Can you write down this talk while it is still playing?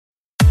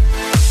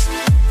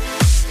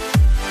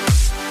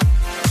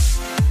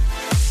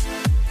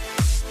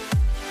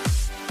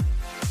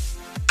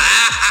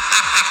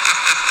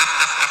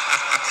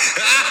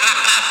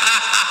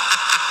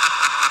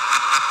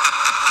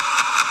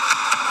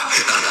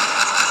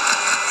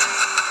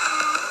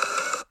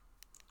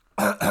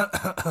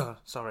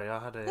Sorry, I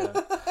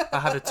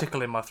had a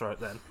tickle in my throat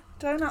then.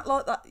 Don't act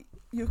like that.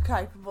 You're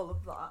capable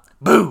of that.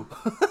 Boo!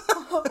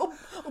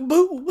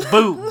 Boo!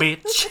 Boo,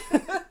 bitch!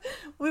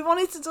 We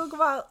wanted to talk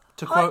about...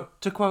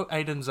 To quote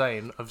Aidan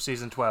Zane of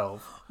season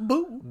 12.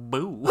 Boo!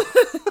 Boo!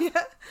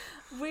 Yeah.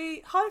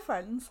 Hi,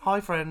 friends. Hi,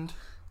 friend.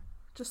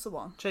 Just the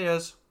one.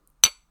 Cheers.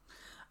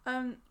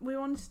 We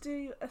wanted to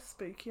do a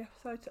spooky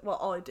episode. Well,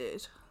 I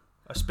did.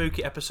 A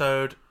spooky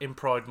episode in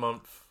Pride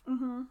Month.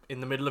 Mm-hmm. In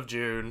the middle of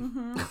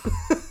June.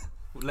 Mm-hmm.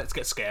 Let's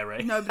get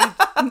scary. Nobody...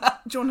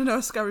 Do you want to know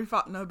a scary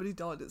fact? Nobody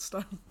died at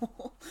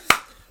Stonewall.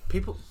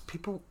 People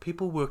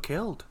were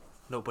killed.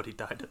 Nobody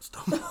died at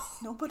Stonewall.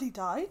 Nobody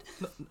died?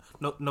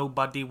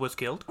 Nobody was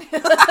killed.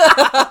 That's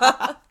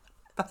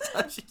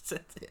how she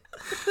said it.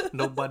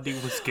 Nobody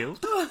was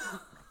killed.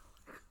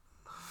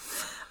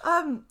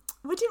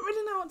 We didn't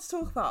really know what to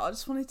talk about. I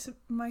just wanted to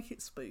make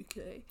it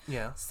spooky.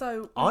 Yeah.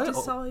 So we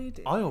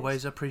decided... I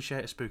always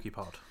appreciate a spooky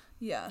pod.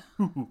 Yeah.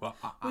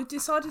 We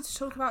decided to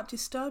talk about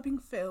disturbing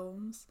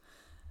films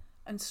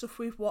and stuff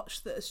we've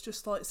watched that has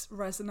just like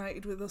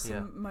resonated with us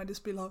and made us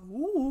be like,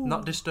 ooh.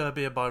 Not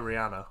Disturbia by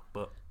Rihanna,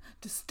 but...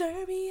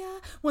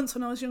 Disturbia. Once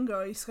when I was younger,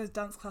 I used to go to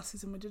dance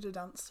classes and we did a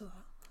dance to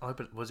that.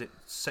 But was it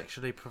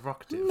sexually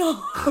provocative?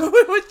 No,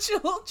 we were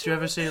children. Do you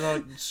ever see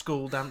like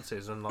school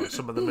dances and like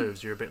some of the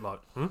moves you're a bit like,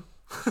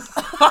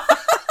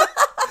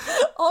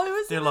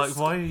 You're like,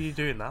 why are you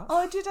doing that?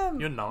 I did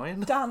You're 9.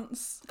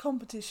 dance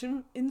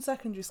competition in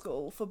secondary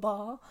school for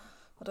bar.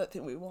 I don't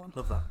think we won.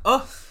 Love that.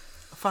 Oh,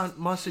 I found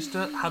my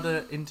sister had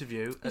an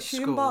interview at Is she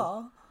school. in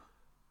bar?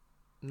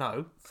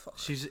 No, Fuck.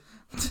 she's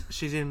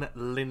in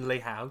Linley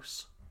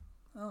House.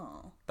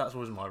 Oh, That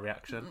was my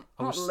reaction.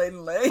 not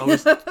Linley. I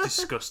was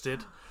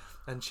disgusted.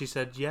 And she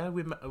said, yeah,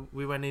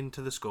 we went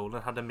into the school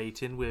and had a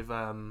meeting with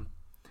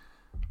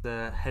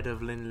the head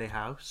of Linley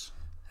House.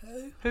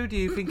 Who do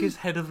you think is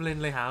head of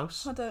Linley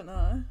House? I don't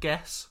know.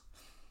 Guess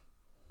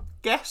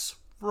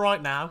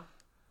right now.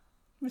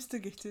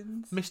 Mr.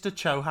 Gittins. Mr.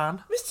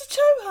 Chohan. Mr.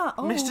 Chohan.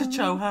 Oh, Mr.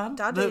 Chohan.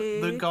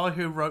 Daddy. The guy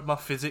who wrote my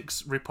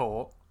physics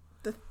report.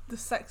 The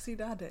sexy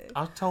daddy.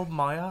 I told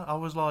Maya, I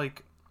was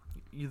like,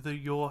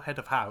 your head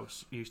of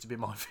house used to be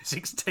my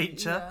physics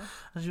teacher. Yeah.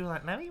 And she was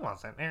like, no, he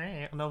wasn't.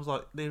 And I was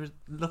like,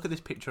 look at this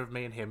picture of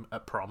me and him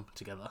at prom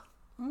together.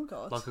 Oh,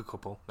 God. Like a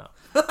couple. No.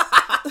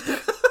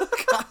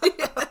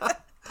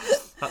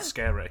 That's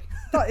scary.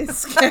 That is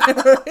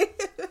scary.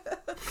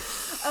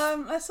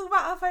 Let's talk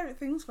about our favourite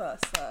things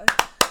first, though.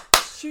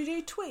 Should we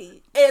do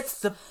tweet? It's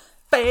the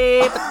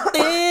favorite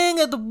thing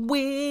of the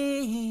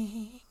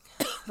week.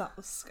 That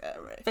was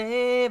scary.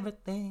 Favorite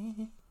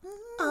thing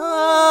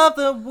of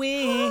the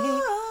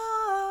week.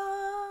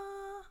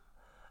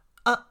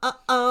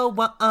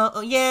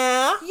 Oh,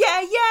 yeah.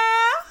 Yeah,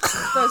 yeah.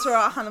 Those were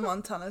our Hannah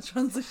Montana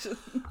transitions.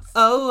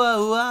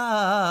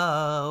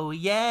 Oh,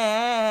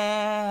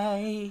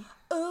 yeah.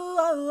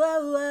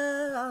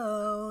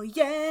 Oh,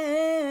 yeah.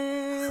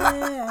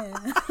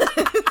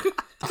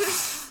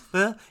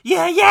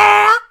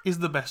 Yeah is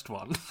the best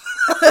one.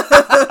 Yeah.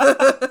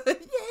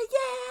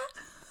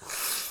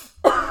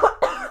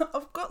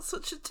 I've got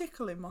such a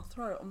tickle in my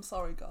throat. I'm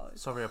sorry,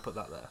 guys. Sorry I put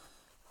that there.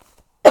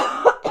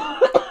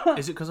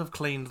 Is it because I've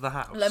cleaned the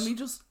house? Let me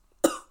just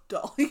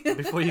die.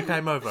 Before you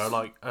came over,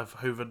 I've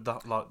hoovered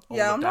that all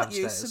Yeah, the I'm not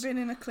downstairs. used to being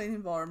in a clean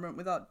environment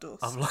without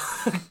dust. I've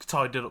like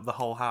tidied up the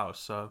whole house,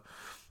 so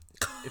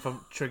if I'm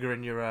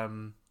triggering your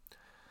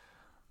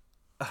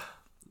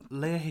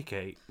Leah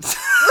Hickey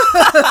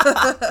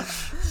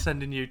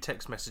sending you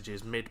text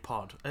messages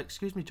mid-pod.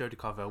 Excuse me, Jodie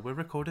Carvel, we're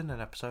recording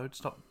an episode.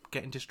 Stop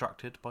getting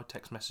distracted by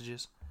text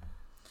messages.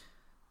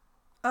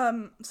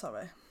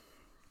 Sorry.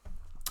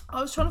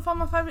 I was trying to find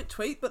my favourite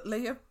tweet, but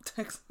Leah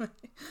texted me.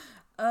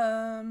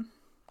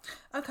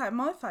 Okay,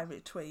 my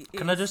favourite tweet is...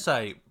 Can I just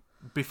say,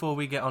 before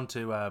we get on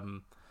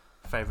to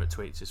favourite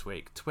tweets this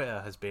week,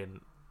 Twitter has been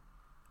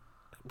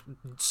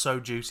so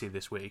juicy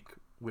this week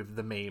with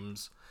the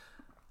memes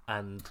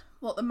and...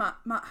 What, the Matt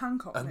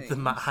Hancock memes? The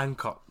Matt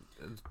Hancock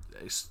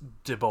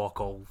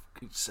debacle,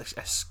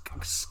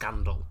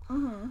 scandal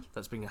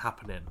that's been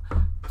happening.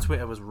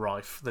 Twitter was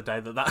rife the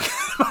day that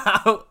came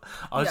out.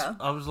 I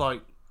was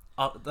like,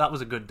 that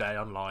was a good day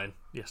online.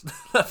 Yes,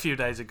 a few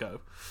days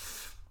ago.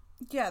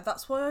 Yeah,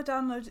 that's why I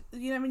downloaded...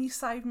 You know when you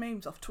save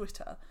memes off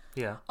Twitter?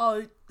 Yeah.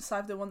 I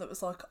saved the one that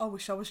was like, I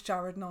wish I was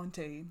Jared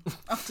 19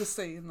 after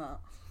seeing that.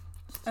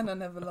 And I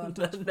never learned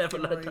how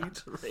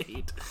to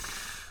read.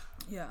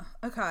 Yeah,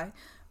 okay.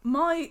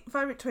 My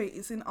favourite tweet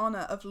is in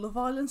honour of Love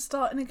Island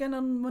starting again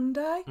on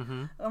Monday.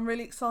 Mm-hmm. I'm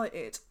really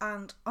excited,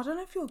 and I don't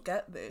know if you'll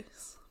get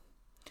this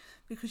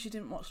because you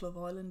didn't watch Love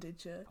Island,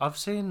 did you? I've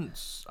seen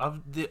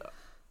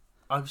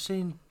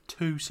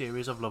 2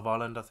 series of Love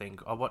Island. I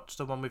think I watched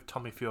the one with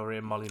Tommy Fury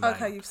and Molly May.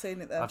 Okay, you've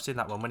seen it then. I've seen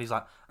that one when he's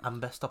like,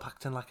 Amber, stop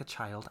acting like a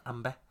child,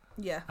 Amber.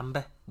 Yeah.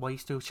 Amber, why are you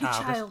still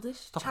childish? You're childish.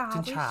 Stop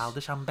acting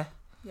childish, Amber.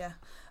 Yeah.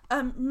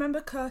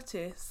 remember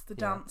Curtis, the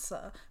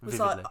dancer, was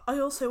Vividly. like, I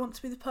also want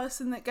to be the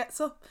person that gets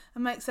up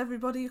and makes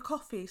everybody a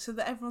coffee so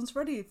that everyone's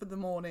ready for the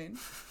morning.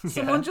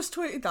 Someone just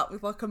tweeted that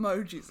with like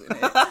emojis in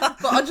it,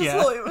 but I just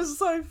thought it was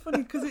so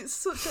funny because it's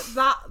such a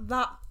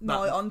that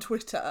night on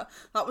Twitter.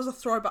 That was a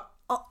throwback.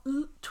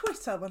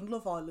 Twitter when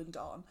Love Island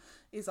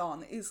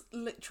is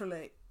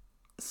literally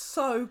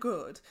so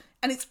good,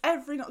 and it's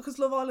every night because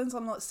Love Island's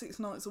on like 6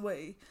 nights a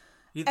week.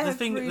 The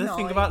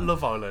thing about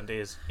Love Island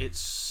is it's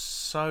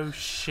so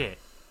shit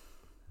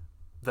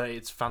that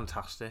it's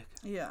fantastic.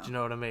 Yeah. Do you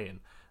know what I mean?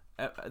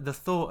 The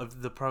thought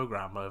of the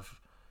programme of,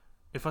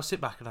 if I sit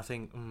back and I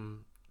think,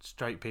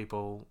 straight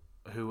people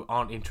who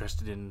aren't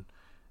interested in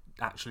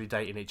actually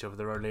dating each other,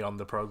 they're only on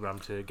the programme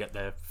to get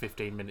their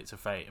 15 minutes of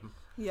fame.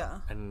 Yeah.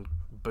 And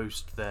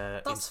boost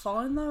their... That's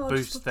fine though.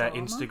 Boost their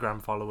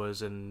Instagram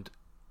followers and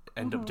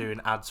end up doing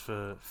ads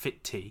for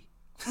Fit Tea.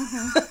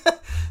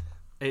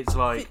 It's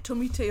like... Fit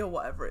Tummy Tea or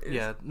whatever it is.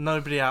 Yeah,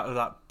 nobody out of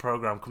that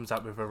programme comes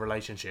out with a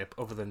relationship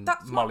other than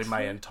That's Molly not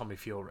May true. and Tommy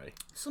Fury.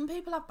 Some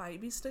people have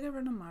babies together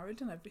and are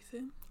married and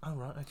everything. Oh,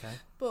 right, okay.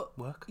 But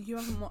Work? you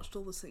haven't watched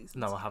all the seasons.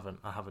 No, I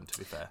haven't, to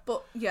be fair.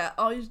 But yeah,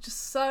 I was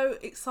just so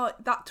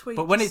excited. That tweet.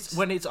 But when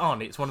it's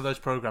on, it's one of those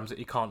programmes that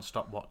you can't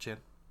stop watching. Do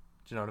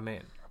you know what I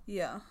mean?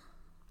 Yeah.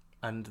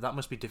 And that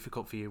must be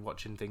difficult for you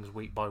watching things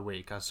week by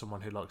week as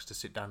someone who likes to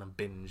sit down and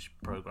binge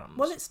programmes.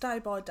 Well, it's day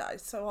by day,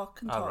 so I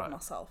can time right.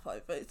 myself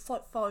over. It's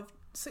like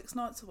 6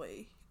 nights a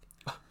week.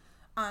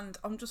 And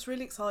I'm just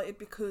really excited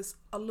because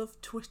I love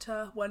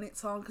Twitter when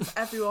it's on because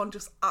everyone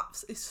just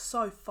it's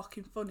so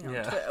fucking funny on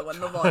Twitter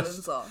when Love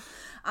Island's on.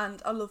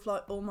 And I love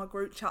like all my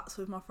group chats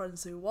with my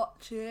friends who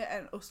watch it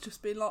and us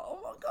just being like, oh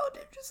my god,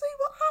 did you see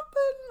what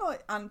happened?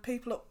 Like, and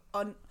people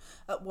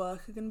at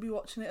work are going to be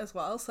watching it as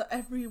well. So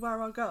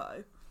everywhere I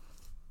go,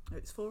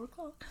 it's 4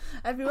 o'clock.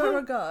 Everywhere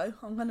I go,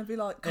 I'm going to be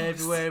like,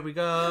 everywhere we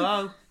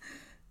go.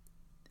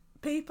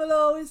 People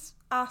always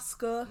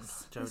ask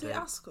us. Jodie, Is it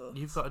ask us?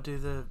 You've got to do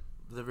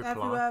the reply.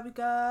 Everywhere we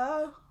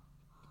go.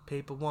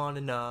 People want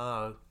to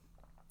know.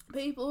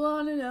 People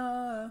want to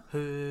know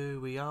who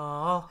we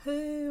are.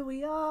 Who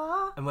we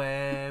are. And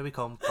where we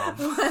come from.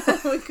 Where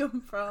we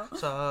come from.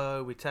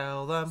 So we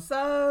tell them.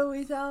 So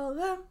we tell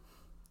them.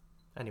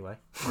 Anyway.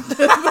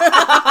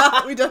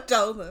 We don't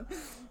tell them.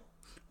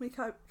 We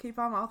keep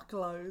our mouth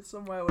closed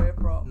on where we're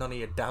from. None of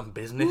your damn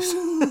business.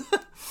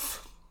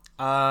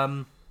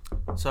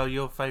 So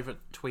your favourite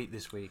tweet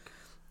this week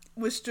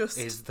was just...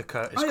 is the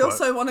Curtis I quote.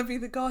 also want to be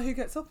the guy who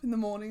gets up in the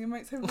morning and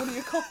makes everybody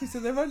a coffee so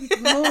they're ready for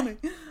the morning.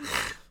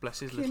 Bless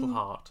his little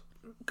heart.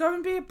 Go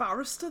and be a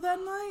barrister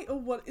then, mate? Or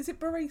what? Is it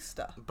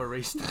barista?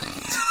 Barista.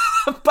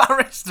 A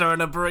barrister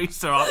and a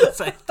barista aren't the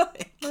same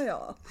thing. They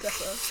are,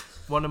 definitely.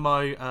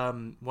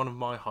 One of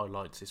my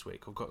highlights this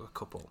week, I've got a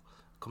couple,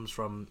 comes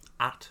from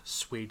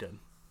 @Sweden,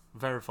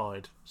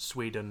 verified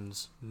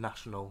Sweden's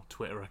national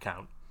Twitter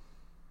account.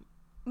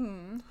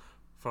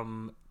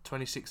 From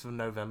 26th of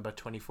November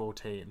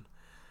 2014,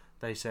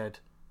 they said,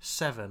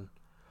 7.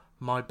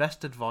 My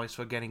best advice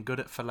for getting good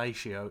at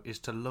fellatio is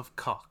to love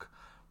cock.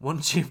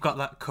 Once you've got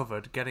that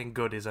covered, getting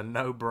good is a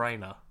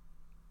no-brainer.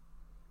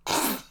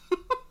 What?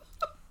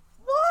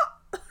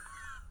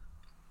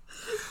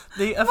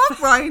 My My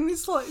brain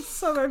is like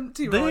so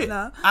empty right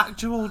now.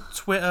 Actual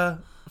Twitter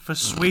for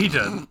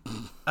Sweden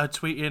are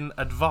tweeting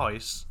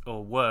advice,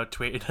 or were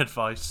tweeting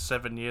advice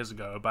 7 years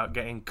ago about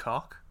getting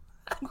cock.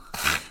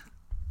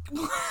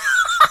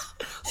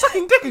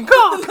 Sucking dick and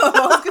cock.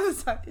 I was going to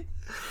say,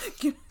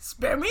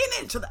 spare me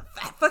an inch of that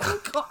fat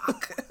fucking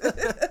cock.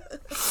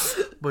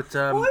 But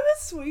Why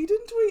was Sweden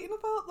tweeting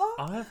about that?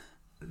 I have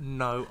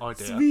no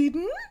idea.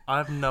 Sweden? I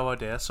have no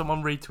idea.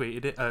 Someone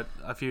retweeted it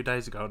a few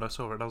days ago, and I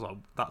saw it, and I was like,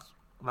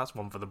 "That's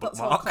one for the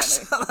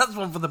bookmarks. That's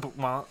one for the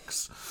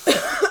bookmarks."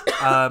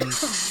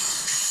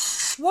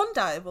 One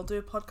day we'll do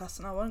a podcast,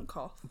 and I won't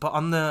cough. But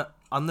on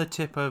the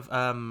tip of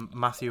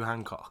Matthew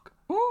Hancock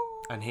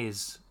and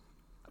his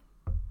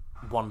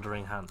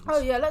wandering hands. Oh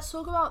yeah, let's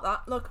talk about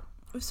that. Look,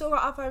 we've still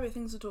got our favourite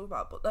things to talk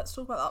about, but let's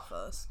talk about that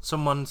first.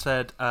 Someone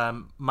said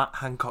Matt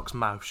Hancock's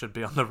mouth should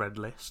be on the red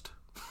list.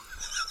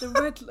 The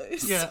red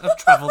list? Yeah, of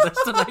travel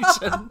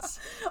destinations.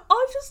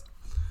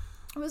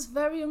 I was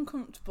very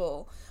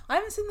uncomfortable. I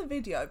haven't seen the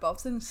video, but I've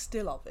seen a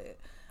still of it.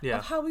 Yeah.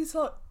 Of how he's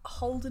like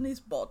holding his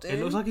body. It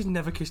looks like he's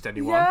never kissed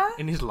anyone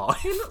in his life.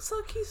 He looks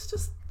like he's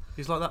just...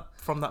 He's like that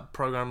from that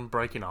programme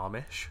Breaking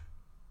Amish.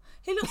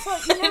 He looks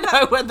like... You know, You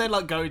know when they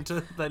like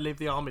they leave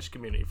the Amish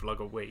community for like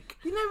a week.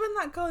 You know when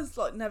that guy's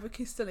like never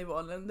kissed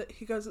anyone and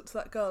he goes up to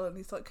that girl and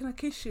he's like, can I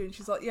kiss you? And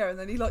she's like, yeah, and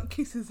then he like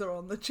kisses her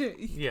on the cheek.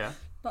 Yeah.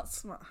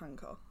 That's Matt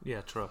Hancock.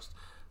 Yeah, trust.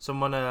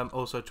 Someone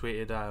also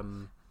tweeted...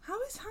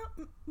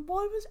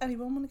 why was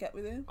anyone want to get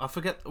with him? I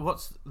forget,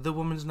 what's the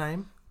woman's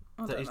name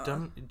that he's know.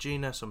 done?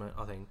 Gina something,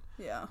 I think.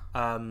 Yeah.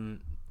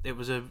 It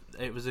was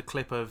a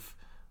clip of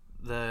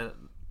the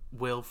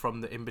Will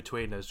from the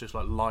Inbetweeners just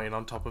like lying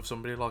on top of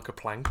somebody like a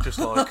plank, just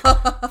like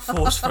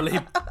forcefully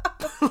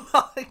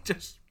like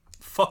just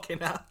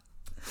fucking out.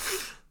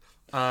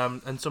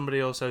 And somebody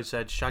also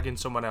said shagging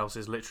someone else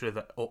is literally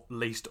the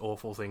least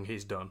awful thing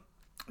he's done.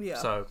 Yeah.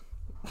 So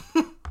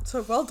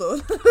So well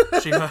done.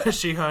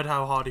 She heard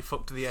how hard he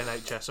fucked the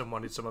NHS and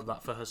wanted some of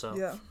that for herself.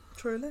 Yeah,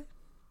 truly.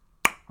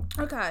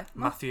 Okay.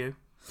 Matthew,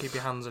 keep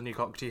your hands on your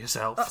cock to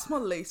yourself. That's my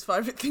least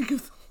favourite thing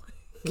of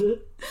the week.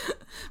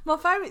 My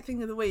favourite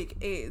thing of the week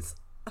is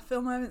a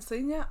film I haven't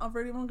seen yet. I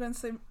really want to go and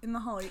see In the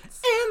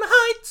Heights. In the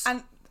Heights!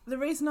 And the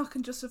reason I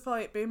can justify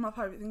it being my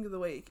favourite thing of the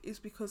week is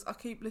because I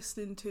keep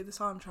listening to the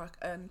soundtrack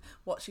and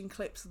watching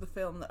clips of the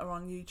film that are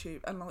on YouTube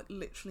and like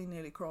literally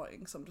nearly crying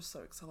because I'm just so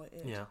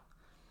excited. Yeah.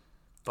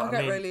 But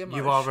I get really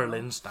emotional. you are a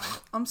Lynn stan.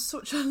 I'm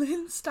such a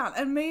Lynn stan.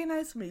 And me and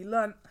Esme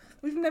learnt...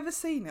 We've never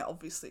seen it,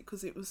 obviously,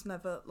 because it was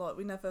never... Like,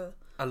 we never...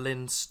 A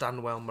Lynn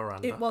Stanwell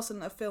Miranda. It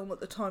wasn't a film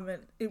at the time.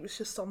 It was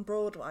just on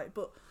Broadway.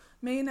 But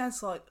me and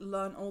Ez, like,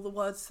 learnt all the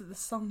words to the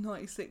song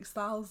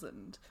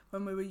 96,000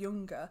 when we were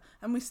younger.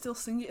 And we still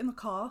sing it in the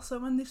car. So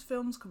when this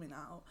film's coming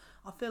out,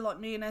 I feel like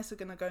me and Ez are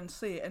going to go and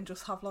see it and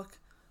just have, like...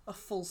 a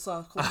full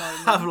circle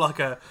moment. Have like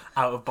a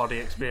out of body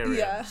experience.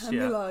 Yeah, and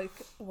be like,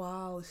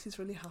 wow, this is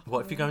really happening.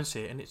 What if you go and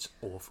see it and it's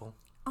awful?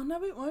 I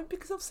know it won't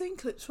because I've seen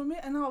clips from it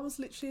and I was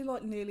literally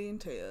like nearly in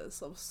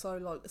tears. I was so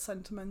like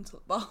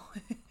sentimental about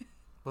it.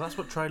 Well, that's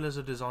what trailers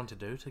are designed to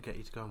do, to get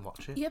you to go and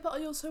watch it. Yeah, but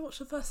I also watched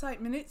the first 8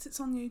 minutes. It's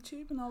on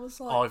YouTube and I was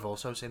like... I've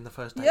also seen the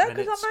first 8 yeah,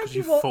 minutes because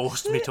you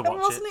forced me to watch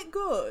and wasn't it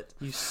good?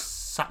 You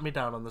sat me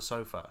down on the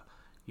sofa.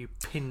 You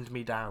pinned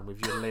me down with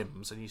your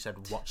limbs and you said,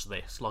 watch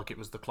this, like it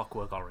was the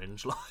Clockwork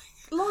Orange.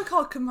 Like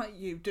I can make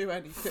you do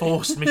anything.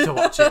 Forced me to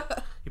watch it.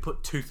 You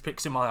put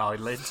toothpicks in my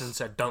eyelids and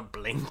said, don't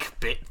blink,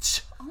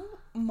 bitch. Oh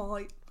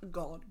my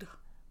god.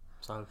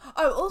 So.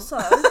 Oh, also...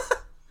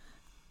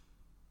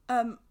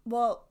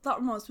 well, that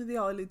reminds me of the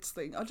eyelids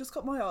thing. I just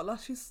got my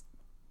eyelashes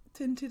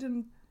tinted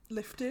and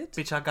lifted.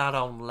 Bitch, I got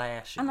on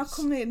lashes. And I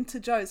come in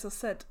to Joe's, I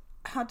said,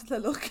 how did they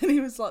look? And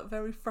he was like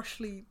very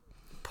freshly...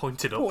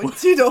 Pointed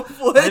upwards.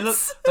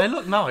 They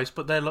look nice,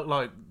 but they look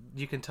like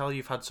you can tell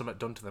you've had something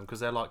done to them because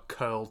they're like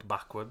curled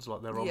backwards,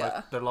 like they're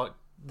almost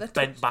they're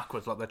bent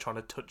backwards, like they're trying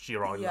to touch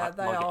your eyelid,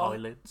 your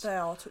eyelids. They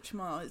are touching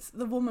my eyes.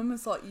 The woman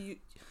was like,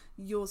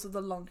 yours are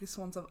the longest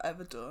ones I've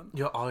ever done.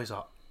 Your eyes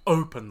are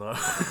open though.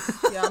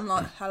 Yeah, I'm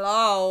like,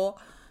 hello.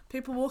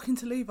 People walk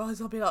into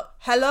Levi's, I'll be like,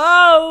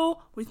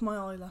 hello, with my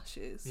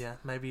eyelashes. Yeah,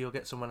 maybe you'll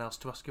get someone else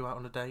to ask you out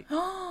on a date.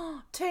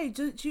 T,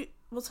 do you...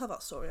 We'll tell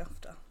that story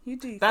after. You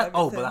do that.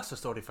 Oh, but that's a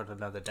story for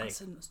another day.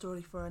 That's a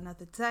story for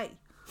another day.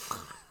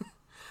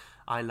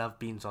 I love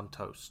beans on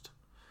toast.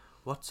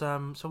 What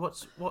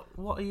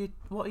are you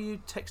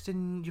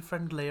texting your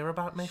friend Leah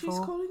about me for? She's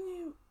calling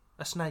you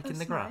a snake in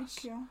the grass.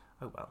 Yeah.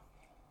 Oh well,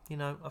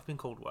 I've been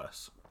called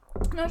worse.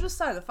 Can I just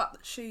say the fact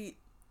that she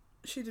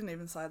didn't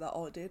even say that,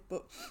 I did,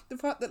 but the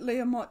fact that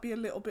Leah might be a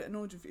little bit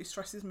annoyed with you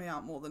stresses me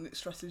out more than it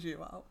stresses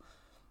you out.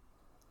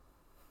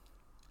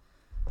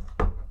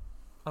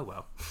 Oh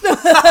well.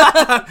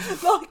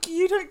 Like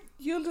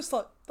you're just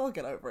like, they'll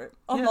get over it.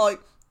 I'm like,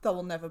 they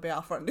will never be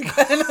our friend again.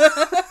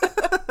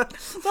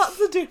 That's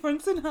the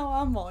difference in how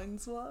our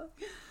minds work.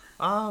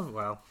 Oh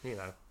well,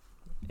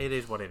 it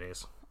is what it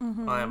is.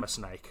 Mm-hmm. I am a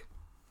snake.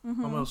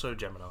 Mm-hmm. I'm also a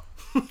Gemini.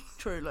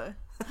 Truly.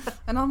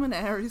 And I'm an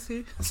Aries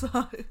who,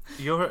 so...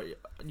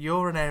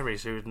 You're an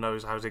Aries who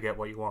knows how to get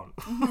what you want.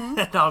 Mm-hmm.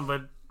 And I'm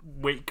a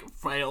weak,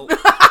 frail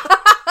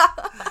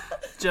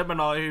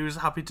Gemini who's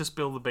happy to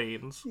spill the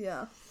beans.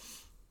 Yeah.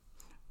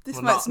 This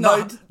well, makes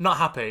not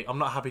happy. I'm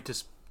not happy to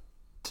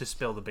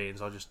spill the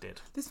beans. I just did.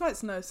 This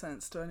makes no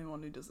sense to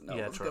anyone who doesn't know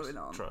what's going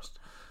on. Trust.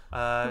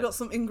 We've got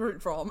some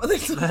in-group drama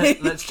this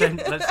week. Let's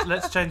change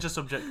the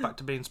subject back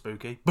to being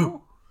spooky.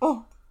 Boo.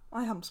 Oh,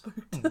 I am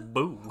spooked.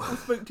 Boo. I'm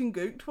spooked and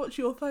gooked. What's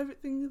your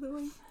favourite thing of the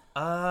week?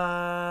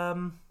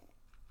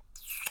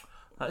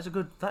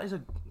 That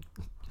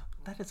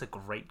is a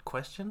great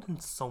question,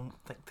 and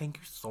thank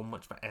you so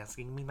much for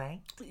asking me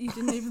that. You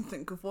didn't even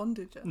think of one,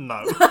 did you?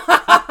 No.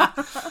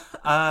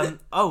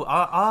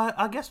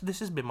 I guess this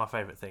has been my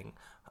favourite thing.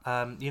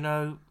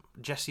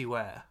 Jessie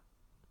Ware,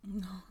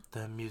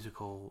 the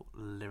musical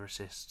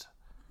lyricist,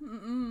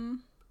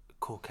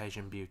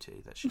 Caucasian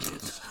beauty that she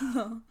is.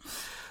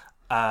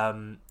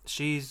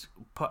 She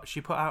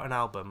put out an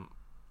album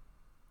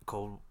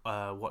called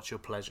What's Your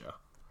Pleasure.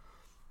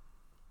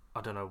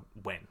 I don't know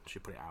when she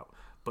put it out,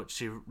 but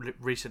she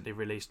recently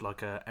released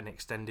like an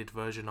extended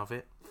version of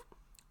it.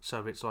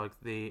 So it's like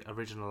the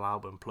original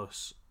album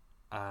plus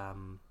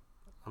I'm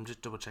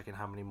just double checking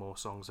how many more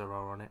songs there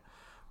are on it.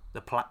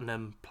 The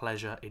Platinum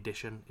Pleasure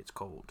Edition, it's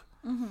called.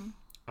 Mm-hmm.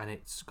 And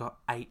it's got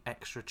 8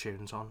 extra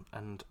tunes on,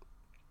 and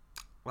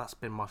that's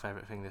been my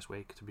favourite thing this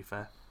week, to be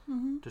fair.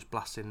 Mm-hmm. Just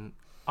blasting.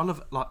 I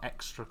love like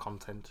extra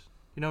content.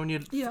 When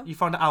you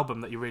find an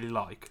album that you really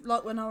like.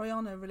 Like when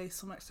Ariana released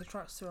some extra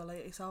tracks to her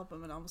latest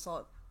album, and I was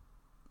like,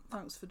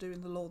 thanks for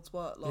doing the Lord's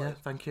work. Like, yeah,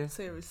 thank you.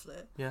 Seriously.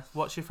 Yeah.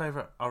 What's your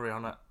favourite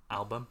Ariana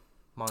album?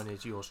 Mine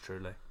is yours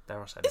truly.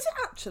 There I said Is it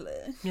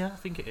actually? Yeah, I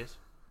think it is.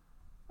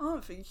 I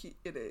don't think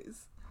it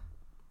is.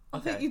 I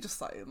think you're just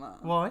saying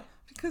that. Why?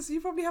 Because you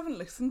probably haven't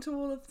listened to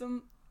all of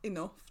them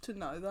enough to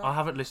know that. I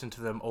haven't listened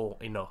to them all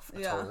enough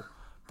at all.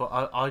 But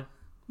I...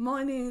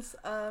 Mine is,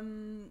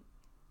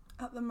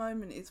 at the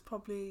moment, it's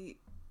probably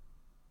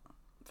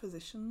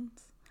positions.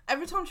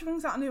 Every time she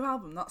brings out a new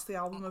album, that's the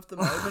album of the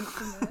moment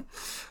for me.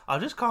 I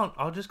just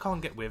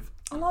can't get with.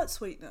 I like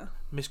Sweetener.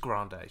 Miss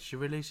Grande. She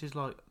releases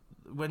like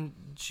when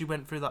she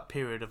went through that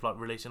period of like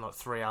releasing like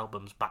 3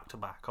 albums back to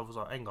back. I was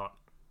like, hang on.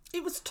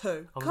 It was 2.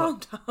 I was Calm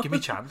like, down. give me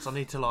a chance. I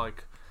need to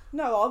like.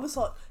 No, I was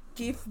like,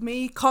 give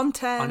me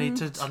content. I need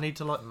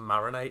to like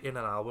marinate in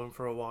an album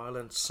for a while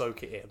and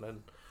soak it in.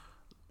 And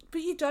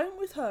But you don't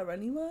with her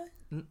anyway.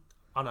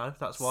 I know,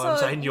 that's why I'm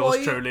saying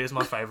yours truly is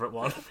my favourite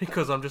one,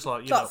 because I'm just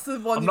like, that's the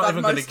one you've had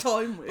most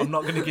time with. I'm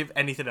not going to give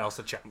anything else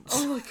a chance.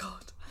 Oh my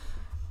god.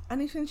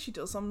 Anything she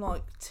does, I'm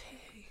like,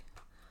 tea.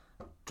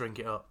 Drink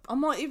it up. I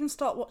might even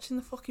start watching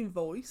The Fucking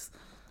Voice.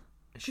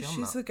 Is she on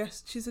She's that? a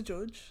guest, she's a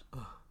judge.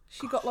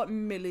 She got like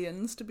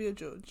millions to be a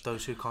judge.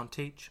 Those who can't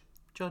teach,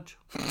 judge.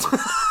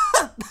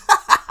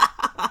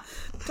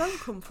 Don't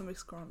come for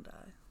Miss Grande.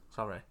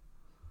 Sorry.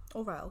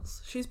 Or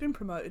else. She's been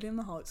promoted in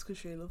the Heights because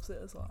she loves it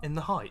as well. In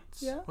the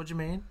Heights? Yeah. What do you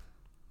mean?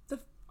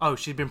 The Oh,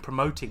 she's been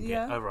promoting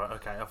Yeah. it. Oh, right,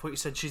 okay. I thought you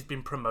said she's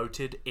been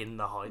promoted in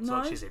the Heights, No.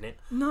 like she's in it.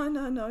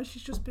 No.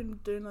 She's just been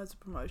doing loads of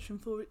promotion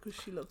for it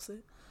because she loves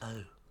it.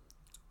 Oh.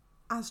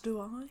 As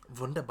do I.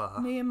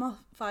 Wunderbar. Me and my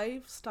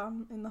fave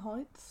Stan in the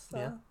Heights. So.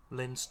 Yeah.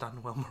 Lynn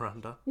Stanwell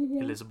Miranda.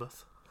 Mhm.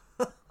 Elizabeth.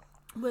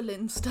 We're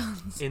Lynn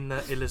Stans. In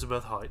the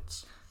Elizabeth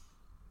Heights.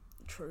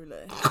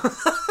 Truly.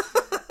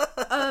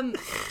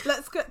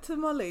 Let's get to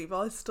my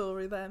Levi's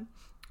story then,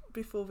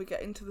 before we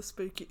get into the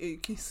spooky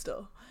ooky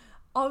stuff.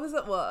 I was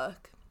at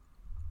work,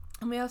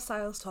 and we have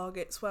sales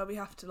targets where we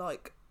have to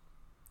like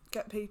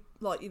get people,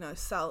 like, you know,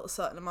 sell a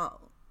certain amount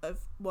of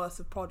worth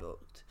of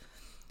product,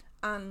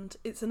 and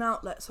it's an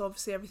outlet, so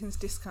obviously everything's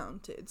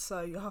discounted,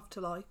 so you have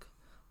to like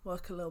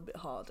work a little bit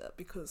harder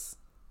because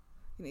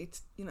you need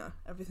to, you know,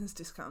 everything's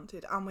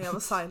discounted, and we have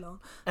a sale on.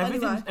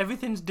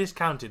 Everything's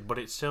discounted, but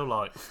it's still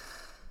like...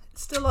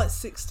 It's still like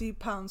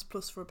 £60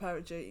 plus for a pair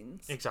of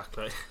jeans.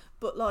 Exactly.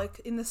 But like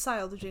in the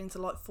sale, the jeans are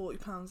like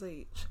 £40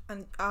 each,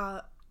 and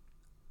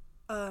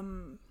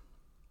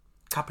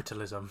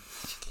Capitalism.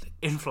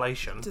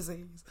 Inflation.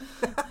 disease.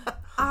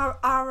 our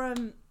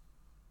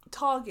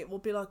target will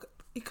be like,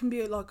 it can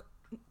be like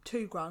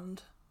 £2,000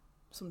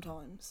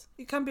 sometimes.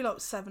 It can be like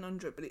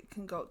 700, but it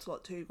can go up to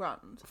like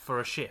 £2,000 For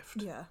a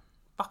shift? Yeah.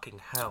 Fucking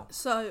hell.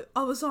 So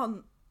I was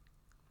on.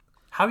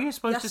 How are you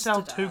supposed to sell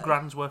Yesterday.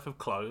 £2,000 worth of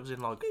clothes in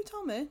like You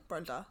tell me,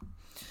 Brenda.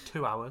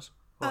 2 hours?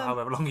 Or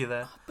however long you're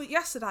there? But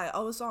yesterday I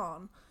was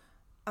on,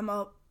 and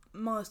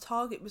my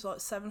target was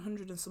like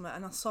 700 and something,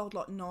 and I sold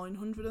like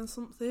 900 and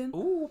something.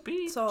 Ooh,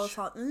 bitch. So I was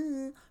like,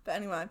 But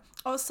anyway,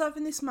 I was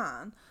serving this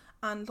man,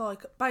 and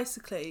like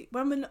basically,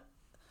 when we're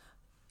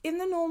in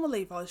the normal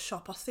Levi's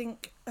shop, I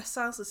think a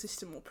sales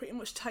assistant will pretty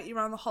much take you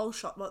around the whole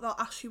shop. Like, they'll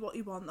ask you what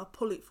you want, they'll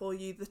pull it for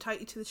you, they take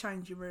you to the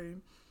changing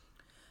room.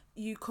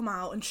 You come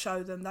out and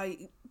show them.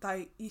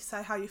 You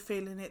say how you're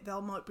feeling it.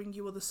 They might bring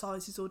you other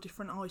sizes or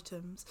different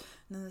items,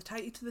 and then they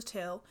take you to the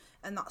till,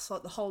 and that's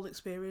like the whole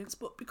experience.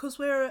 But because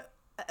we're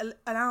an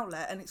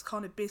outlet and it's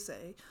kind of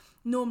busy,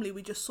 normally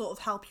we just sort of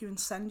help you and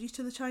send you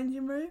to the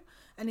changing room.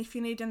 And if you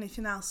need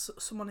anything else,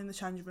 someone in the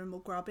changing room will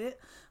grab it.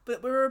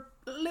 But we're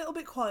a little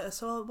bit quieter,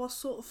 so I was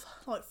sort of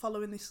like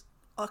following this.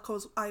 Like, I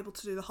was able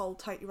to do the whole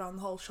take you around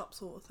the whole shop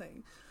sort of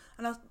thing,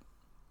 and I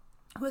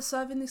was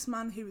serving this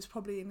man who was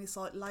probably in his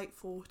like late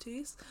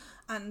 40s,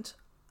 and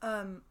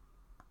I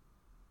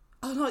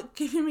like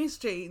give him his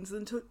jeans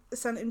and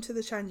sent him to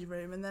the changing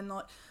room, and then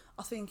like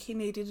I think he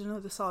needed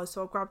another size,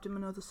 so I grabbed him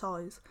another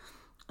size,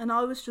 and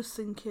I was just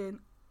thinking,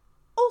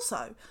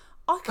 also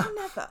I can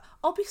never.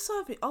 I'll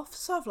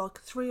serve like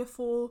 3 or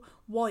 4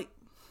 white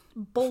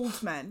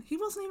bald men. He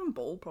wasn't even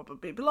bald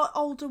probably, but like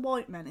older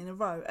white men in a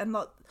row, and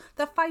like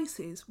their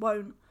faces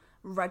won't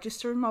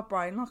register in my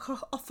brain. Like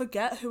I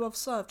forget who I've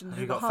served and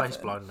who I haven't. You got face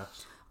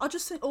blindness. I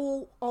just think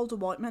all older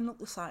white men look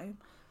the same.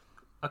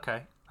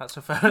 Okay, that's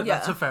a fair. Yeah.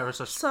 That's a fair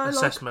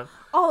assessment.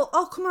 Like,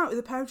 I'll come out with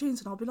a pair of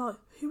jeans and I'll be like,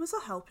 who was I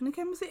helping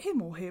again? Was it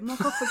him or him?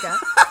 Like, I forget.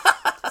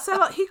 So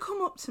like he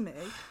come up to me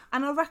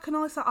and I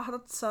recognised that I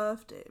had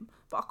served him,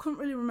 but I couldn't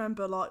really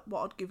remember like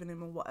what I'd given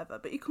him or whatever.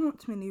 But he come up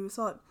to me and he was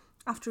like,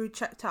 after he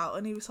checked out,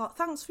 and he was like,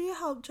 thanks for your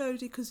help, Jodie,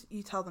 because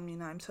you tell them your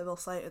name, so they'll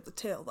say it at the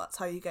till. That's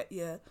how you get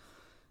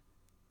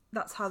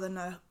that's how they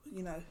know,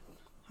 you know,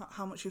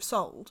 how much you've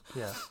sold.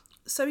 Yeah.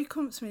 So he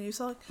comes to me and he was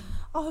like,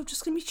 oh, I'm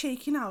just going to be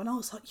cheeky now. And I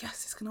was like,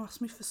 yes, he's going to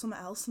ask me for something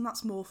else, and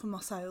that's more for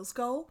my sales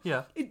goal.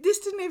 Yeah. This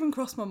didn't even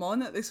cross my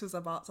mind that this was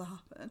about to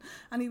happen.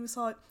 And he was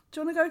like, do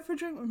you want to go for a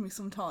drink with me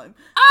sometime?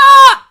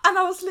 Ah! And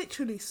I was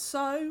literally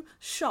so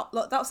shocked.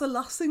 Like, that was the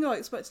last thing I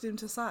expected him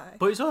to say.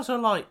 But it's also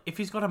like, if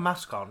he's got a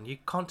mask on, you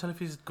can't tell if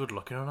he's good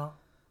looking or not.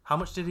 How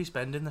much did he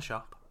spend in the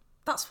shop?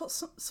 That's what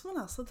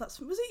someone else said. Was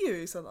it you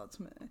who said that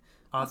to me?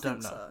 I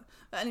don't know. So.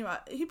 But anyway,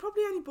 he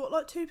probably only bought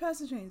like 2 pairs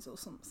of jeans or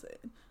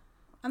something.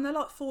 And they're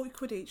like 40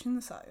 quid each in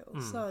the sale.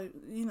 So,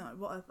 you know,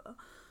 whatever.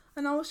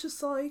 And I was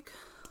just like,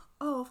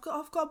 oh,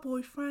 I've got a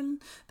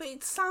boyfriend. But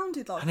it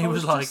sounded like And he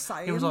was like, just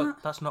saying that.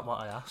 that's not what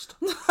I asked.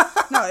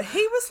 No,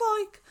 he was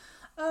like,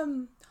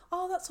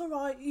 Oh, that's all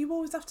right. You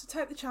always have to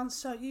take the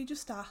chance, don't you?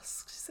 Just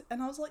ask.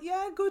 And I was like,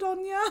 yeah, good on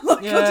you. Like,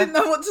 I didn't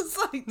know what to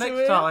say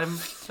to him.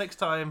 Next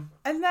time.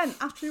 And then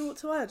after he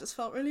walked away, I just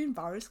felt really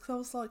embarrassed because I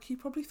was like, he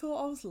probably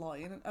thought I was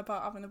lying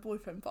about having a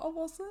boyfriend, but I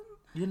wasn't.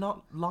 You're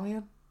not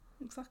lying.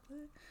 Exactly.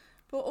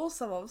 But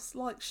also, I was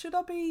like, should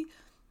I be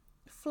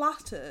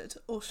flattered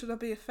or should I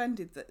be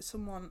offended that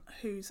someone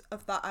who's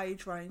of that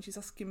age range is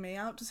asking me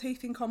out? Does he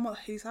think I'm at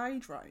his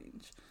age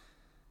range?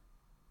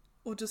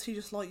 Or does he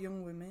just like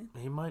young women?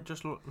 He might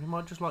just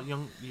like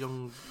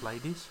young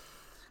ladies.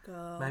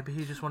 Girl. Maybe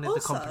he just wanted the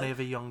company of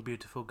a young,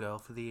 beautiful girl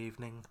for the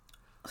evening.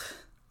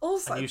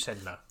 Also, and you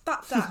said no.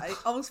 That day,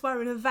 I was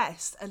wearing a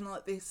vest and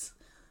like this.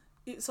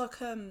 It's like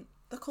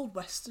they're called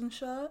Western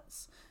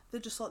shirts. They're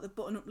just like the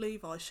button-up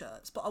Levi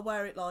shirts, but I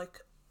wear it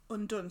like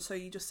undone, so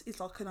it's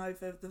like an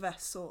over the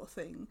vest sort of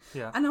thing.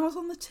 Yeah. And I was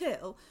on the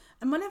till,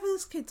 and whenever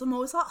there's kids, I'm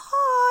always like,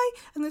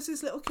 hi, and there's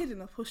this little kid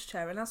in a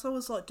pushchair, and as I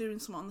was like doing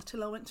something on the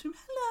till, I went to him,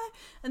 hello,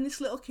 and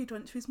this little kid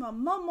went to his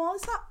mum, Mum, why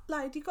has that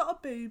lady got her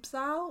boobs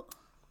out?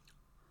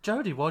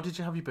 Jodie, why did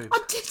you have your boobs? I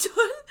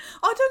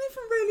don't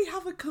even really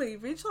have a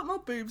cleavage, like my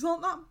boobs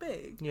aren't that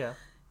big. Yeah.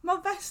 My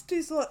vest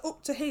is like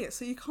up to here,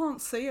 so you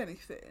can't see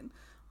anything.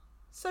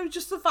 So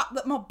just the fact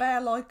that my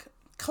bare like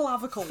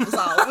clavicle was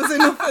out was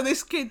enough for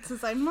this kid to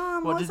say,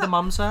 Mum, what did the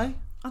mum say?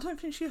 I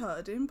don't think she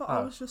heard him, but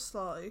I was just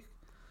like,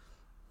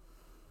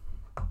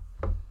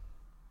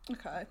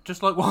 okay.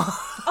 Just like what?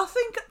 I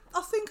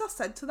think I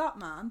said to that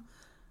man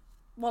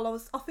I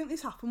think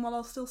this happened while I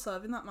was still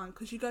serving that man,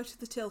 because you go to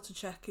the till to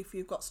check if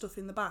you've got stuff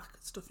in the back,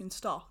 stuff in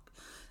stock.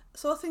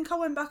 So I think I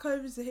went back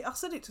over to him. I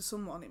said it to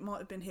someone. It might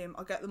have been him.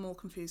 I get them all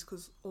confused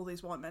because all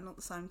these white men are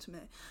the same to me.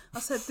 I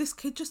said, this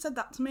kid just said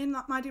that to me and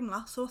that made him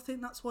laugh. So I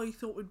think that's why he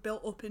thought we'd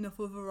built up enough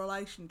of a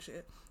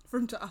relationship for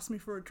him to ask me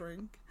for a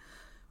drink.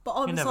 But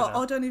I was like,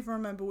 I don't even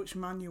remember which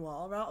man you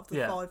are out of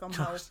the 5 I'm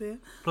helping.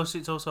 Plus,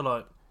 it's also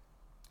like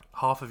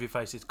half of your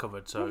face is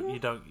covered, so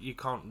you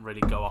can't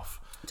really go off.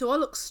 Do I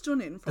look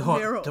stunning from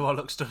here up? Do I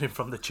look stunning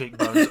from the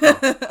cheekbones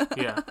up?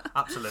 Yeah,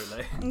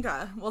 absolutely.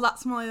 Okay, well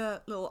that's my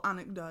little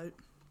anecdote.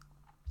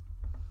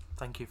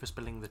 Thank you for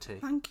spilling the tea.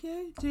 Thank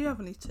you. Do you have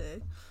any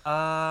tea?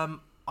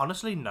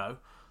 Honestly, no.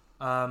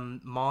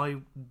 My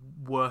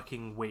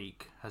working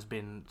week has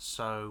been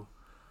so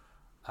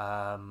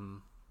not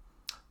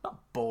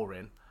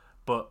boring,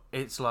 but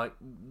it's like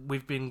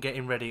we've been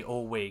getting ready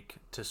all week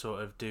to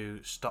sort of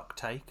do stock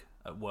take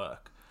at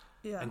work.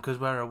 Yeah. And because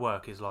where I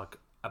work is like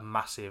a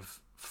massive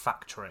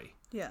factory.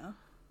 Yeah.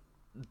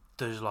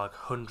 There's like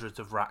hundreds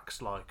of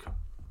racks, like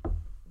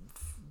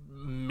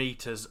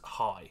meters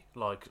high.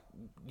 Like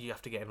you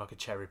have to get in like a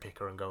cherry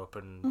picker and go up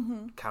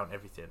and count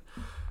everything.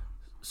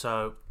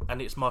 So,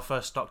 and it's my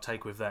first stock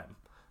take with them,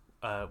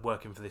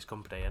 working for this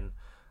company, and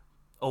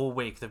all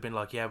week they've been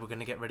like, yeah, we're going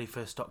to get ready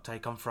for stock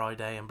take on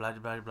Friday and blah,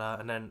 blah, blah.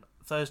 And then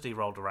Thursday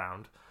rolled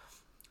around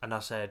and I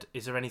said,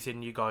 is there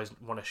anything you guys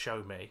want to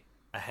show me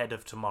ahead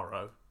of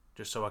tomorrow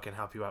just so I can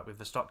help you out with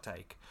the stock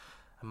take?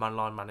 And my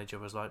line manager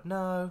was like,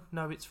 no,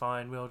 it's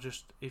fine. We'll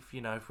just, if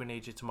we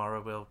need you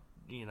tomorrow,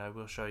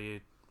 we'll show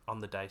you on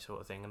the day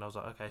sort of thing. And I was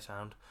like, okay,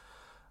 sound.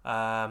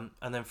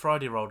 And then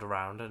Friday rolled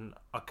around and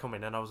I come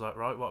in and I was like,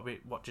 right, what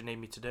do you need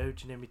me to do?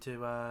 Do you need me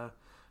to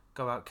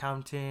go out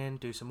counting,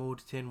 do some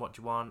auditing? What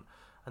do you want?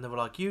 And they were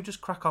like, you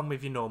just crack on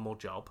with your normal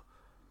job,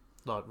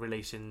 like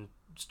releasing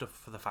stuff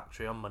for the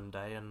factory on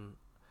Monday. And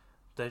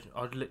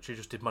I literally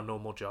just did my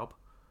normal job.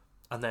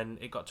 And then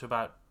it got to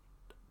about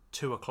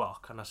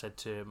 2:00 and I said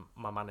to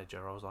my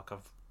manager, I was like,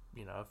 I've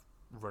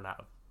run out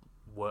of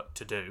work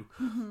to do.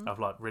 I've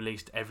like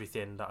released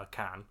everything that I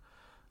can.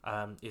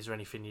 Is there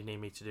anything you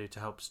need me to do to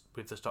help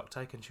with the stock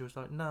take? And she was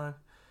like, no.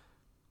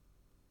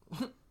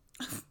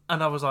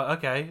 And I was like,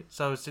 okay.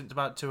 So since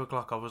about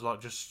 2:00 I was like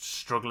just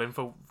struggling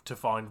to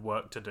find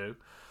work to do.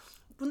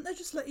 Wouldn't they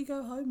just let you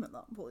go home at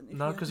that point?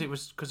 No, because it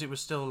was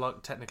still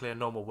like technically a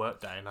normal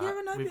work day.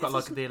 And we've got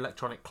like the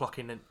electronic clock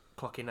in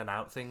and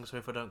out thing. So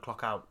if I don't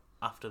clock out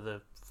after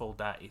the full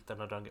day,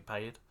 then I don't get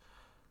paid.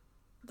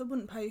 They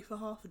wouldn't pay you for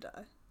half a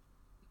day.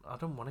 I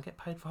don't want to get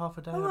paid for half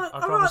a day.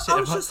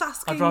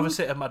 I'd rather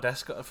sit at my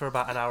desk for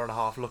about an hour and a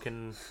half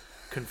looking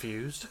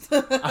confused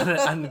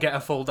and get a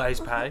full day's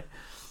pay.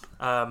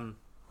 And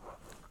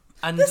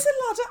there's a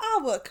lad at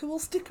our work who will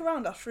stick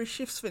around after his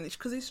shift's finished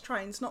because his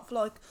train's not for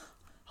like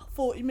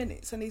 40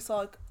 minutes and he's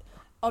like,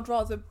 I'd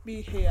rather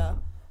be here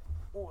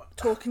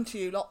talking to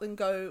you lot than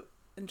go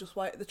and just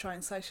wait at the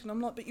train station.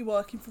 I'm like, but you're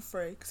working for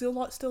free, because he'll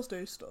like still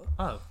do stuff.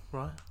 Oh,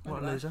 right.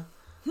 What a loser.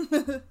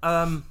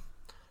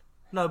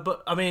 No,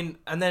 but I mean,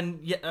 and then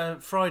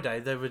Friday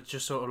they were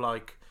just sort of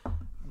like,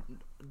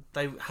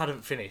 they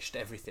hadn't finished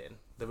everything.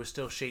 There were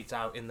still sheets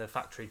out in the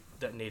factory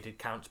that needed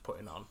counts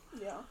putting on.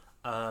 Yeah.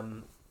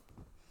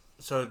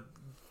 So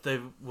they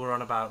were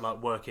on about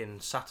like working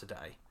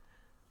Saturday,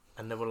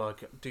 and they were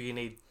like, do you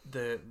need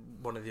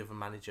one of the other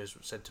managers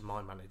said to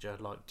my manager,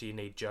 like, do you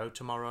need Joe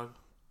tomorrow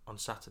on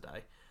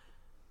Saturday?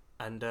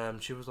 And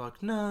she was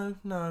like, no,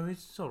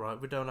 it's all right.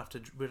 We don't want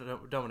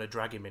to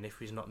drag him in if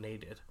he's not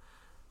needed.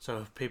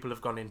 So people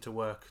have gone into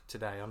work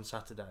today on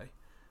Saturday,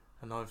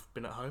 And I've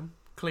been at home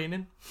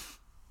cleaning.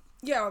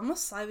 Yeah, I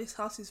must say this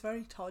house is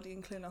very tidy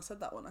and clean. I said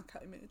that when I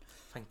came in.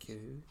 Thank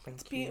you.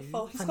 It's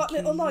beautiful. He's got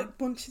little like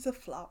bunches of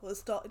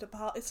flowers dotted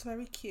about. It's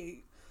very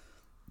cute.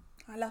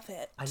 I love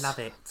it. I love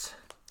it.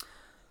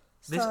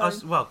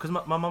 So, Because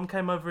my mum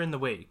came over in the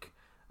week,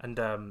 and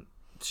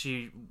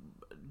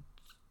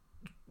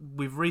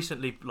we've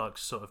recently like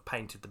sort of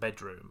painted the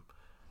bedroom,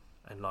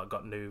 and like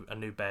got a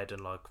new bed and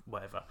like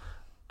whatever.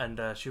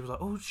 And she was like,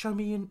 "Oh, show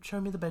me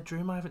the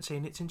bedroom. I haven't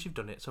seen it since you've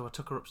done it." So I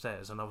took her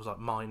upstairs, and I was like,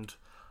 "Mind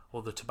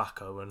all the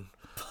tobacco and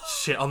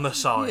shit on the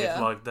side." Yeah.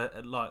 Like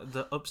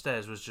the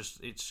upstairs was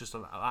just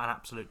an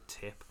absolute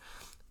tip.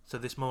 So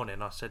this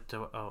morning I said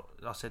to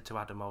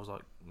Adam, I was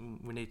like,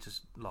 "We need to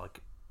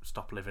like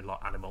stop living like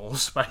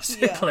animals,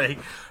 basically."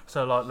 Yeah.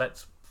 So like,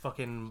 let's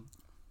fucking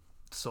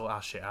sort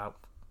our shit out.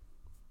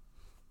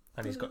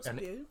 And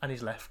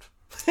he's left.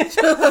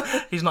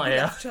 He's not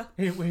here.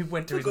 He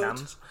went to his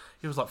nan's.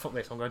 He was like, "Fuck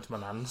this, I'm going to my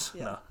nan's."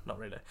 Yeah. No, not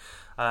really.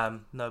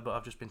 No, but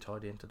I've just been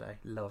tidying today.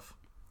 Love.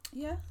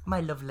 Yeah.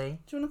 My lovely.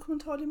 Do you want to come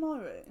and tidy my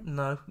room?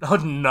 No. Oh,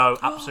 no,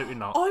 absolutely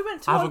not. I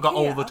went to I haven't IKEA. got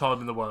all the time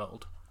in the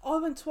world. I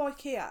went to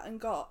IKEA and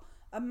got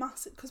a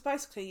massive... Because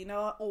basically, you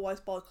know, I always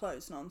buy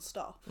clothes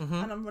non-stop. Mm-hmm.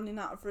 And I'm running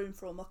out of room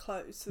for all my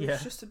clothes. So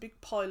there's just a big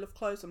pile of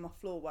clothes on my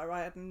floor where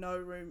I had no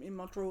room in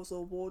my drawers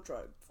or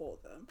wardrobe for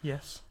them.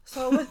 Yes.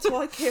 So I went to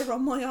IKEA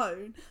on my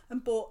own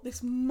and bought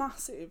this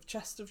massive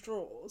chest of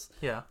drawers.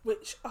 Yeah.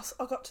 Which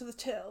I got to the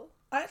till.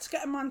 I had to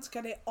get a man to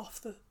get it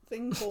off the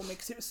thing for me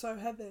because it was so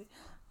heavy.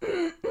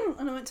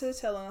 And I went to the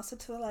till and I said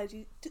to the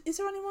lady, "Is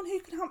there anyone who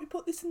can help me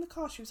put this in the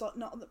car?" She was like,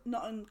 not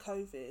in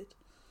COVID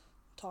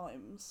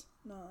times.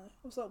 No. I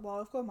was like,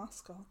 "Well, I've got a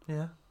mask on."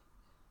 Yeah.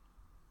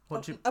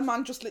 A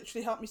man just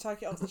literally helped me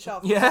take it off the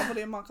shelf. Yeah. And put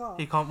it in my car.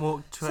 He can't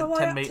walk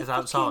 10 metres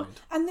outside.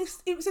 And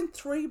it was in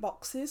 3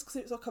 boxes because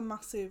it was like a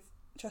massive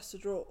chest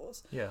of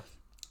drawers. Yeah.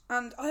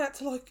 And I had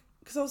to like,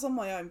 because I was on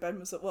my own, Ben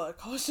was at work,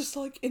 I was just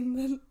like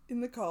in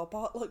the car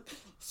park, like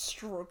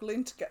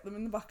struggling to get them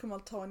in the back of my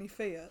tiny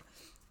Fiat.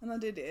 And I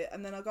did it,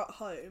 and then I got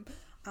home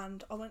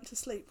and I went to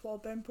sleep while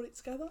Ben put it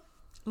together.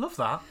 Love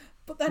that.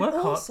 But then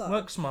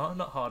work smart,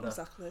 not harder.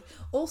 Exactly.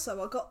 Also,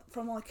 I got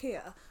from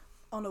IKEA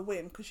on a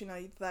whim, because you know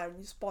you're there and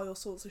you just buy all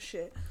sorts of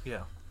shit.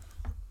 Yeah.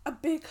 A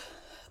big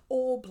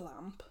orb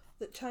lamp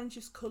that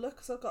changes colour,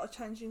 because I've got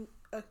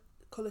a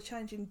colour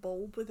changing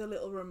bulb with a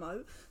little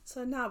remote.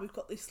 So now we've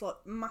got this like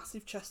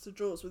massive chest of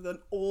drawers with an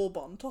orb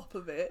on top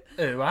of it.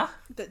 Ooh,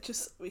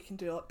 That we can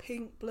do like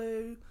pink,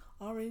 blue,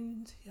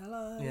 orange,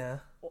 yellow. Yeah.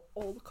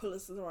 All the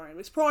colours of the rainbow.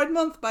 It's Pride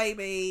Month,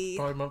 baby.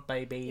 Pride Month,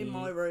 baby. In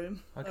my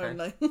room. Okay.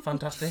 Only.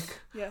 Fantastic.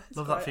 Yeah. It's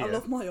love great. that for you. I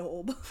love my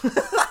orb.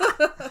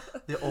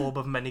 The orb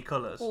of many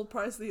colours. All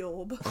praise the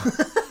orb.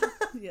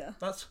 Yeah.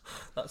 That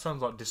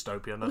sounds like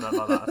dystopian. I don't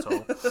like that at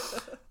all.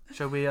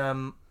 Shall we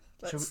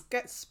Let's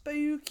get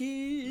spooky.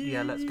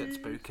 Yeah, let's get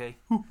spooky.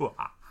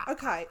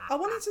 Okay, I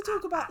wanted to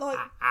talk about like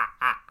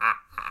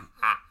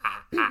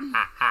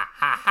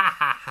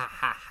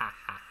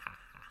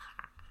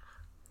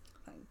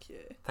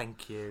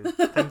Thank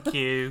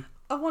you.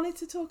 I wanted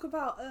to talk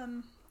about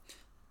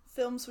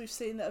films we've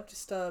seen that have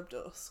disturbed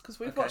us, because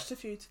we've watched a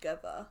few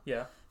together.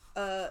 Yeah.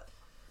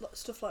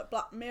 Stuff like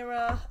Black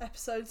Mirror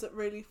episodes that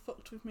really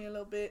fucked with me a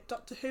little bit.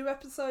 Doctor Who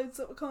episodes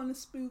that were kind of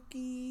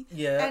spooky.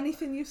 Yeah.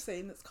 Anything you've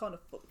seen that's kind of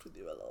fucked with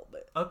you a little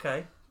bit.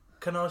 Okay.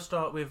 Can I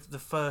start with the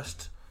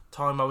first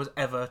time I was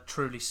ever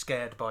truly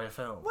scared by a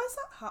film? Where's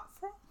that hat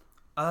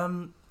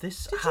from?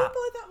 This Did hat. you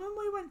buy that when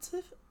we went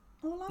to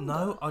Orlando?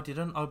 No, I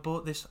didn't. I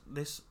bought this.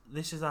 This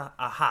is a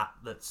hat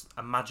that's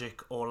a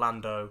Magic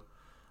Orlando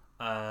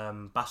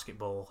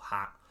basketball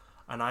hat,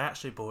 and I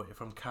actually bought it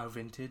from Cow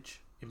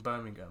Vintage in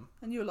Birmingham.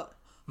 And you were like,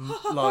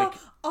 like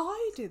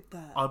I did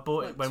that. I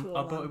bought it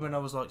when I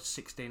was like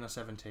 16 or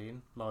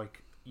 17,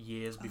 like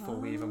years before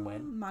we even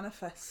went.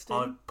 Manifesting.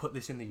 I put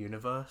this in the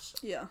universe.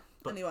 Yeah.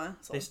 But anyway,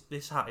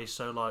 this hat is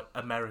so like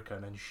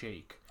American and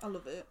chic. I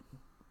love it.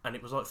 And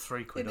it was like £3 or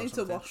something. It needs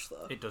a wash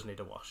though. It does need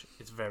a wash.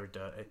 It's very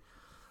dirty.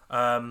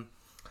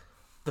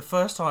 The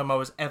first time I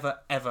was ever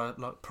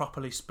like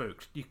properly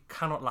spooked, you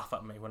cannot laugh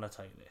at me when I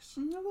tell you this,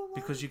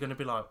 because you're going to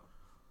be like,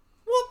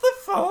 "What the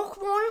fuck?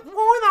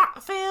 Why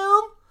that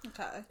film?"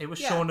 Okay. It was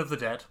Shaun of the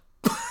Dead.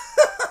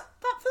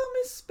 That film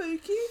is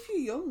spooky if you're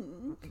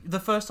young. The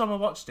first time I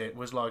watched it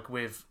was like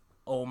with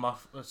all my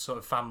sort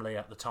of family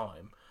at the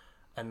time,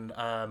 and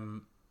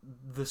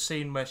the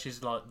scene where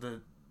she's like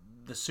the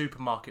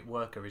supermarket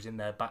worker is in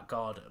their back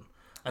garden.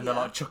 And they're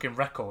like chucking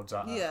records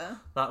at her. Yeah.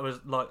 That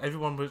was like,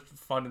 everyone was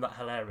finding that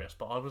hilarious,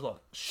 but I was like,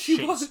 shit.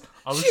 She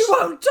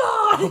won't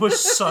die! I was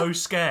so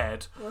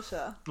scared. What's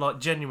that? Like,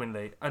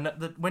 genuinely. And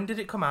when did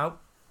it come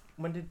out?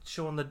 When did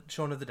Shaun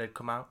of the Dead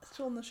come out?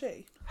 Shaun the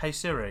Sheep. Hey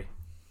Siri,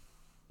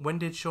 when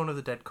did Shaun of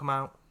the Dead come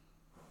out?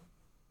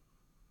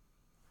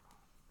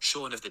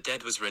 Shaun of the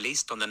Dead was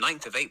released on the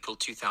 9th of April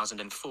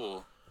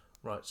 2004.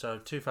 Right, so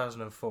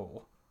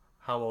 2004.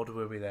 How old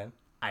were we then?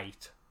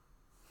 8.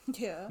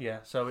 Yeah. Yeah,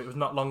 so it was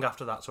not long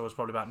after that, so I was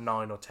probably about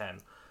 9 or 10.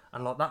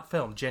 And like, that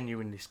film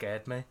genuinely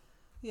scared me.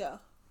 Yeah.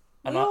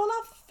 And We all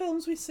have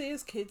films we see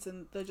as kids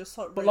and they're just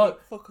like But, really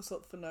like, fuck us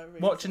up for no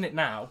reason. Watching it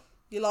now,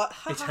 You're like,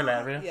 ha, it's ha,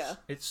 hilarious. Yeah.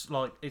 It's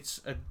like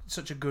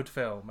such a good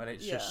film, and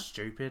it's Yeah. just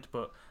stupid.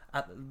 But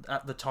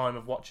at the time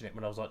of watching it,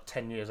 when I was like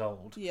 10 years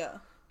old, Yeah.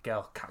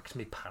 girl cacked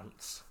me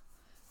pants.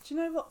 Do you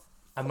know what?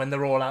 And when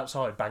they're all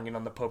outside banging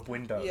on the pub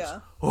windows, Yeah.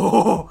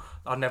 oh,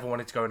 I never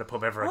wanted to go in a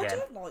pub ever I again.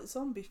 don't like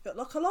zombie films.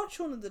 Like, I like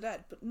Shaun of the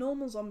Dead, but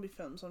normal zombie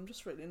films, I'm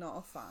just really not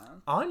a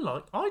fan. I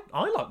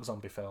like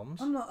zombie films.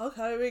 I'm not,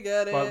 okay, we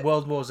get it. Like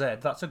World War Z,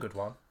 that's a good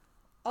one.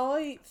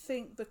 I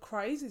think The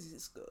Crazies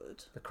is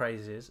good. The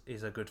Crazies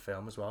is a good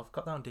film as well. I've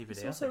got that on DVD.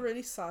 It's I also think.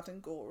 really sad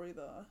and gory,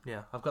 though.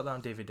 Yeah, I've got that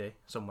on DVD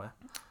somewhere.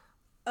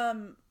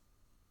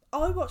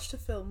 I watched a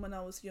film when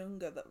I was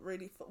younger that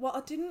really... Well,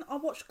 I didn't. I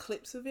watched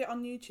clips of it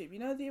on YouTube. You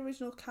know the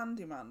original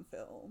Candyman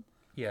film?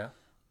 Yeah.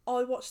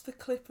 I watched the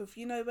clip of,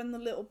 you know, when the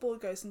little boy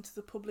goes into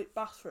the public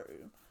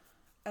bathroom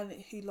and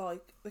he,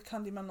 like, the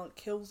Candyman, like,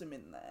 kills him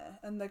in there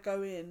and they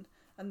go in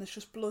and there's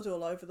just blood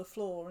all over the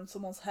floor and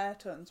someone's hair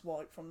turns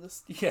white from the...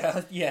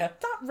 Yeah, yeah.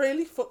 That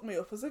really fucked me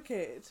up as a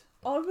kid.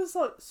 I was,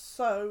 like,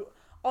 so...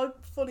 I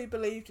fully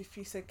believed if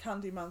you said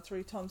Candyman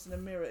 3 times in a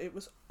mirror, it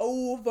was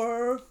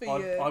over for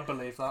you. I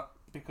believe that.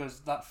 Because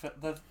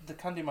the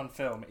Candyman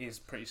film is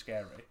pretty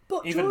scary.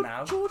 But even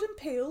now. Jordan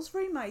Peele's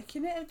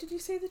remaking it. Did you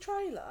see the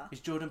trailer? Is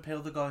Jordan Peele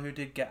the guy who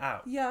did Get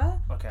Out? Yeah.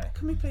 Okay.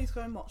 Can we please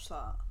go and watch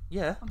that?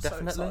 Yeah, I'm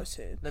definitely. so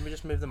excited. Let me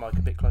just move the mic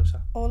a bit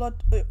closer. All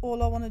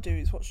I want to do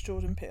is watch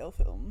Jordan Peele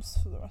films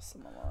for the rest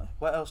of my life.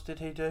 What else did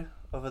he do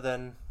other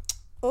than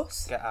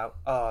Us? Get Out?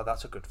 Oh,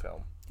 that's a good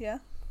film. Yeah.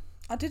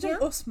 I did an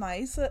Us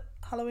maze at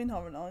Halloween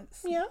Horror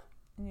Nights. Yeah.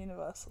 In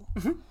Universal.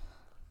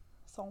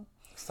 So,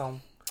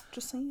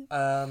 just saying.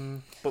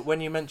 But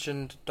when you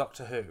mentioned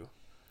Doctor Who,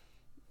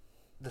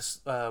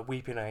 this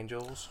Weeping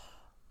Angels,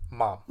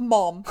 Mom.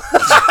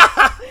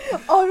 I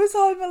was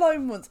home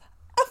alone once.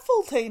 A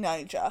full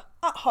teenager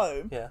at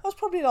home. Yeah. I was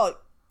probably like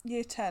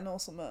year 10 or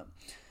something.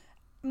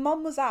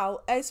 Mum was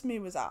out,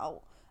 Esme was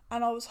out,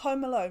 and I was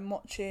home alone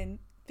watching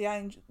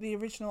the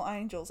original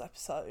Angels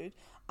episode.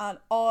 And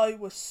I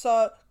was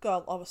so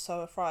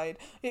afraid.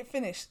 It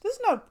finished. There's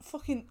no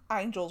fucking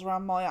angels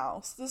around my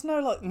house. There's no,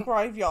 like,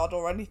 graveyard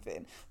or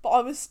anything. But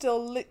I was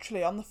still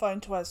literally on the phone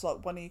to Wes,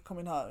 like, when are you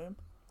coming home?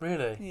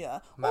 Really?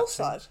 Yeah.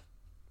 Maxine? Also,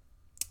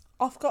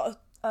 I've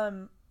got a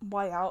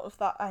way out of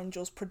that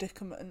angel's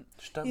predicament.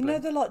 Just don't you know,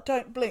 blink. they're like,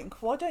 don't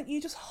blink. Why don't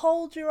you just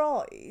hold your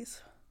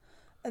eyes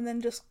and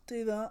then just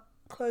do that?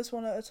 Close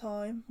one at a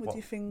time with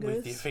your fingers.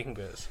 With your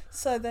fingers.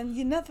 So then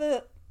you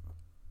never...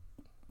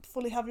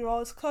 fully have your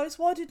eyes closed.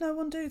 Why did no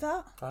one do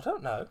that? I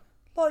don't know.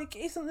 Like,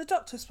 isn't the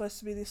Doctor supposed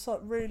to be this,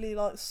 like, really,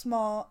 like,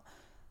 smart,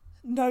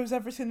 knows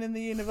everything in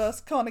the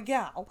universe kind of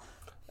gal?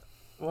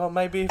 Well,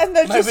 maybe... And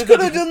they just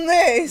could have done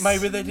this!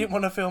 Maybe they didn't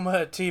want to film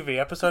a TV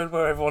episode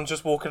where everyone's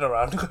just walking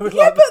around going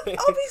Yeah, like but this.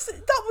 obviously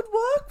that would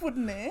work,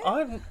 wouldn't it?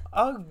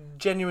 I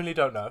genuinely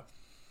don't know.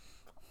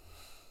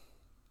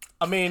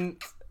 I mean,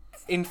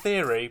 in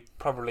theory,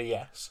 probably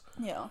yes.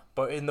 Yeah.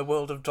 But in the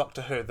world of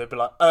Doctor Who, they'd be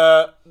like,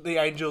 the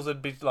angels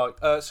would be like,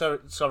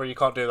 sorry, you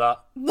can't do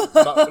that.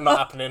 Not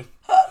happening.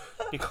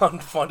 You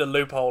can't find a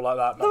loophole like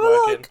that. They Not were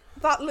working. like,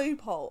 that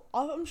loophole,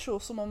 I'm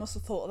sure someone must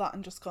have thought of that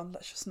and just gone,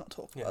 let's just not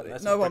talk about it.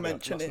 let's No not one bring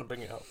mentioned let's it. not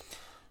bring it up.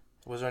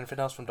 Was there anything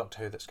else from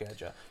Doctor Who that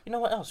scared you? You know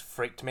what else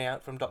freaked me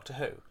out from Doctor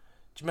Who? Do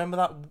you remember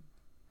that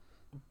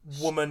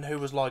woman who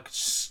was like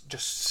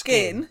just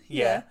skin?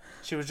 Yeah.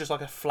 She was just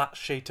like a flat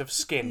sheet of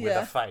skin with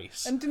Yeah. a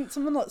face. And didn't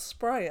someone, like,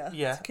 spray her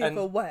Yeah, to keep and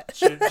her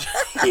wet?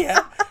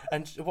 Yeah.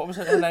 And what was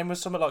her name? Was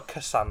something like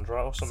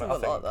Cassandra or something, I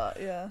Something think. like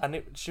that, yeah.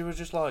 And she was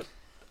just like,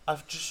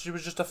 she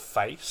was just a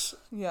face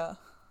Yeah.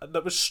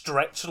 that was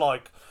stretched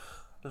like,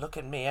 look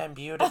at me, I'm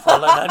beautiful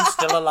and I'm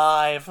still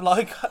alive.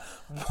 Like,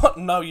 what?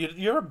 No,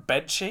 you're a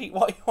bedsheet.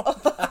 What are you on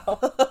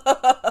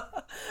about?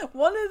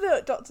 One of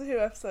the Doctor Who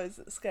episodes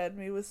that scared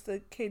me was the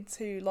kids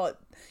who, like,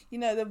 you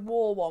know, the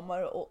war one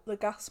where the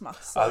gas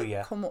masks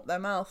come up their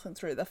mouth and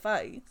through their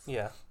face.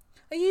 Yeah.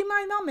 Are you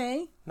my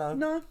mummy?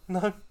 No.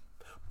 No.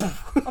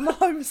 I'm a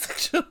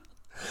homosexual.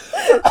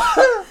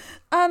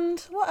 And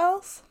what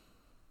else?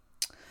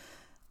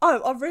 Oh,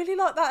 I really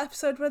like that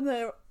episode when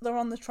they're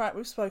on the track.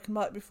 We've spoken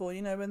about it before.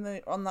 You know, when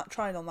they're on that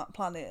train on that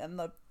planet and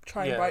the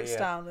train breaks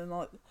down and,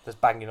 like, there's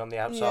banging on the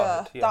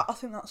outside. Yeah. I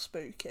think that's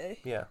spooky.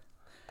 Yeah.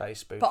 That is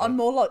spooky. But I'm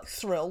more, like,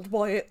 thrilled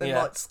by it than,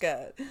 like,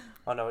 scared.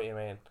 I know what you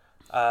mean.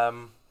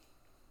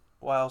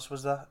 What else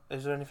was there?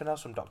 Is there anything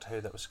else from Doctor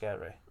Who that was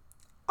scary?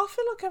 I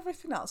feel like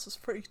everything else was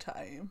pretty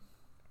tame.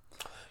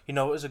 You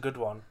know, it was a good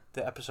one.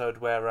 The episode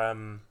where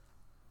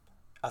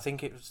I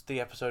think it was the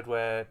episode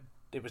where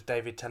it was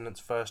David Tennant's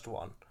first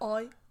one.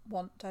 I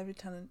want David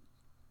Tennant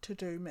to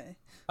do me.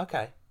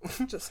 Okay.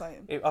 Just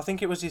saying. I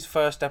think it was his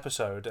first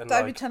episode, and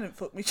David like, Tennant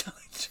fuck me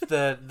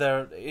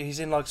challenge. he's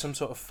in like some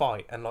sort of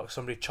fight, and like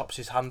somebody chops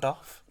his hand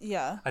off.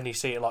 Yeah. And you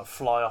see it like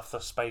fly off the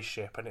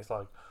spaceship, and it's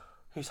like,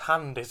 his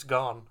hand is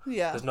gone.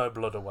 Yeah. There's no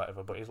blood or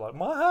whatever, but he's like,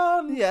 my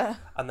hand. Yeah.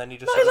 And then he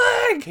just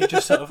My leg! he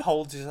just sort of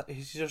holds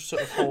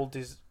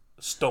his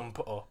stump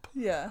up,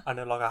 Yeah. and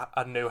then like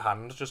a new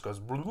hand just goes.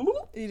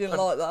 You didn't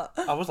like that.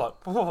 I was like,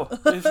 oh,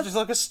 it's just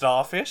like a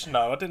starfish.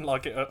 No, I didn't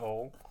like it at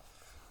all.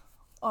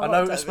 I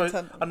know it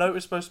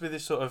was supposed to be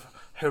this sort of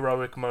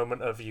heroic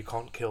moment of you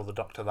can't kill the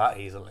Doctor that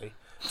easily,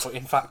 but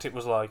in fact it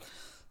was like,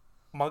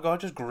 my guy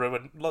just grew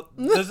and look.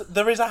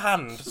 There is a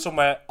hand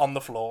somewhere on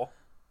the floor,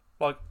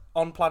 like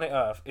on planet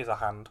Earth is a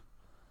hand.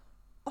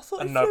 I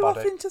thought he flew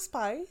off into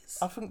space.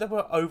 I think they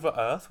were over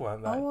Earth,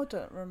 weren't they? Oh, I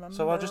don't remember.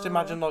 So I just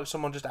imagine like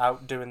someone just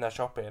out doing their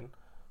shopping,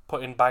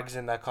 putting bags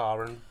in their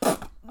car, and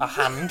a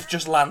hand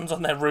just lands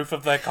on their roof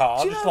of their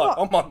car. Just like,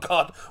 oh my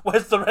god,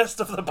 where's the rest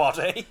of the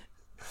body?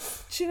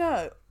 Do you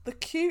know, the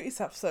cutest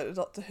episode of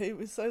Doctor Who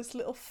was those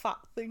little fat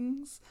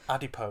things.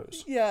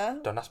 Adipose. Yeah.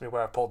 Don't ask me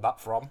where I pulled that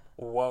from.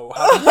 Whoa.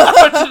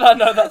 How did I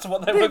know that's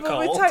what they were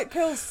called? People would take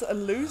pills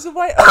and lose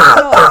weight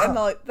overnight, and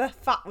like their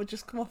fat would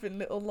just come off in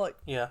little like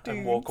dudes.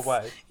 And walk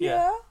away.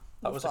 Yeah.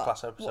 That was a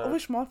class episode. I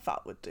wish my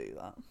fat would do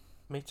that.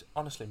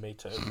 Honestly, me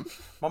too.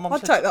 My mum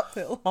I'd take that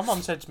pill. My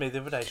mum said to me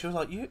the other day, she was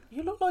like, "You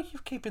look like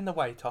you're keeping the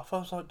weight off." I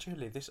was like,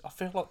 "Julie, I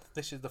feel like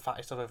this is the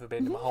fattest I've ever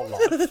been in my whole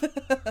life."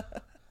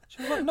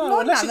 She was like, "No,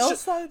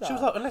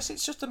 unless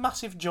it's just a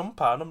massive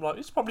jumper," and I'm like,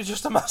 "It's probably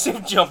just a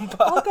massive jumper."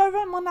 I'll go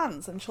around my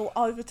nan's and she'll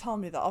either tell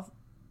me that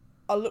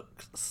I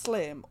look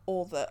slim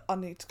or that I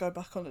need to go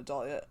back on a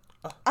diet,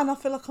 and I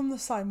feel like I'm the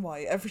same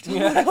way every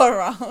time I go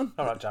around.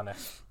 All right,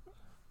 Janice.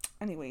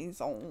 Anyways,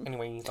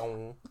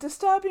 on.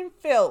 Disturbing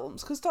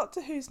films, because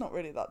Doctor Who's not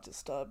really that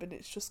disturbing.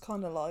 It's just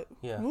kind of like,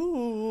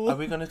 ooh. Are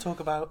we going to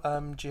talk about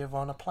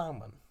Giovanna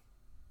Plowman?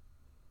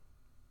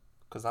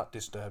 Because that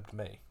disturbed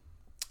me.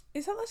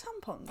 Is that the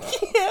tampon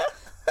girl? Yeah.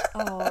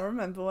 Oh, I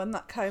remember when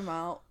that came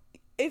out.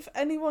 If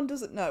anyone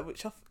doesn't know,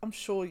 which I'm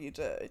sure you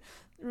do,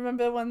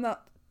 remember when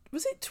that...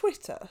 Was it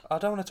Twitter? I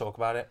don't want to talk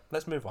about it.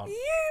 Let's move on.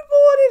 You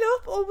brought it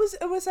up,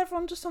 or was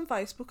everyone just on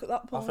Facebook at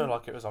that point? I feel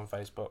like it was on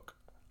Facebook.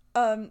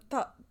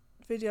 That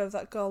video of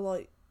that girl,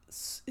 like...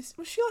 Was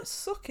she, like,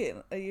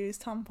 sucking a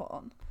used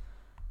tampon?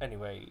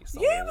 Anyway,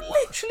 you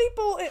literally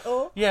brought it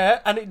up.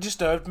 Yeah, and it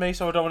disturbed me,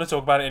 so I don't want to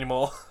talk about it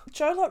anymore.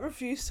 Joe, like,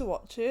 refused to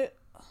watch it.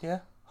 Yeah,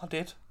 I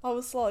did. I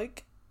was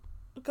like,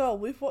 girl,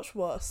 we've watched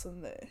worse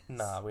than this.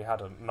 Nah, we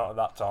hadn't. Not at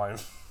that time.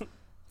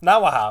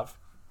 Now I have.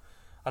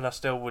 And I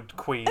still would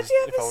queeze if I was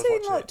watching it. Have you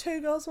ever seen, like,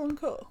 Two Girls, One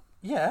Cup?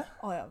 Yeah.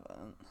 I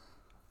haven't.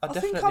 I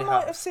think I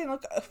might have seen,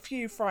 like, a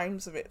few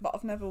frames of it, but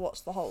I've never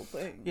watched the whole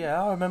thing.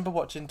 Yeah, I remember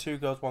watching Two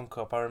Girls, One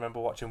Cup. I remember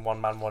watching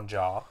One Man, One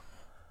Jar.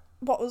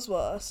 What was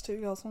worse,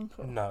 Two Girls, One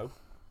Cup? No.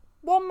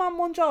 One Man,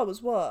 One Jar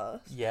was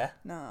worse? Yeah.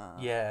 Nah.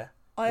 Yeah.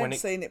 I haven't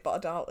seen it, but I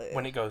doubt it.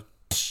 When it goes,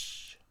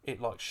 psh, it,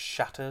 like,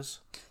 shatters.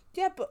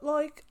 Yeah, but,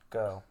 like...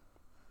 Girl.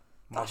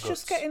 That's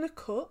just getting a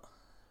cut.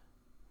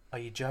 Are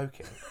you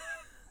joking?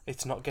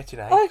 It's not getting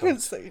a I cut. haven't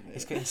seen it.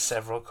 It's getting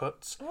several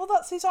cuts. Well,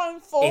 that's his own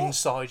fault.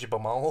 Inside your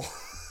bumhole.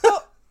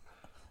 But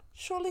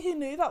surely he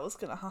knew that was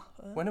going to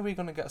happen. When are we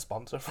going to get a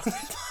sponsor from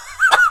this?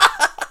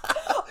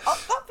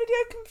 That video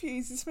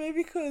confuses me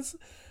because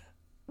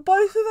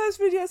both of those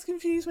videos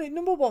confuse me.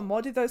 Number one,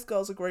 why did those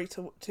girls agree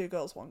to Two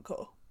Girls, One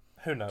Cup?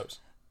 Who knows?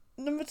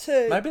 Number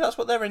two... Maybe that's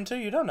what they're into,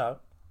 you don't know.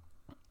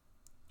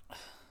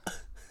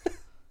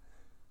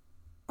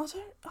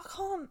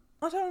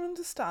 I don't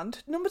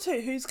understand. Number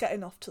two, who's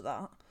getting off to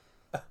that?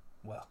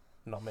 Well,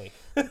 not me.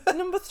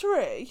 Number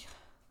three...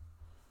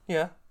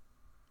 Yeah.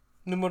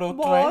 Numero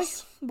why?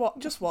 tres. What?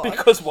 Just why?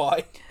 Because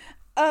why?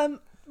 One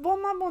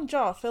Man, One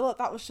Jar. I feel like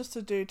that was just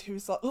a dude who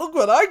was like, look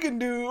what I can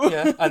do.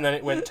 Yeah, and then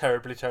it went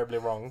terribly, terribly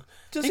wrong.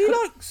 Does he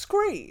like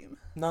scream?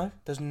 No,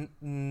 there's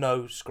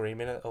no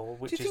screaming at all,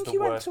 which is the worst part.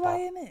 Do you think he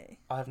went to A&E?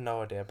 I have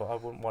no idea, but I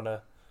wouldn't want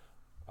to...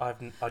 I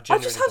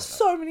just have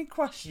so many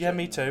questions. Yeah,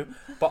 me too.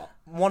 But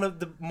one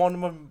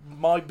of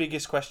my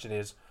biggest question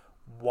is,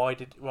 why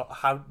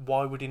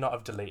would he not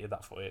have deleted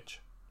that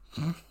footage?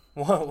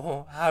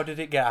 Well, how did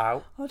it get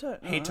out? I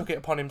don't know. He took it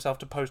upon himself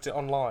to post it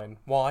online.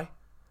 Why?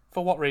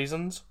 For what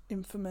reasons?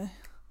 Infamy.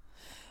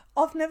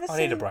 I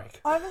need a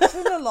break. I haven't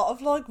seen a lot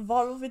of like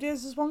viral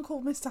videos. There's one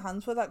called Mr.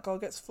 Hands where that guy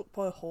gets fucked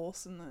by a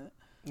horse, isn't it?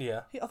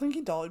 Yeah. I think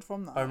he died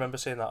from that. I remember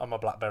seeing that on my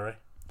BlackBerry.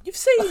 You've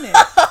seen it?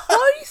 Why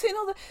are you seeing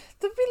all the...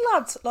 There'd be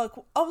lads, like,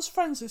 I was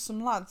friends with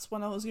some lads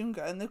when I was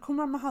younger, and they'd come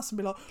around my house and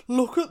be like,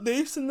 look at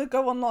this, and they'd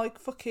go on, like,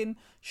 fucking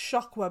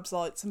shock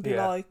websites and be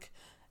like,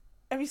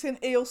 have you seen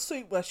eel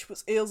soup where she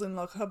puts eels in,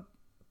 like, her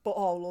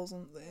butthole or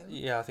something?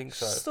 Yeah, I think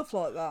so. Stuff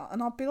like that.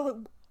 And I'd be like,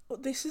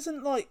 this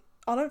isn't, like,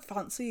 I don't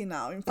fancy you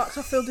now. In fact,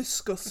 I feel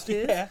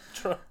disgusted. Yeah,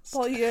 trust.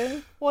 By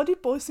you. Why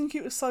did boys think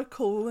it was so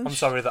cool and I'm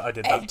sorry that I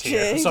did that to you.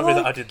 edgy? I'm sorry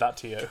that I did that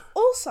to you.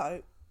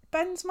 Also...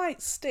 Ben's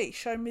mate Steve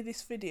showed me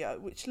this video,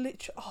 which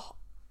literally...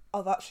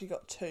 I've actually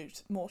got two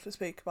more to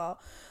speak about.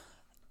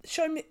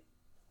 Showed me...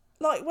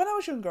 Like, when I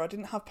was younger, I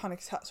didn't have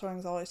panic attacks or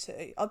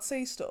anxiety. I'd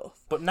see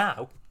stuff. But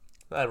now,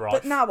 they're right.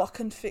 But now I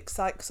can fix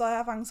that because I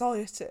have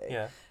anxiety.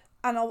 Yeah.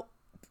 And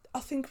I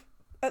think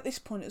at this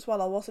point as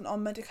well, I wasn't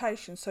on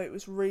medication, so it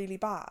was really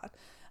bad.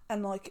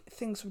 And, like,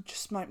 things would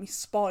just make me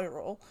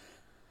spiral.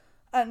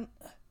 And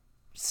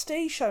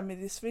Steve showed me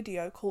this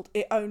video called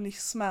 "It Only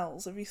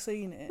Smells." Have you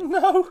seen it?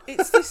 No.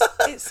 It's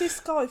this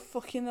guy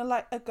fucking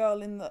a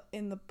girl in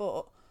the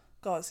butt.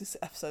 Guys, this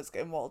episode's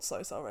getting wild.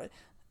 So sorry.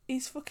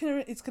 He's fucking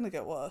her. It's gonna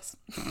get worse.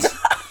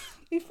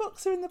 He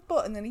fucks her in the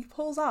butt and then he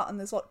pulls out and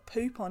there's like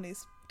poop on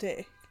his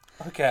dick.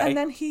 Okay. And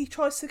then he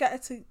tries to get her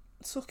to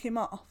suck him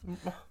off,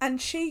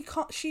 and she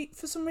can't. She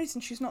for some reason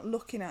she's not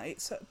looking at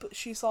it. So, but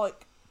she's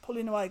like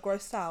pulling away,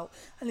 grossed out,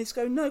 and he's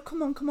going, "No,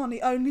 come on,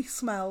 it only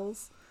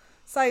smells,"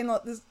 saying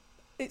like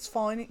it's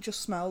fine, it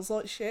just smells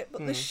like shit,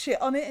 but there's shit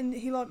on it, and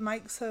he like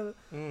makes her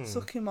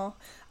suck him off.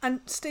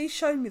 And Steve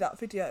showed me that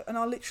video, and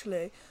I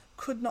literally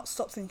could not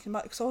stop thinking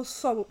about it because I was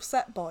so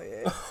upset by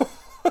it.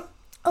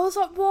 I was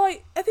like,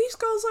 why? Are these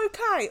girls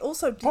okay?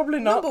 Also, probably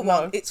not. Number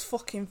one, it's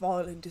fucking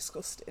vile and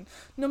disgusting.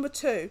 Number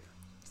two,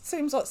 it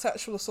seems like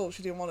sexual assault.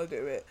 She didn't want to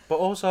do it. But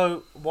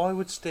also, why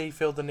would Steve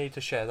feel the need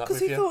to share that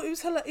with you? Because he thought it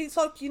was hilarious. It's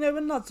like, you know,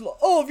 when lads are like,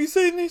 oh, have you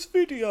seen this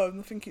video? And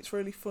I think it's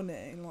really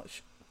funny and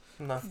like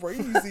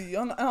crazy.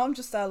 and I'm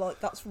just there like,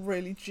 that's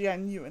really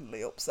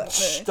genuinely upset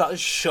me. That is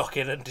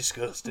shocking and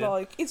disgusting.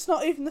 Like, it's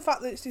not even the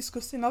fact that it's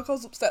disgusting. Like, I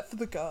was upset for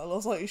the girl. I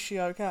was like, is she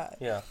okay?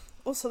 Yeah.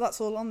 Also, that's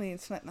all on the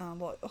internet now. I'm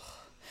like, ugh.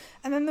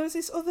 And then there was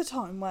this other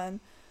time when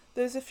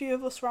there was a few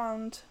of us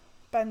round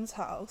Ben's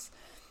house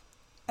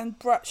and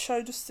Brett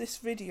showed us this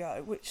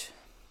video which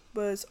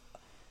was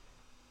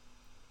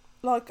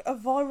like a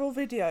viral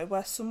video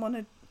where someone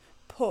had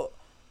put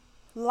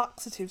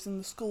laxatives in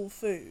the school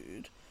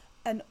food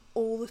and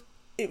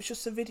it was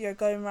just a video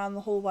going around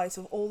the hallways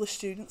of all the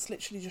students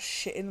literally just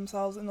shitting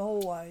themselves in the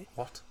hallway.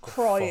 What?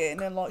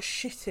 Crying and like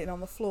shitting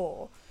on the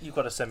floor. You've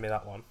got to send me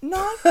that one.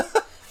 No.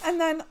 And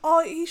then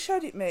he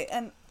showed it me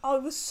and I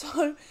was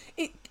so...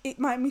 It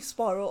made me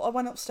spiral. I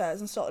went upstairs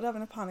and started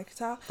having a panic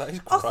attack. That is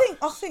gross.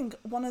 I think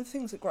one of the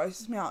things that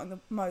grosses me out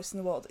most in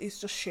the world is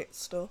just shit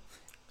stuff.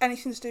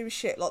 Anything to do with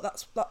shit. Like,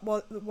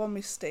 the one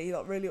with Steve,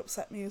 like, really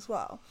upset me as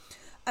well.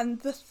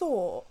 And the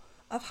thought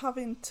of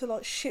having to,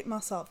 like, shit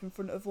myself in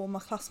front of all my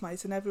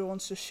classmates and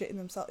everyone's just shitting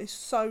themselves is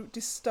so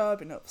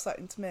disturbing and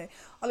upsetting to me.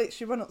 I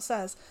literally went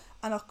upstairs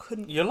and I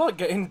couldn't... You're, like,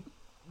 getting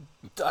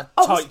a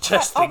tight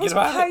chest thinking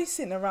about it. I was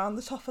pacing around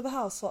the top of the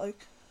house,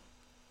 like...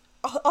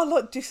 I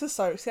like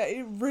disassociated.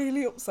 It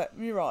really upset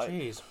me, right?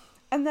 Jeez.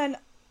 And then,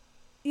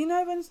 you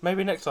know when...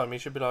 Maybe next time you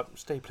should be like,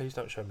 Steve, please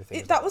don't show me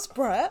things. That was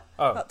Brett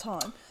that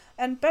time.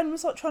 And Ben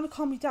was like trying to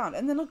calm me down.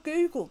 And then I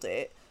Googled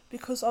it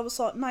because I was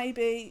like,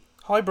 maybe...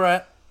 Hi,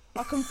 Brett.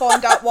 I can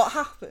find out what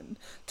happened.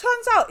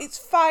 Turns out it's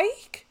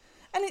fake.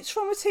 And it's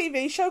from a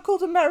TV show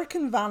called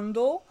American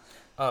Vandal.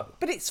 Oh.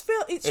 But it's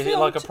filmed... Is it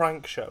like a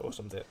prank show or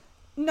something?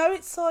 No,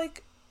 it's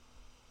like...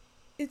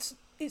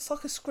 It's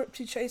like a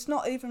scripted show. It's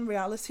not even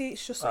reality.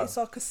 It's just it's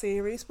like a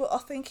series. But I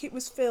think it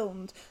was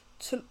filmed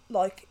to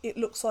like it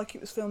looks like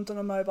it was filmed on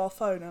a mobile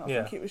phone, and I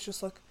think it was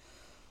just like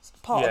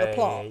part of the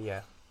plot.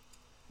 Yeah.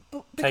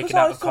 But taken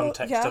out of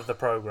context of the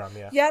program.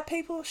 Yeah,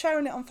 people were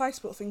sharing it on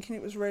Facebook thinking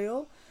it was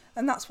real,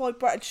 and that's why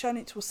Brett had shown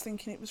it to us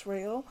thinking it was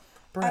real.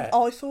 Brett, and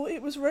I thought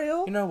it was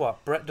real. You know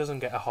what? Brett doesn't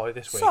get a high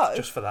this week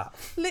just for that.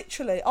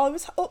 Literally, I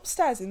was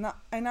upstairs in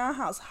our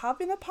house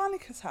having a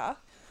panic attack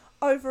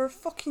over a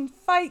fucking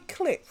fake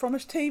clip from a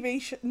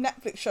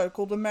Netflix show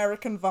called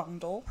American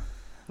Vandal.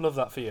 Love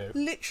that for you.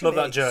 Literally.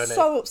 Love that journey.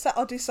 So upset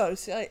I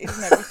dissociated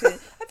and everything.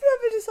 Have you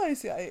ever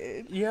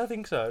dissociated? Yeah, I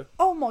think so.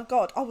 Oh my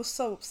god, I was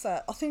so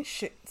upset. I think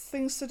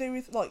things to do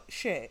with like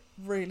shit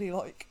really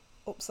like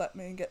upset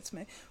me and get to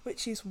me.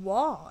 Which is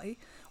why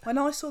when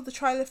I saw the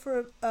trailer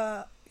for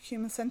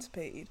Human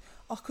Centipede,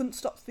 I couldn't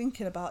stop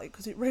thinking about it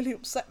because it really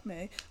upset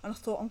me. And I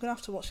thought, I'm going to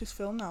have to watch this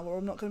film now or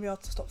I'm not going to be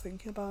able to stop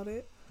thinking about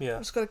it. Yeah.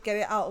 I'm just going to get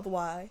it out of the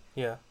way.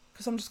 Yeah.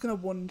 Because I'm just going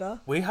to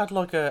wonder. We had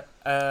like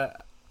a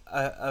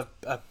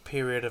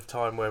period of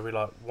time where we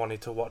like wanted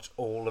to watch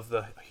all of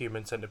the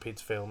Human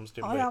Centipede's films,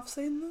 didn't we? I have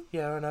seen them.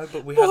 Yeah, I know,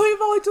 but Why have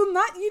I done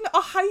that? You know,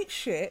 I hate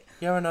shit.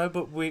 Yeah, I know,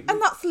 but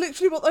and that's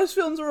literally what those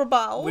films are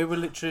about. We were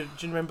literally...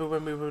 Do you remember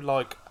when we would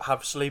like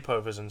have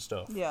sleepovers and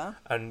stuff? Yeah.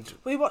 And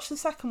we watched the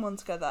second one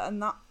together,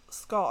 and that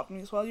scarred me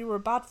as well. You were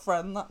a bad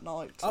friend that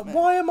night.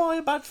 Why am I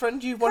a bad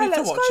friend? You wanted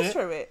to watch it. Let's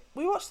go through it.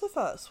 We watched the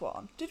first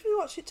one. Did we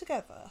watch it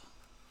together?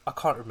 I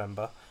can't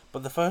remember.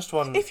 But the first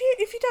one... If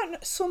you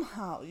don't...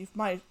 Somehow you've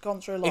gone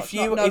through a life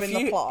not knowing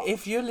the plot.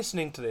 If you're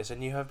listening to this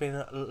and you have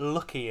been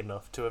lucky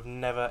enough to have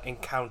never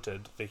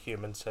encountered the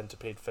Human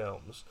Centipede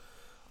films,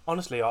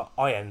 honestly,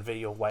 I envy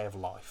your way of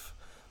life.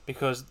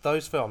 Because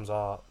those films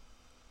are...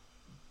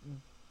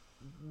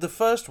 The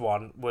first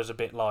one was a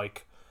bit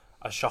like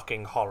a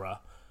shocking horror.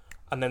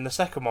 And then the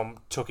second one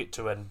took it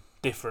to a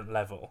different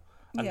level.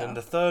 And then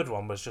the third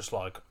one was just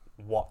like,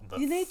 what the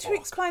You need fuck? to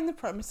explain the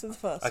premise of the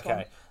first one.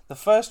 Okay. The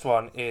first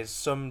one is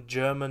some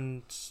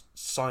German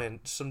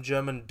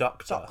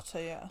doctor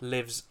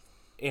lives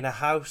in a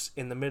house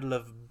in the middle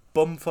of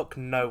bumfuck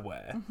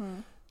nowhere.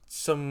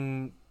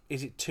 Mm-hmm.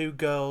 Is it two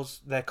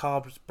girls, their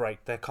car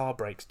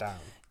breaks down.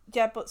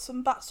 Yeah, but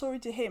some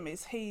backstory to him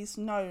is he's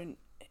known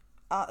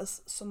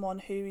as someone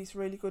who is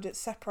really good at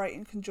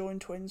separating conjoined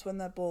twins when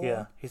they're born.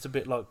 Yeah, he's a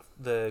bit like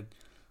the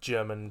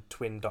German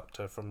twin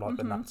doctor from like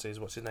the Nazis.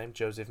 What's his name?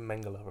 Joseph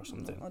Mengele or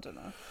something. I don't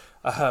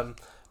know.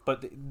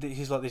 But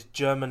he's like this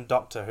German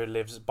doctor who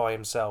lives by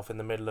himself in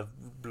the middle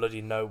of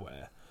bloody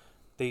nowhere.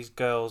 These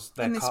girls,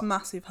 in this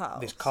massive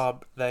house.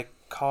 Their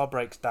car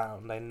breaks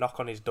down. They knock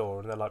on his door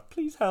and they're like,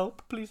 "Please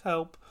help! Please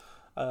help!"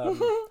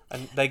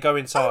 And they go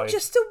inside. I'm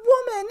just a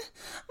woman.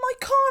 My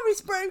car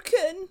is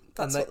broken.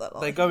 That's what they're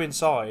like. They go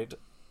inside,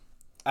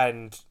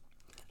 and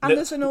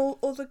there's an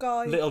other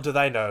guy. Little do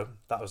they know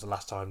that was the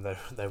last time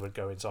they would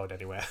go inside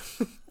anywhere.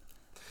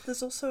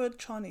 There's also a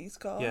Chinese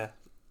guy. Yeah.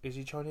 Is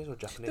he Chinese or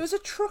Japanese? There was a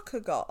trucker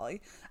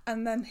guy,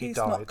 and then he's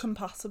not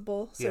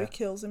compatible, so he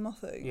kills him, I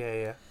think.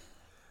 Yeah.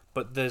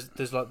 But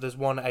there's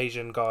one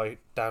Asian guy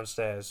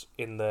downstairs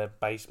in the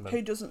basement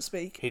who doesn't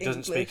speak English. He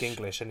doesn't speak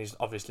English, and he's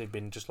obviously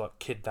been just like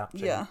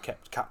kidnapped and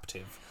kept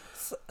captive.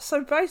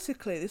 So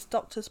basically, this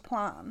doctor's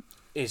plan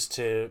is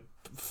to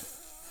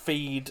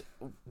feed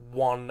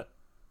one.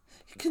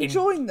 You can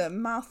join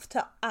them mouth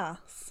to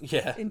ass.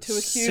 Yeah. Into a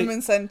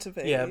human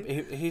centipede. Yeah.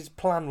 His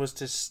plan was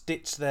to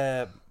stitch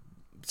the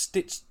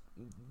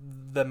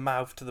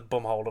mouth to the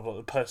bumhole of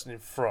the person in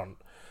front,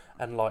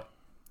 and like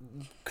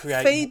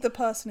feed the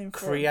person in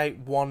front. Create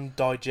one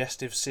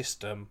digestive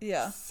system.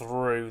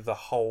 Through the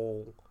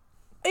whole.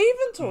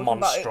 Even talking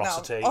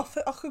monstrosity. About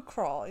it now, I could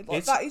cry. Like,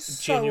 it's that is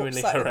so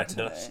genuinely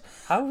horrendous. To me.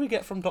 How do we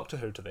get from Doctor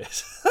Who to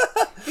this?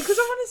 Because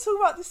I wanted to talk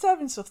about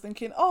disturbing stuff,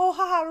 thinking, "Oh,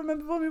 haha,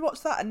 remember when we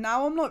watched that?" And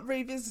now I'm like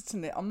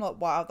revisiting it. I'm like,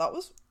 "Wow, that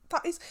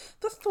is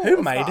the thought."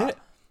 Who made it?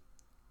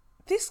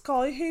 This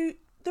guy who.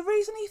 The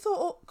reason he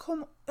thought,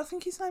 I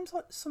think his name's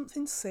like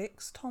something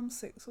Six, Tom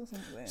Six or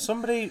something.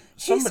 Somebody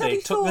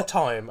took the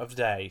time of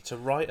day to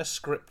write a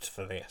script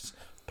for this,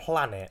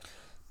 plan it,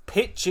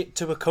 pitch it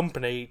to a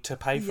company to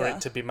pay for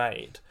it to be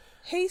made.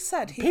 He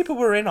said people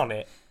were in on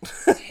it.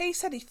 He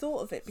said he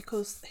thought of it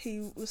because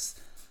he was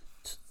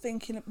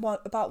thinking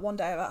about one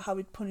day about how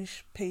we'd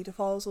punish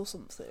paedophiles or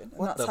something,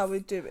 and that's how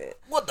we'd do it.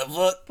 What the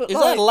fuck? Is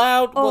that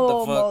allowed? What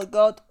the fuck? Oh my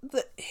god!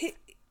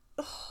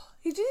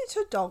 He did it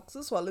to dogs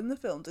as well in the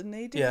film, didn't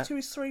he? He did it to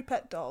his 3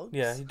 pet dogs.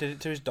 Yeah, he did it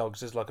to his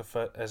dogs as like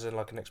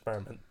an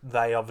experiment.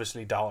 They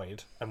obviously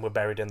died and were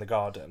buried in the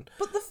garden.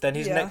 But then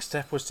his next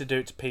step was to do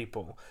it to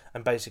people,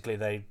 and basically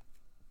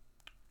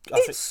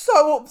it's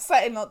so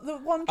upsetting. Like the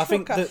one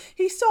trucker,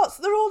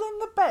 they're all in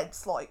the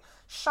beds, like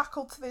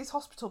shackled to these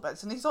hospital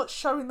beds, and he's like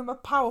showing them a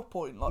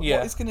PowerPoint, like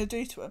what he's going to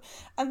do to him.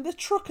 And the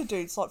trucker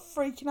dude's like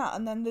freaking out,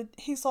 and then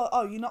he's like,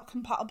 "Oh, you're not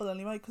compatible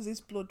anyway," because his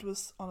blood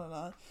was, I don't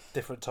know,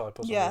 different type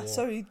or something. Yeah,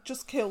 so he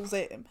just kills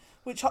him,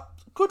 which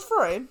good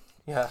for him.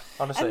 Yeah,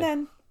 honestly. And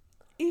then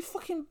he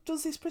fucking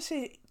does this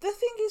procedure. The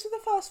thing is with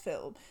the first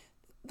film,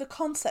 the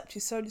concept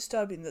is so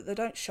disturbing that they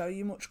don't show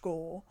you much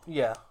gore.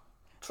 Yeah.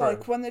 True.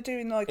 Like when they're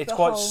doing like it's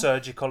quite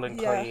surgical and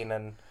clean,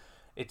 and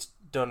it's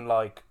done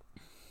like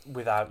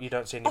without, you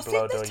don't see any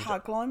blood. I think the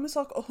tagline was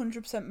like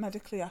 100%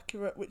 medically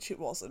accurate, which it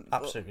wasn't.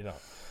 Absolutely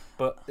not.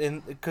 But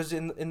because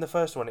in the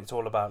first one it's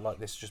all about like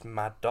this just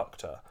mad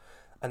doctor,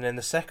 and then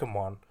the second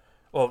one,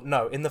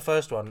 in the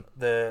first one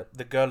the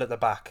girl at the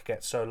back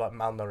gets so like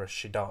malnourished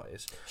she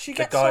dies.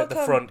 The guy at the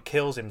front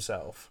kills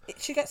himself.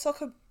 She gets like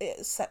a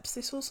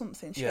sepsis or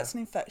something. She gets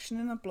an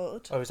infection in her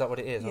blood. Oh, is that what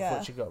it is? I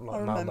thought she got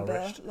like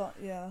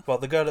malnourished. Well,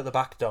 the girl at the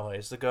back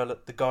dies. The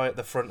guy at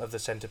the front of the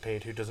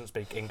centipede who doesn't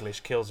speak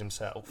English kills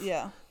himself.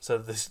 Yeah. So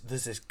there's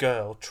this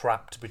girl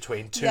trapped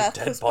between two dead bodies.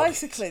 Yeah, because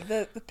basically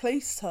the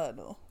police turn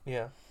up.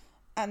 Yeah.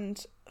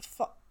 And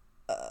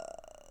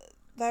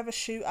they have a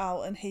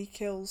shootout, and he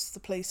kills the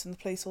police, and the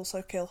police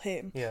also kill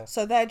him. Yeah.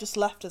 So they're just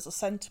left as a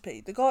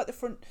centipede. The guy at the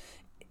front,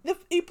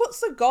 he puts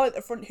the guy at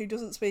the front who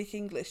doesn't speak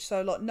English,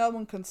 so like no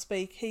one can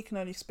speak. He can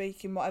only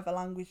speak in whatever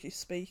language he's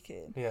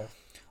speaking. Yeah.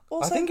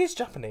 Also, I think it's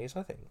Japanese.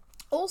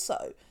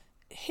 Also,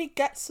 he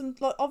gets some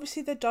like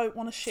obviously they don't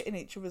want to shit in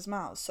each other's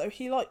mouths, so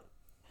he like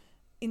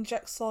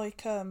injects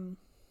like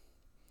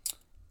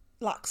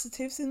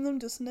laxatives in them,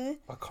 doesn't he?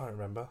 I can't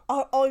remember.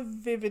 I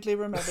vividly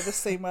remember the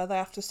scene where they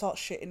have to start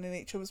shitting in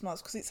each other's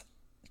mouths because it's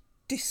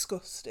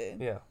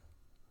disgusting. Yeah.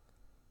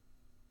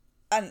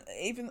 And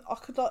even I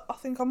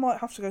think I might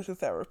have to go to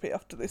therapy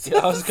after this. Yeah,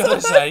 I was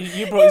gonna say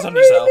you brought this on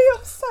yourself. It really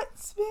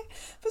upsets me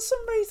for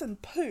some reason.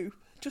 Poop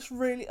just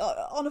really,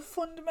 on a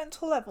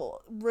fundamental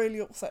level, really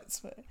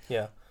upsets me.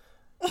 Yeah,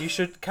 you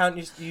should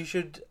count. You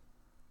should.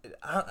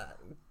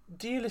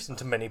 Do you listen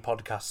to many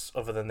podcasts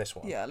other than this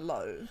one? Yeah,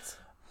 loads.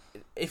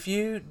 Do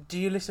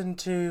you listen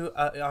to?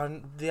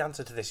 The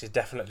answer to this is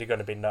definitely going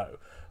to be no.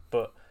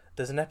 But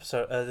there's an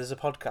episode. There's a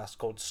podcast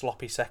called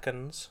Sloppy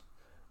Seconds,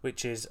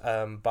 which is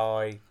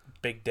by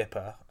Big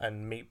Dipper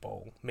and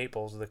Meatball.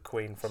 Meatball's the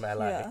Queen from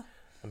LA,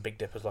 and Big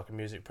Dipper's like a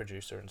music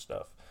producer and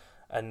stuff.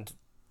 And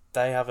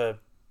they have a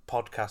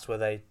podcast where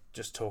they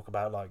just talk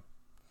about like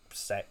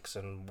sex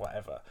and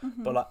whatever.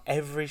 Mm-hmm. But like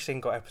every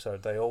single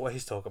episode, they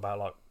always talk about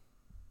like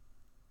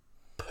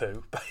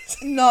poo,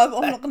 basically. No,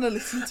 I'm not going to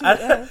listen to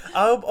it.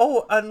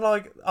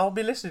 I'll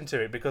be listening to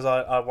it because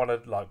I want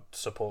to like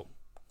support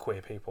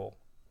queer people,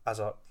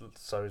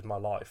 so is my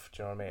life.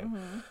 Do you know what I mean?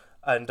 Mm-hmm.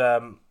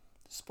 And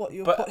Just what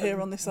you'll put here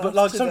on this earth. But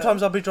like to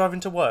sometimes do. I'll be driving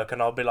to work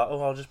and I'll be like, oh,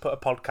 I'll just put a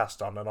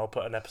podcast on and I'll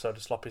put an episode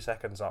of Sloppy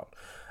Seconds on,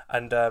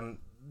 and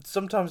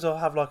sometimes I'll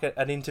have like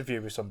an interview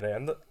with somebody,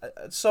 and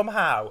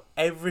somehow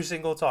every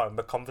single time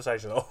the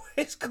conversation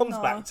always comes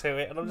back to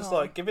it, and I'm just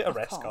like, give it a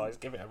rest, guys,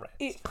 give it a rest.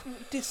 It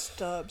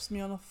disturbs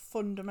me on a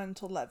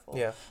fundamental level.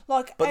 Yeah,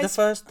 like, but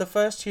the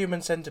first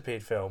Human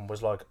Centipede film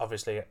was like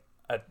obviously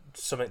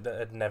something that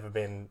had never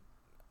been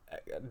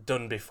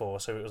done before,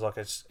 so it was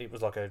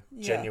like a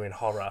genuine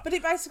horror. But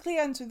it basically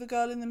ends with the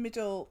girl in the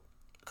middle,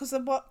 because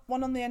the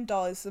one on the end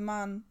dies, the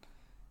man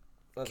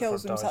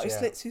kills himself. He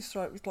slits his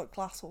throat with like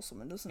glass or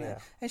something, doesn't it?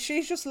 And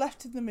she's just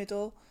left in the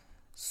middle,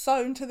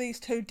 sewn to these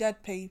two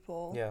dead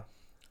people. Yeah.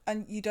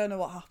 And you don't know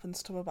what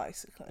happens to her,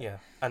 basically. Yeah.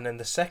 And then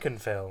the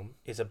second film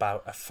is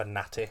about a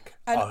fanatic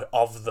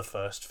of the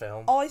first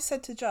film. I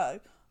said to Joe,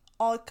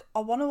 I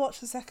want to watch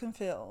the second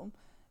film,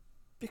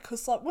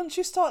 because like once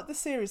you start the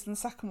series and the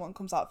second one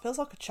comes out, it feels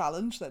like a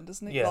challenge then,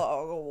 doesn't it? Yeah. Like,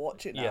 I'll go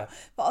watch it now. Yeah.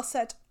 But I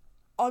said,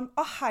 I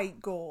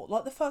hate gore.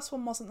 Like, the first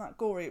one wasn't that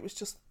gory, it was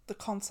just the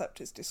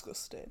concept is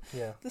disgusting.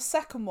 Yeah. The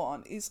second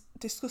one is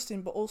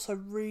disgusting but also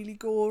really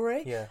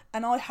gory. Yeah.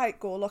 And I hate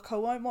gore. Like, I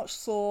won't watch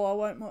Saw, I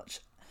won't watch,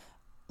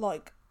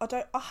 like,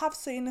 I have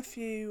seen a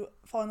few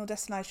Final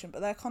Destination,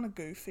 but they're kind of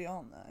goofy,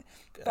 aren't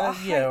they? But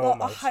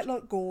I hate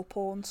like gore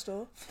porn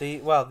stuff.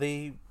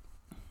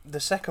 The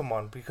second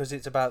one, because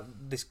it's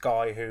about this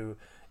guy who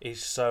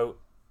is so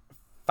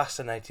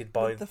fascinated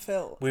by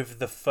with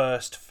the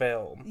first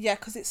film. Yeah,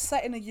 because it's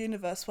set in a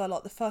universe where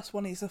like the first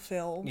one is a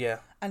film. Yeah.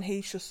 And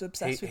he's just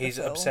obsessed with the film. He's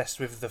obsessed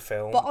with the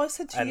film. But I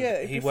said to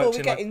you, before we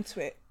get into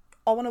it,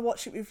 I want to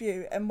watch it with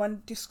you, and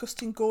when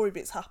disgusting gory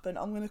bits happen,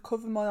 I'm going to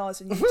cover my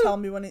eyes and you tell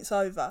me when it's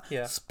over.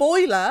 Yeah.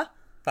 Spoiler!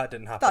 That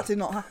didn't happen. That did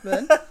not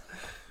happen.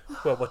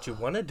 Well, what you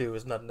want to do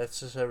is not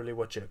necessarily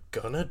what you're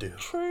gonna do.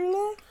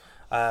 Truly.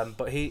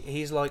 But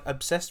he's like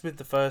obsessed with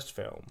the first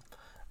film,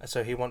 and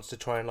so he wants to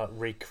try and like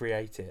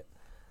recreate it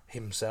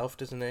himself,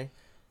 doesn't he?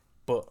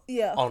 But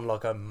on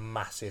like a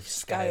massive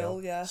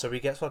scale. Yeah. So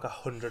he gets like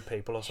 100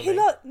 people or something.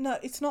 No,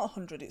 it's not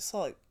 100. It's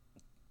like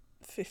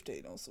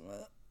 15 or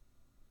something.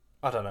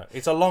 I don't know.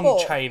 It's a long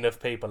chain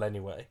of people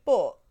anyway.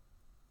 But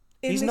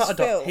he's not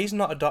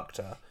a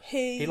doctor.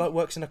 He like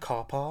works in a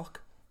car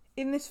park.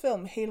 In this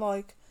film, he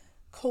like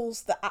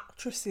calls the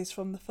actresses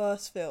from the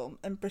first film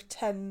and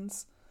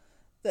pretends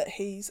that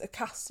he's a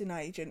casting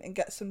agent and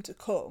gets them to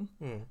come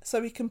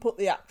so he can put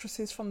the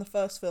actresses from the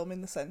first film in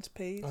the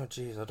centipede. Oh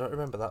jeez, I don't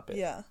remember that bit.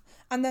 Yeah.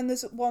 And then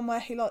there's one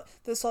where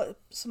there's like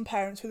some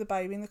parents with a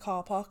baby in the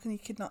car park, and he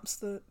kidnaps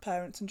the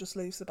parents and just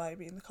leaves the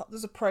baby in the car.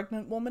 There's a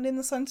pregnant woman in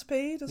the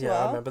centipede as well.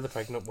 Yeah, I remember the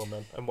pregnant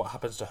woman and what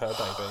happens to her baby.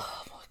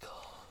 Oh my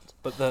god.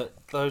 But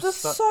there's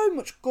so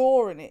much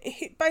gore in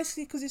it.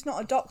 Basically, because he's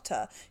not a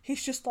doctor,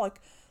 he's just like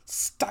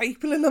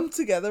stapling them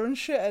together and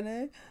shit,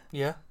 isn't he?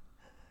 Yeah.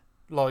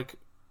 Like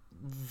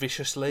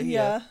viciously.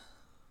 Yeah.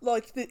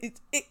 Like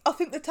I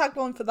think the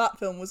tagline for that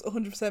film was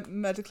 100%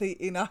 medically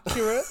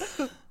inaccurate.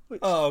 Which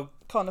kind of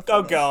funny.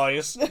 Go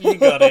guys, you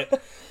got it.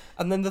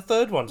 And then the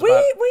third one's we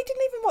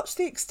didn't even watch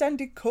the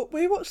extended cut.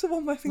 We watched the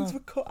one where things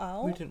were cut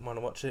out. We didn't want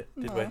to watch it,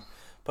 did we?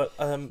 But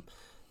the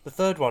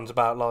third one's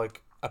about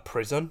like a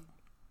prison,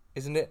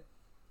 isn't it?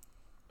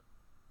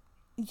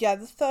 Yeah,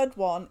 the third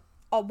one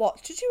I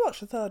watched. Did you watch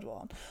the third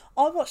one?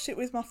 I watched it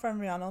with my friend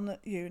Rhiannon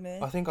at uni.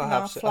 I think I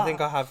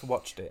have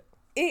watched it.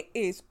 It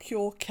is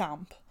pure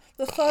camp.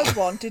 The third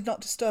one did not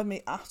disturb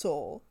me at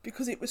all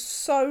because it was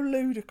so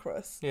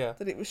ludicrous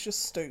that it was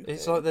just stupid.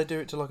 It's like they do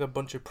it to like a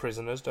bunch of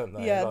prisoners, don't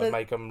they? Yeah, like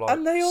make them like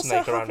and they also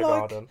snake around a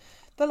garden.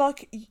 They're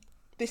like,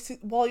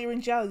 while you're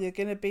in jail, you're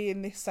going to be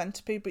in this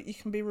centipede, but you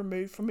can be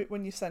removed from it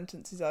when your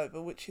sentence is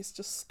over, which is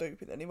just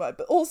stupid anyway.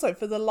 But also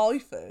for the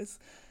lifers,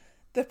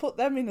 they put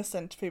them in a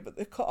centipede, but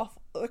they call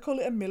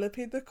it a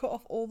millipede. They cut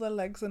off all their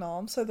legs and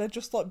arms, so they're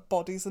just like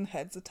bodies and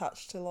heads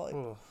attached to like.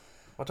 Ugh.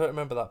 I don't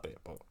remember that bit,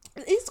 but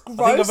it's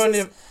gross.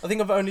 I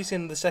think I've only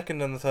seen the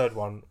second and the third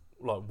one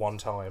like one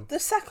time. The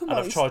second one,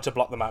 and I've tried to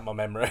block them out of my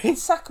memory. The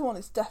second one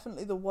is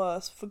definitely the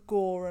worst for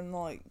gore and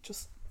like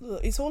just.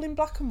 It's all in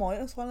black and white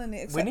as well, isn't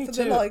it? Except for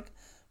the like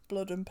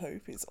blood and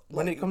poop.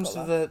 When it comes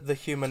to the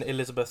human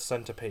Elizabeth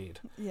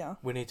centipede,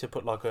 we need to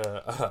put like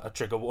a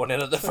trigger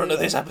warning at the front of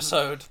this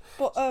episode.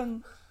 But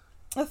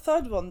the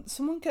third one,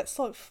 someone gets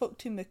like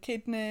fucked in the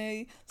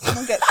kidney.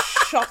 Someone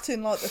gets shot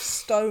in like the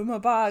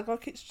stoma bag.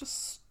 Like it's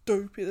just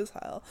stupid as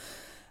hell.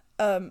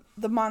 It's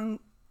the man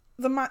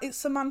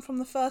from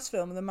the first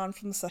film and the man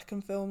from the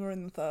second film are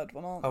in the third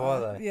one, aren't they? Oh,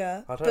 are they?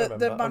 Yeah. I don't remember.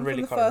 The man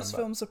from the first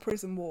film's a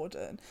prison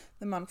warden.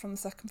 The man from the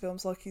second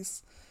film's like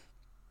his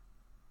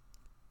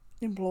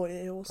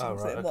employee or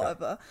something,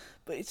 whatever.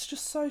 But it's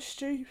just so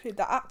stupid.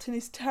 The acting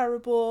is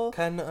terrible.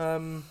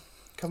 Can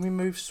we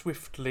move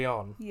swiftly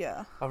on?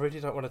 Yeah. I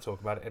really don't want to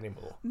talk about it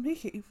anymore. Me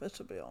either,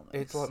 to be honest.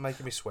 It's like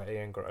making me sweaty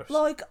and gross.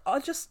 Like,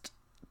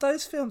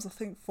 those films, I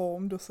think,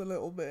 formed us a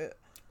little bit.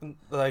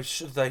 They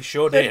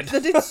sure did. They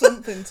did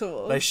something to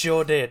us. They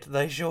sure did.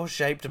 They sure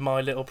shaped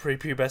my little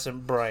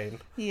prepubescent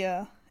brain.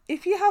 Yeah.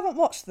 if you haven't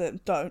watched them,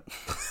 don't.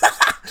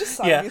 Just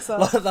save Yeah,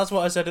 yourself. that's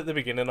what I said at the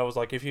beginning. I was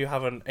like, if you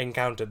haven't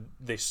encountered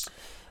this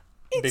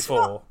before,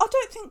 not, I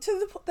don't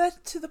think they're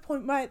to the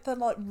point where they're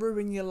like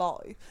ruin your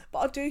life, but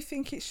I do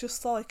think it's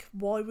just like,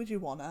 why would you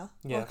wanna?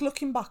 Yeah. Like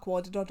looking back,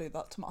 why did I do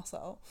that to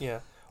myself? yeah.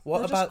 What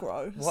They're about just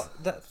gross.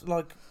 what?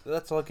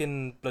 That's like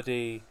in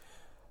bloody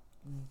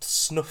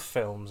snuff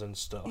films and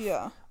stuff.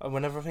 Yeah. And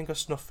whenever I think of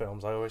snuff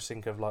films, I always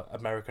think of like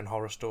American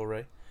Horror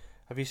Story.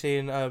 Have you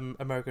seen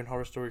American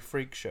Horror Story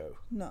Freak Show?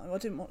 No, I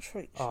didn't watch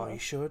Freak Show. Oh, you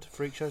should.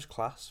 Freak Show's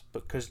class,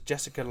 because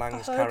Jessica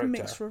Lange's I heard character.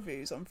 mixed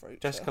reviews on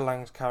Freak Jessica Show.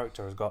 Lange's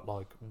character has got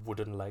like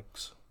wooden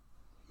legs.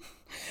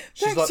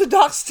 Thanks to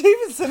Doc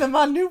Stevenson and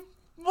my new.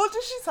 What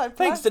did she say?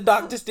 Thanks to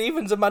Dr.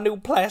 Stevens and my new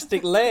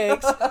plastic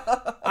legs,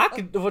 I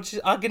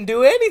can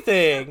do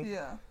anything.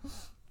 Yeah.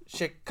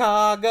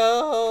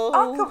 Chicago.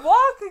 I can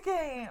walk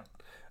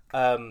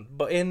again.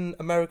 But in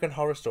American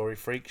Horror Story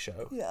Freak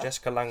Show, Yeah.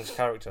 Jessica Lange's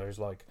character is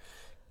like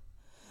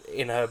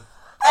in her.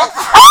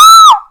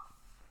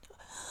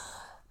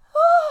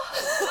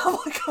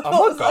 Oh my god. Oh my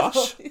what was that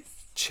gosh. voice?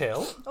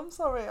 Chill. I'm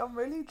sorry, I'm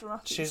really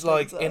dramatic. She's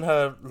like in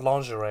her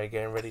lingerie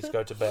getting ready to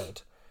go to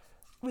bed.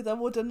 With her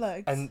wooden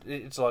legs. And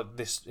it's like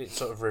this, it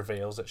sort of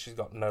reveals that she's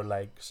got no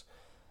legs.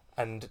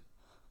 And.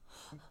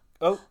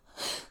 Oh.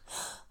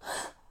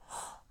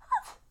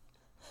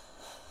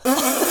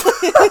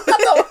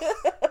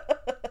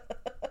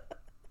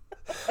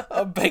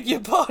 I beg your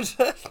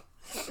pardon.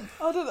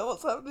 I don't know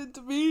what's happening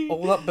to me.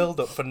 All that build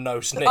up for no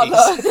sneeze. I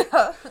know,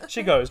 yeah.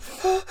 She goes.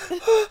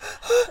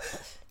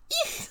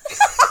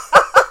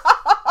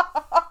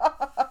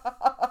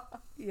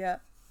 Yeah.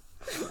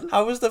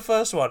 How was the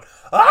first one?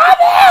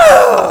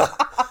 Oh,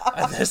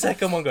 no! And the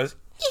second one goes.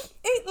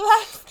 It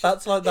left.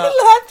 That's like It that.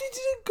 left, it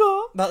didn't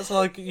go. That's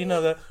like, you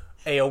know, the.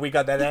 Hey, we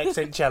got that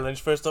accent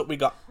challenge. First up, we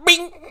got.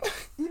 Bing!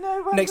 You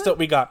know when Next up,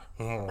 we got.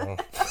 You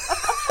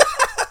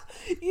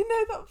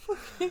know that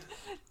fucking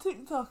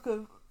TikTok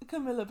of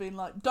Camilla being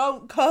like,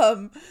 don't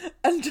come,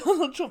 and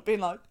Donald Trump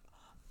being like,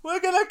 we're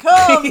gonna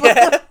come.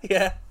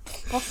 yeah.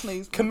 I'll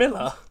sneeze.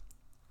 Camilla.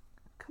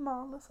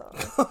 Kamala, sorry.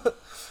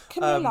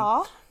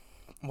 Camilla.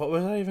 What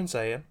was I even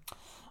saying?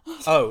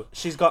 Oh,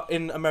 she's got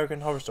in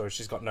American Horror Story.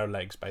 She's got no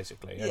legs,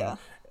 basically. And Yeah.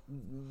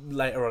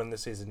 later on in the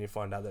season, you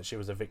find out that she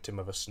was a victim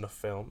of a snuff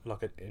film,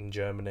 like in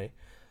Germany.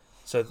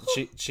 So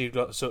she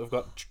got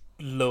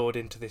lured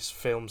into this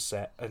film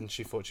set, and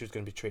she thought she was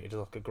going to be treated as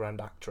like a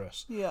grand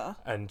actress. Yeah.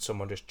 And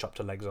someone just chopped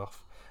her legs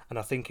off. And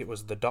I think it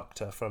was the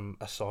doctor from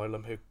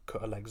Asylum who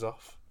cut her legs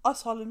off.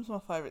 Asylum's my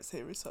favourite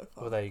series so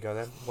far. Well, there you go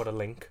then. What a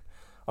link.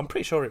 I'm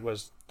pretty sure it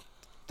was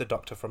the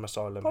doctor from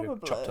Asylum who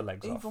Probably. chopped her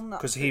legs off. Evil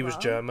Because Nazi he was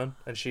man. German,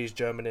 and she's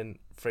German in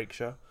Freak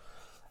Show.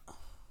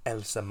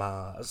 Elsa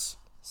Mars.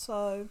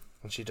 So,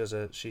 And she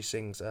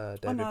sings I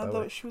David know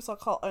Bowie. that she was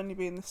like, I'll only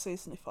be in this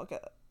season if I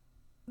get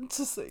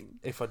to sing.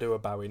 If I do a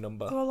Bowie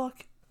number. They were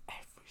like,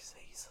 every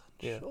season.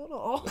 Yeah.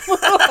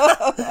 Shut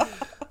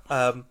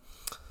up.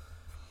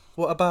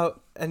 What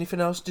about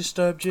anything else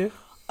disturbed you?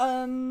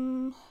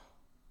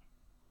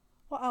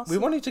 What else? We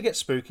wanted to get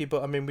spooky,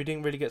 but I mean, we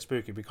didn't really get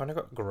spooky. We kind of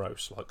got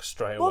gross, like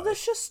straight away. Well,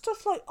 there's just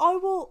stuff like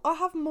I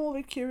have more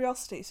of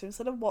curiosity, so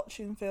instead of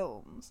watching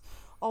films,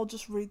 I'll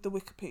just read the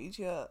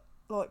Wikipedia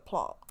like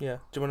plot. Yeah.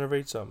 Do you want to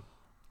read some?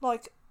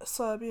 Like a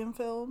Serbian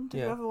film. Did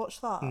you Yeah. ever watch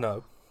that?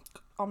 No.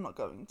 I'm not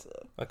going to.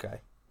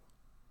 Okay.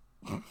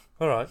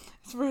 All right.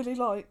 It's really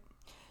like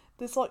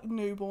there's like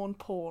newborn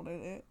porn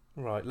in it.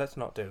 Right. Let's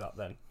not do that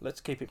then. Let's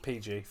keep it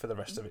PG for the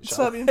rest of it. Shall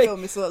Serbian we?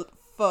 film is the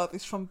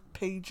furthest from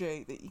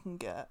PG that you can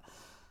get.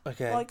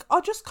 Okay. Like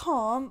I just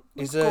can't.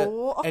 Is there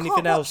gore. I anything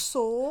can't watch else?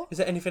 Saw. Is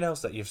there anything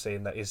else that you've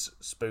seen that is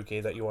spooky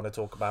that you want to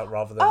talk about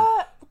rather than?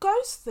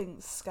 Ghost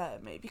things scare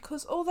me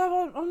because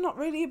although I'm not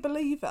really a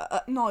believer,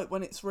 at night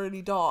when it's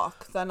really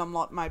dark, then I'm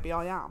like, maybe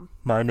I am.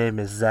 My name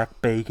is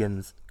Zach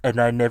Bagans, and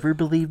I never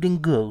believed in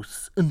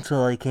ghosts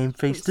until I came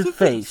face to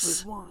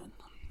face With one.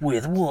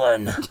 with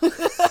one.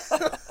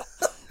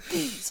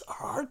 These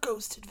are our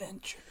ghost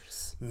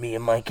adventures. Me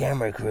and my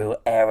camera crew,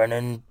 Aaron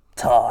and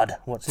Todd.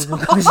 What's his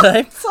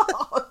name?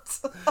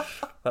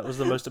 That was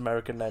the most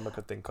American name I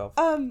could think of.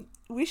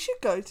 We should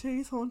go to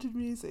his haunted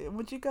museum.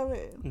 Would you go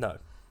in? No.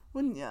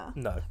 Wouldn't you?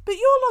 No. But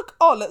you're like,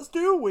 oh, let's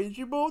do a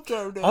Ouija board,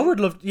 Jodie. I would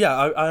love.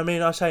 Yeah. I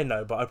mean, I say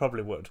no, but I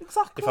probably would.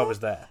 Exactly. If I was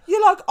there.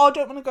 You're like, I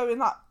don't want to go in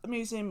that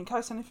museum in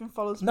case anything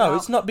follows me No, out.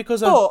 it's not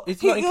because But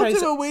it's not in you'll case.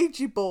 do a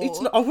Ouija board. It's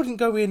not. I wouldn't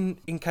go in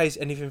case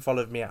anything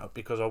followed me out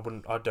because I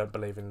wouldn't. I don't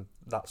believe in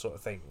that sort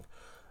of thing.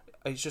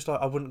 It's just like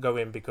I wouldn't go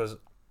in because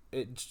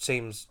it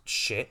seems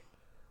shit.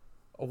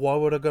 Why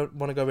would I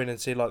want to go in and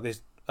see like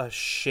a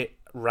shit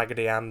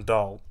Raggedy Ann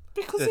doll?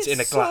 Because that's it's in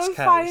a glass so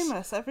case.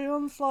 famous.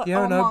 Everyone's like,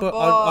 Yeah, oh no, my but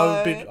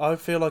God. I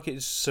feel like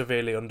it's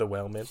severely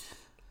underwhelming.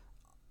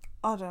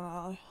 I don't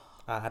know.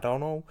 I don't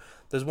know.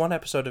 There's one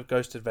episode of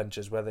Ghost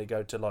Adventures where they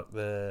go to like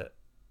the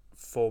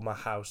former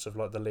house of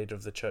like the leader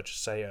of the Church of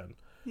Satan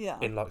Yeah.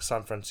 in like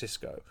San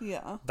Francisco.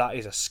 Yeah. That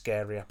is a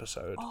scary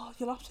episode. Oh,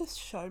 you'll have to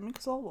show me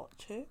because I'll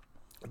watch it.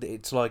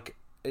 It's like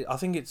I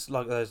think it's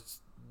like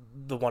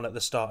the one at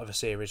the start of a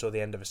series or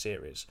the end of a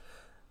series.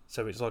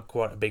 so it's like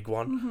quite a big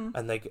one,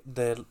 and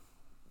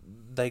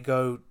they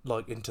go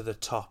like into the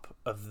top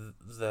of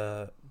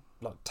the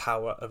like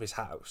tower of his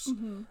house,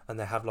 and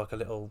they have like a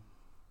little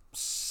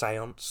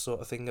seance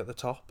sort of thing at the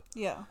top.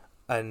 Yeah.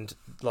 And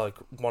like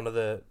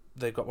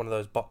they've got one of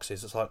those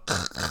boxes. It's like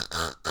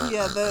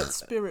yeah, the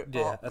spirit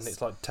box. Yeah, and it's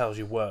like tells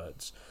you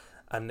words,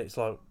 and it's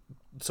like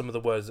some of the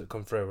words that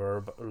come through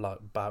are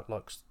about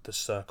like the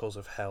circles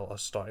of hell are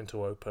starting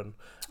to open,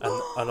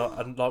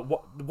 and like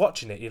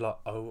watching it, you're like,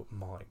 oh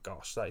my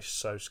gosh, that is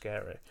so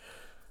scary.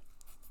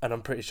 And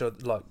I'm pretty sure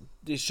like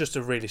it's just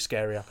a really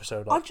scary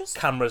episode. Like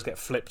cameras get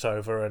flipped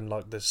over, and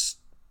like there's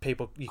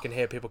people, you can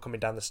hear people coming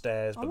down the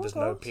stairs, but there's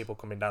no people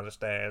coming down the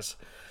stairs.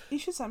 You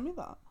should send me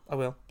that. I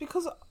will.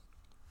 Because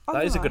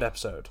that is a good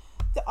episode.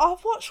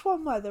 I've watched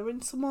one where they're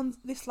in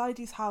this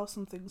lady's house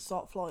and things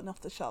start flying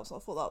off the shelves. I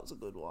thought that was a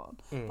good one.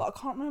 But I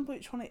can't remember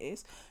which one it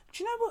is.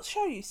 Do you know what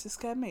show used to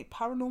scare me?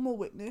 Paranormal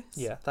Witness.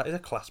 Yeah, that is a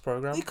class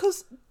programme.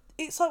 Because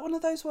it's like one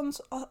of those ones,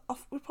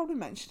 we probably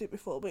mentioned it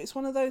before, but it's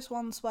one of those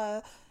ones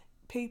where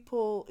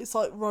it's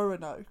like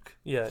Roanoke.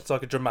 Yeah, it's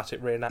like a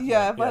dramatic reenactment.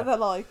 Yeah, where they're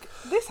like,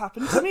 this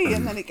happened to me,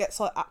 and then it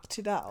gets like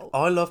acted out.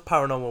 I love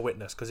Paranormal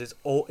Witness because it's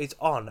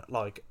on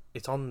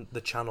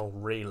the channel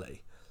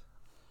really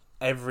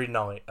every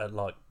night at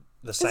like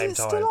the same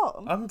time. Still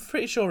on? I'm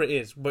pretty sure it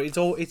is, but it's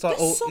always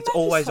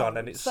on,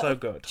 and it's so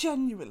good.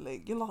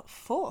 Genuinely, you're like,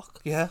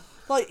 fuck. Yeah.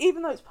 Like,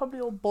 even though it's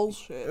probably all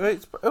bullshit.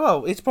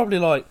 It's probably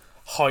like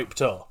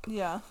hyped up.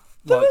 Yeah.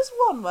 There was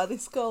one where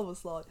this girl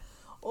was like,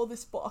 I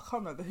can't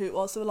remember who it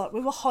was. They were like, we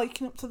were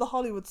hiking up to the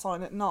Hollywood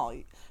sign at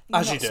night.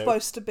 You're not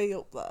supposed to be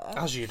up there.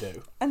 As you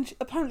do. And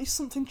apparently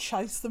something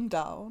chased them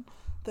down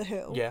the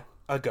hill. Yeah,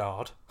 a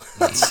guard,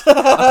 a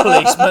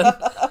policeman.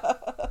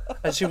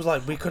 And she was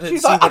like, we couldn't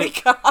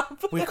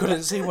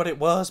see what it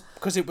was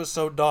because it was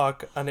so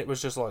dark, and it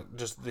was just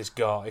this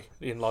guy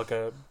in like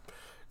a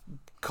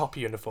cop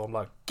uniform,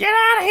 like, get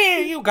out of here,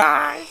 you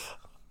guys.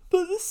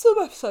 But there's some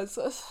episodes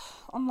that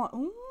I'm like,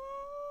 ooh.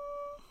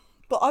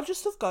 But I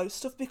just love ghost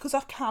stuff because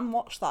I can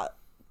watch that.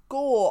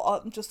 Gore,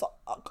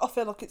 I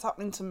feel like it's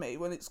happening to me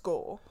when it's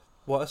gore.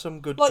 What are some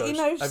good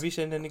ghost? Have you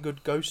seen any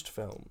good ghost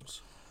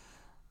films?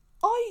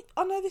 I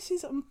know this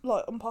is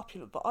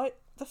unpopular, but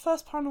the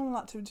first Paranormal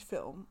Activity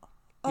film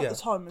at the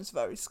time was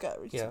very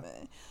scary to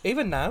me.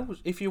 Even now,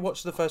 if you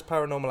watch the first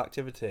Paranormal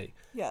Activity,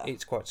 yeah,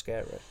 it's quite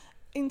scary.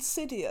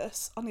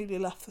 Insidious, I nearly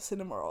left the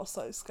cinema. I was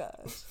so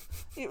scared.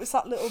 It was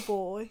that little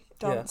boy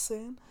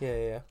dancing.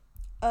 Yeah.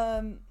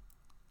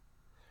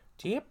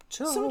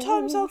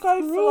 Sometimes I'll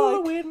go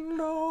for like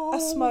a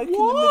smoke in the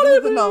middle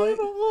of the night.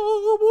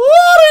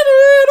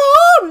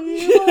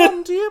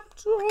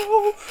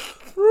 Tiptoe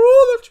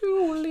through the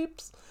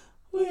tulips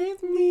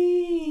with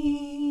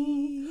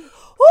me.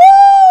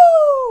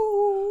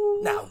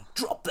 Woo! Now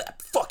drop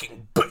that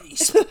fucking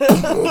bass.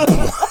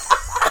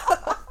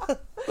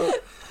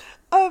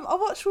 I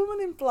watched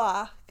Woman in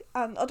Black,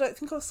 and I don't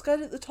think I was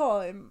scared at the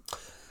time.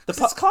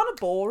 It's kind of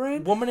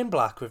boring. Woman in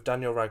Black with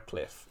Daniel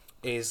Radcliffe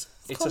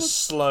it's a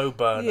slow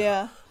burner.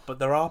 Yeah. But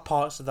there are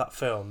parts of that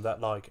film that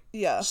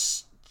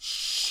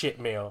shit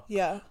me up.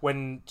 Yeah.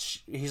 When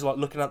he's like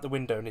looking out the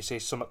window and he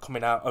sees something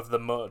coming out of the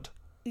mud.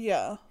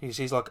 Yeah. He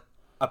sees like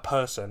a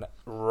person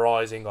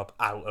rising up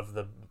out of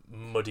the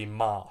muddy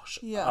marsh.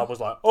 Yeah. I was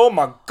like, oh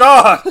my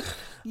god.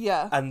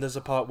 Yeah. And there's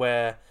a part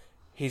where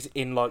he's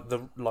in like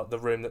the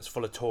room that's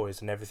full of toys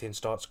and everything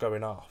starts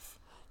going off.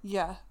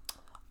 Yeah.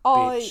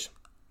 Bitch.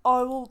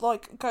 I will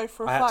like go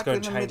for a fag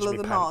in the middle of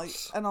the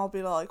pants. night, and I'll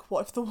be like,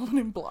 "What if the woman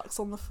in black's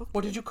on the fucking?"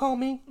 What did you call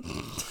me?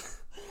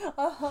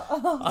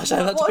 I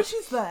say that.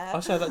 She's there. I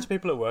say that to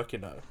people at work. You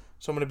know,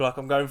 someone will be like,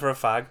 "I'm going for a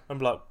fag." I'm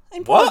like,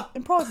 "What?"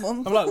 In Pride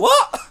Month. I'm like,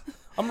 "What?"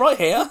 I'm right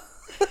here.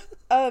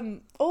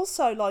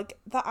 Also, like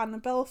that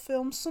Annabelle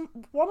film,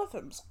 one of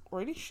them's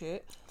really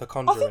shit. The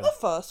Conjuring. I think the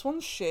first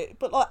one's shit,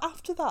 but like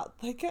after that,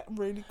 they get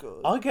really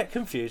good. I get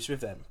confused with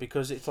them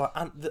because it's like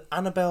the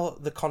Annabelle,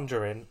 the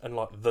Conjuring, and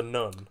like the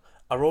Nun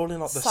are all in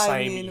like the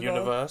same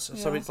universe.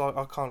 Yeah. So it's like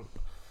I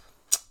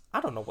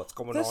don't know what's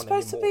going on anymore.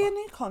 There's supposed to be a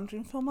new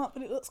Conjuring film out,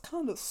 but it looks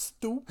kind of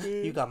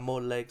stupid. You got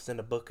more legs than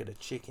a bucket of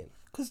chicken.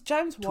 Because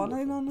James Wan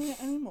ain't on it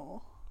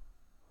anymore.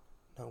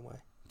 No way.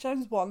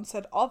 James Wan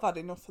said, I've had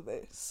enough of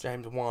this.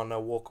 James Wan,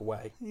 no, walk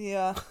away.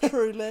 Yeah,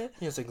 truly.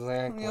 Yes,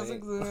 exactly. Yes,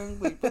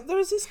 exactly. But there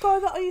was this guy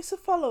that I used to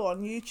follow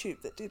on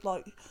YouTube that did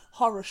like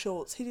horror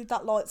shorts. He did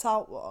that Lights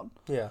Out one.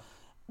 Yeah.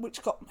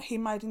 Which he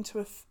made into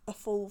a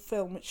full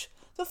film, which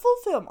the full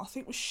film I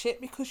think was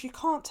shit because you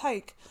can't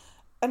take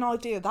an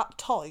idea that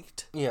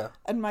tight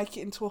and make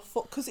it into a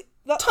full...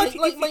 Tight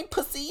like my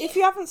pussy. If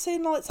you haven't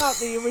seen Lights Out,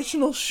 the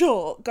original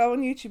short, go on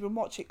YouTube and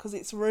watch it because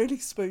it's really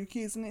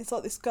spooky, isn't it? It's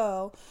like this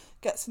girl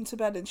gets into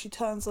bed and she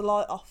turns the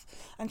light off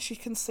and she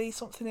can see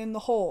something in the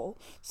hall.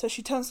 So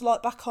she turns the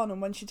light back on, and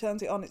when she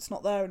turns it on, it's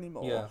not there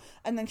anymore. Yeah.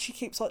 And then she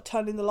keeps like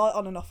turning the light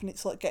on and off, and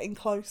it's like getting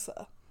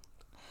closer.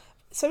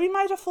 So he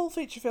made a full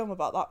feature film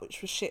about that,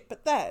 which was shit.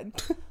 But then...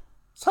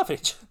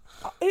 Savage.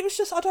 It was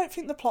just, I don't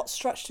think the plot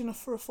stretched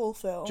enough for a full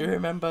film. Do you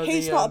remember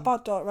He's not a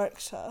bad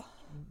director.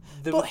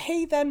 But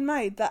he then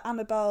made that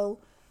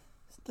Annabelle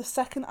the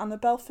second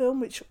Annabelle film,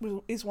 which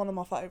is one of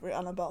my favourite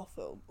Annabelle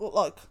films, or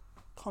like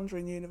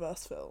Conjuring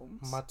Universe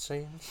films. Mad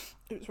scenes.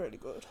 It was really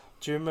good.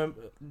 Do you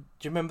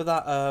remember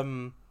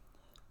that?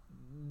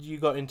 You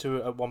got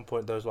into at one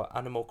point those like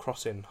Animal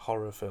Crossing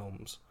horror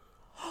films.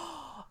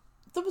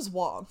 There was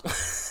one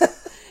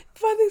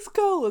where this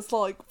girl was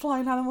like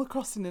playing Animal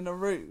Crossing in a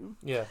room.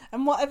 Yeah.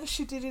 And whatever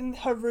she did in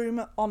her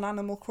room on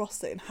Animal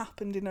Crossing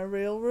happened in her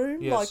real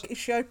room. Yes. Like if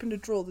she opened a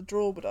drawer, the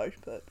drawer would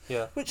open.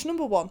 Yeah. Which,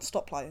 number one,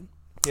 stop playing.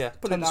 Yeah.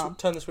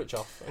 Turn the switch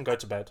off and go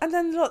to bed. And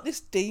then like this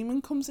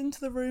demon comes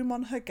into the room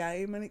on her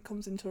game, and it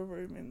comes into a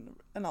room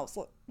and I was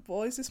like,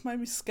 why has this made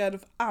me scared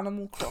of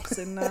Animal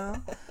Crossing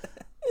now?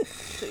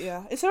 But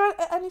yeah, is there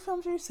any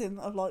films you've seen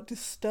that have like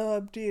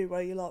disturbed you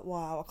where you're like,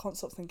 wow, I can't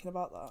stop thinking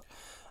about that?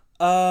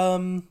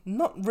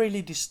 Not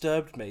really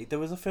disturbed me. There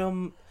was a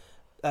film.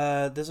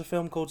 There's a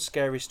film called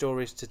Scary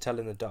Stories to Tell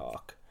in the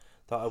Dark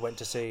that I went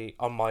to see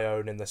on my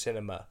own in the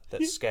cinema.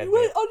 That scared You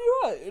me. went on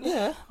your own?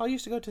 Yeah, I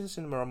used to go to the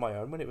cinema on my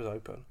own when it was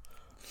open.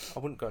 I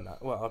wouldn't go now.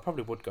 Well, I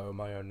probably would go on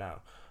my own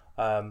now,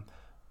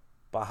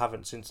 but I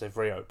haven't since they've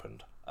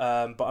reopened.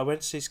 But I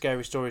went to see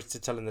Scary Stories to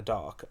Tell in the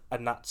Dark,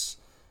 and that's.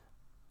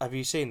 Have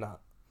you seen that?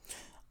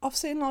 I've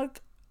seen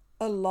like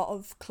a lot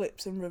of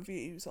clips and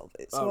reviews of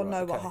it, so I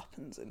know what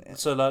happens in it.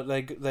 So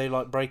like they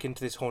like break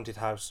into this haunted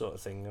house sort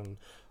of thing and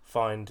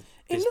find.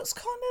 It looks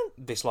kind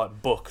of this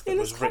like book that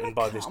was written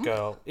by this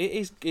girl.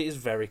 It is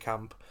very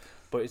camp,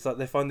 but it's like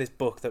they find this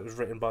book that was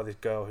written by this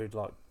girl who'd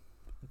like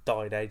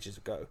died ages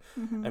ago,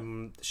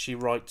 and she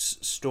writes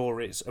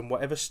stories, and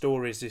whatever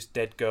stories this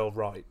dead girl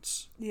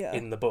writes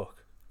in the book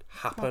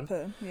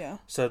happen. Yeah.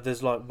 So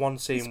there's like one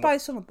scene. It's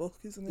based on a book,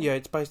 isn't it? Yeah,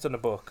 it's based on a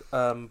book.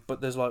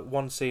 But there's like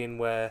one scene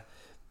where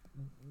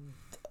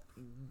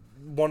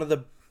one of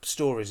the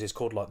stories is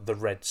called like the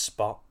red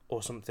spot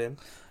or something.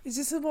 Is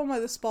this the one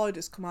where the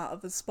spiders come out of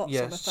the spots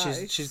on her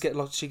face?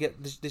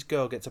 This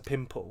girl gets a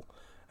pimple,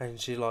 and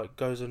she like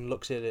goes and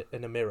looks at it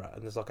in a mirror,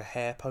 and there's like a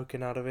hair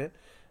poking out of it,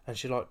 and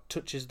she like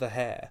touches the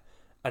hair,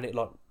 and it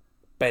like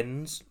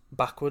bends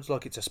backwards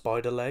like it's a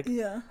spider leg.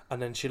 Yeah.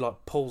 And then she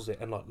like pulls it,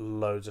 and like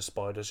loads of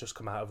spiders just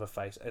come out of her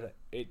face, and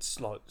it's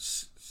like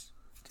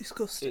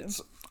disgusting.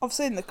 I've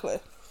seen the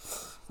clip.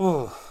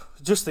 Oh,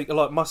 just think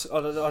like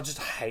I just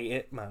hate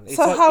it, man. It's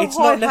so like, how it's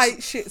I not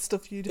hate shit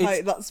stuff, you'd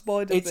hate that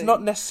spider. It's thing.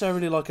 not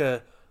necessarily like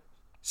a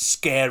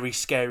scary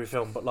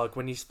film, but like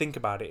when you think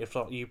about it, if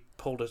like you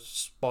pulled a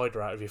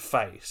spider out of your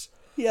face.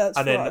 Yeah, it's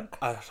and then then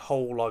a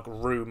whole like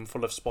room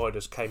full of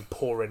spiders came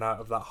pouring out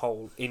of that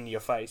hole in your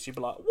face, you'd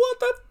be like, "What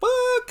the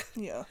fuck?"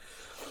 Yeah.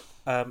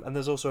 And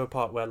there's also a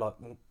part where like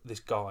this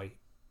guy,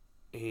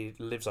 he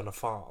lives on a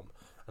farm,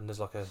 and there's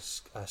like a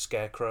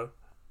scarecrow.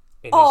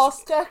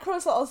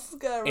 Scarecrows are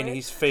scary. In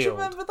his field. Do you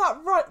remember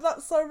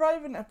that So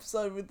Raven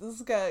episode with the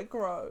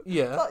scarecrow?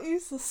 Yeah. That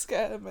used to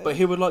scare me. But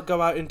he would like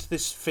go out into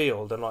this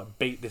field and like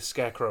beat this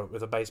scarecrow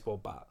with a baseball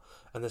bat.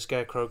 And the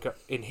scarecrow,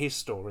 in his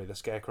story, the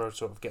scarecrow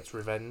sort of gets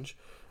revenge,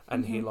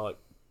 and he like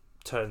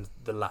turns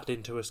the lad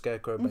into a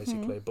scarecrow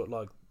basically. But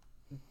like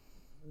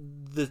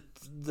the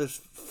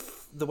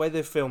way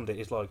they filmed it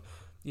is like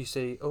you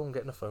see, oh, I'm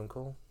getting a phone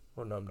call.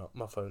 Oh no, I'm not.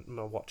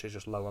 My watch is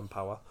just low on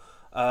power.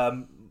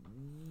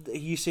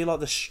 You see like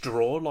the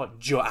straw like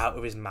jut out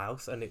of his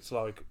mouth, and it's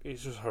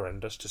just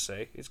horrendous to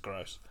see. It's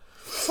gross.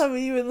 So were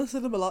you in the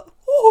cinema like,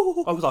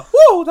 whoa? I was like,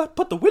 whoa, that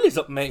put the willies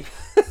up me.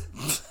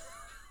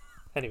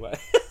 Anyway.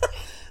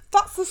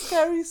 That's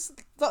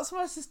the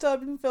most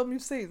disturbing film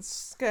you've seen.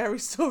 Scary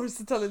Stories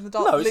to Tell in the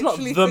Dark. No, it's not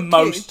the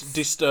most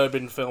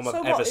disturbing film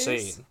I've ever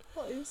seen.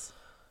 What is?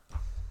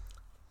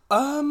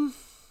 I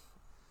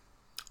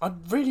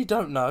really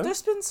don't know.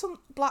 There's been some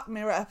Black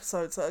Mirror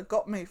episodes that have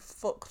got me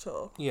fucked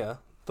up. Yeah,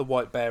 the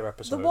White Bear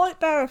episode. The White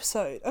Bear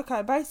episode.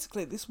 Okay,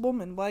 basically, this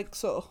woman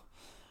wakes up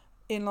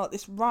in like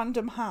this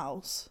random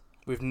house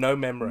with no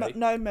memory.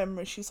 No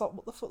memory. She's like,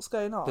 what the fuck's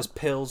going on? There's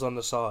pills on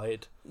the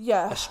side.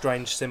 Yeah. A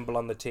strange symbol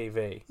on the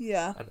TV.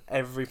 Yeah.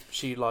 And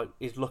she like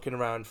is looking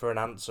around for an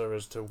answer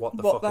as to what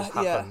the fuck has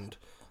happened.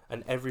 Yeah.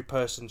 And every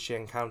person she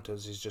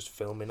encounters is just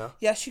filming her.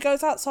 Yeah, she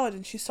goes outside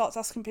and she starts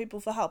asking people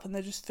for help, and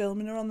they're just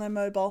filming her on their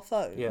mobile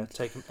phone. Yeah,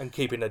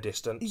 keeping a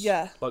distance.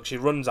 Yeah. Like she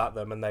runs at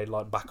them and they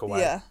like back away.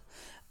 Yeah.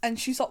 And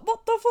she's like,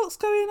 what the fuck's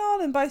going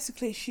on? And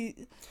basically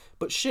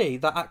But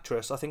that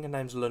actress, I think her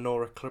name's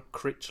Lenora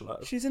Critchlow.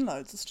 She's in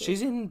loads of stuff.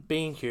 She's in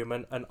Being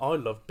Human, and I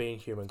loved Being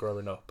Human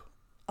growing up.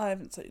 I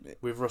haven't seen it.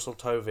 With Russell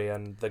Tovey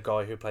and the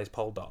guy who plays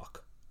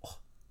Poldark. Oh,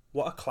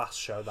 what a class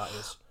show that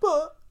is.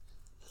 But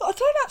I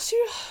don't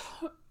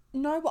actually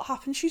know what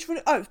happened. She's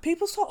really... Oh,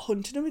 people start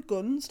hunting her with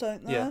guns,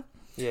 don't they? Yeah.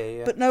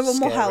 Yeah. But no one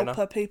will help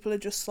her. People are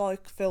just,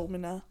 like,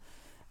 filming her.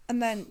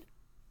 And then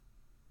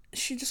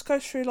she just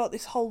goes through, like,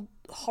 this whole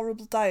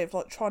horrible day of,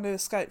 like, trying to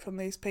escape from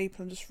these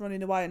people and just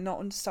running away and not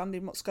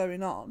understanding what's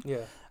going on.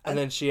 Yeah. And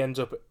then she ends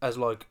up as,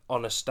 like,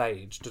 on a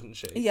stage, doesn't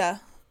she? Yeah.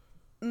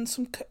 And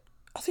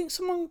I think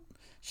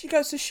she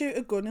goes to shoot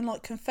a gun and,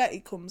 like, confetti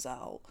comes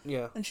out.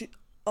 Yeah. And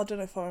I don't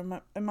know if I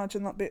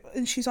imagine that bit.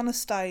 And she's on a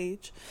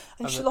stage,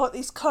 and like,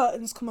 these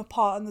curtains come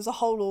apart, and there's a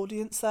whole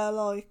audience there,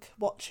 like,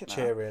 watching her.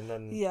 Cheering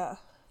and... Yeah.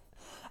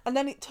 And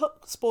then it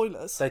took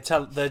spoilers. They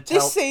tell.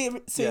 This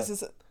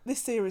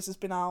series has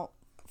been out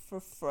for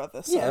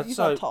forever, so you've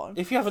had time.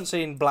 If you haven't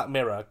seen Black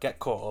Mirror, get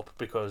caught up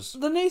because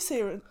the new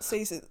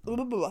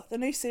the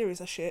new series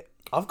are shit.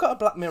 I've got a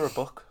Black Mirror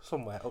book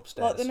somewhere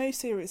upstairs. Like the new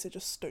series are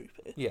just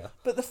stupid. Yeah.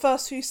 But the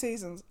first few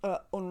seasons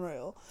are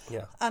unreal.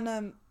 Yeah.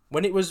 And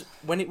when it was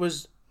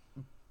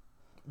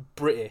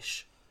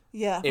British.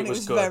 Yeah, it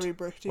was good. Very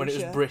British. When it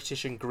was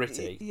British and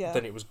gritty,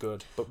 then it was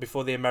good. But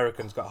before the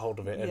Americans got hold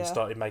of it and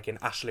started making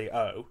Ashley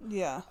O,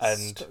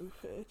 and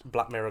stupid.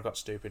 Black Mirror got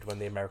stupid when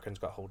the Americans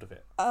got hold of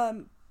it.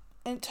 And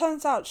it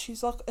turns out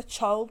she's like a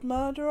child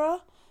murderer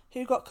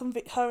who got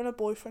her and her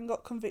boyfriend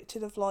got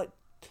convicted of like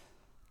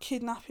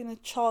kidnapping a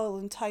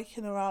child and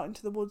taking her out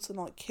into the woods and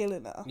like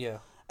killing her. Yeah.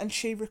 And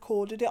she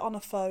recorded it on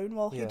a phone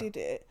while he did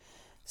it.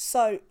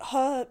 So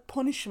her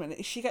punishment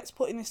is she gets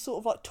put in this sort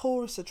of like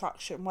tourist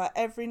attraction where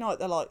every night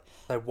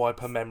they wipe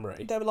her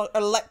memory. They like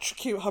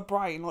electrocute her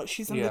brain, like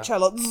she's in the chair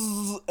like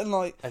zzz, and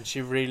like. And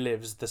she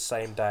relives the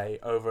same day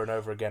over and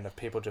over again of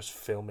people just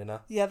filming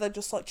her. Yeah, they're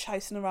just like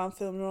chasing around,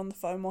 filming her on the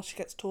phone while she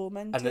gets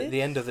tormented. And at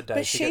the end of the day,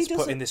 but she gets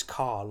put in this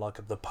car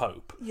like the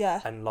Pope.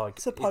 Yeah. And like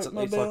it's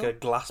like a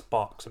glass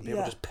box, and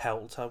people just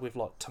pelt her with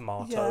like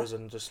tomatoes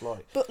and just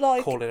like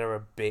calling her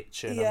a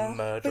bitch and a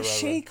murderer. But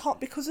she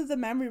can't, because of the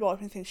memory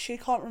wiping thing. She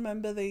can't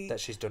remember that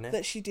she's done it.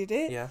 That she did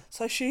it. Yeah.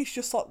 So she's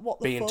just like, what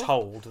the being fuck?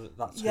 told that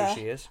that's who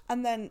she is.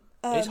 And then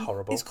it's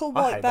horrible. It's called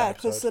White Bear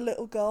because the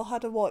little girl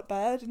had a white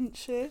bear, didn't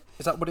she?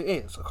 Is that what it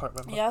is? I can't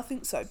remember. Yeah, I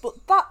think so. But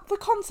the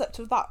concept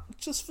of that,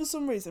 just for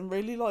some reason,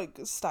 really like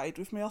stayed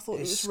with me. I thought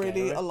it was scary.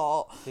 Really a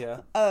lot.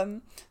 Yeah.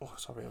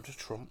 Sorry, I just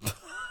trumped.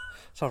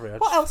 Sorry.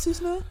 What else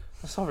is new?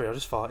 Sorry, I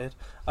just farted.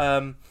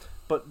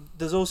 But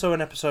there's also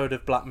an episode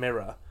of Black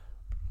Mirror,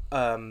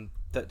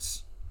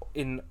 that's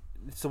in.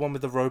 It's the one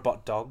with the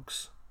robot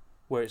dogs,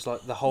 where it's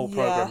like the whole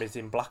program is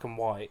in black and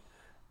white,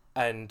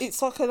 and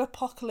it's like an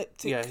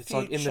apocalyptic. Yeah, it's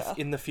future. like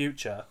in the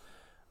future,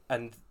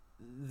 and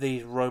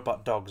these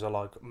robot dogs are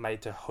like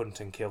made to hunt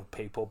and kill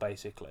people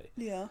basically.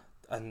 Yeah.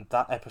 And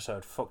that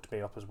episode fucked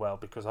me up as well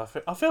because I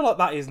feel like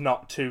that is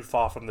not too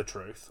far from the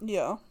truth.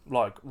 Yeah.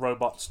 Like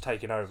robots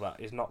taking over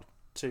is not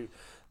too.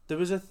 There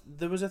was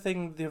a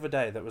thing the other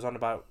day that was on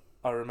about.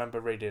 I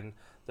remember reading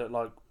that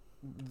like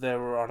they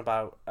were on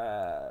about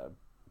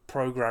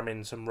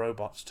programming some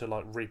robots to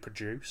like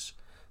reproduce,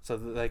 so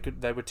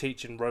that they were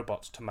teaching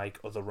robots to make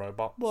other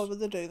robots. Why would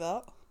they do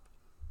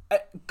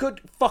that? Good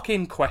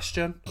fucking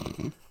question.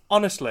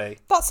 Honestly,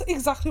 that's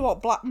exactly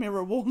what Black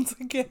Mirror warns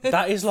against.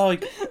 That is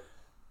like,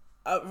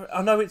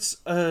 I know it's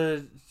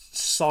a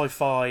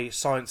sci-fi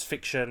science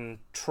fiction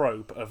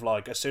trope of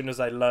like as soon as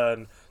they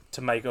learn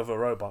to make other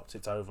robots,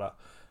 it's over.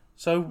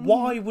 So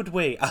why would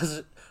we,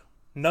 as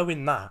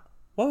knowing that,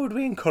 why would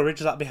we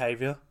encourage that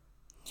behaviour?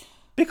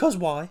 Because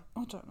why?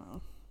 I don't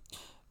know.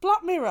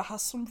 Black Mirror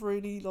has some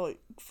really like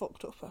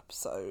fucked up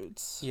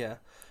episodes. Yeah.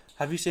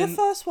 Have you seen the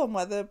first one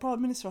where the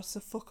Prime Minister has to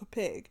fuck a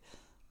pig?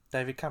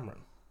 David Cameron.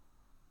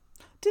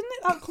 Didn't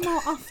that come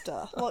out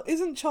after? Like,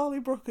 isn't Charlie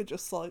Brooker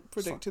just like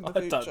predicting the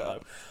future? I don't know.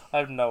 I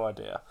have no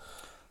idea.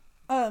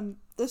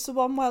 There's the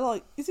one where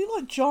like, is he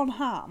like John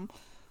Hamm?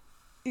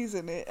 He's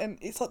in it, and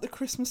it's like the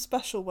Christmas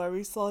special where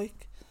he's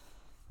like,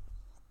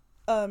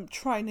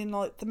 training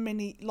like the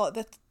mini, like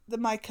they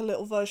make a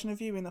little version of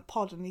you in a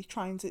pod, and he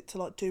trains it to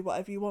like do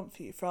whatever you want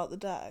for you throughout the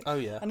day. Oh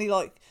yeah. And he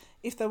like,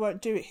 if they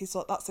won't do it, he's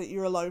like, that's it,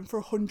 you're alone for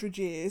 100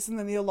 years, and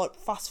then he'll like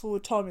fast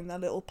forward time in their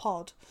little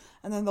pod,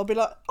 and then they'll be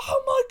like,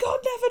 oh my god,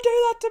 never do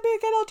that to me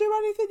again, I'll do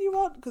anything you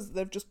want, because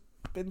they've just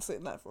been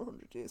sitting there for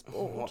 100 years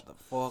bored. What the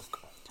fuck?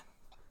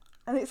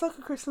 And it's like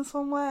a Christmas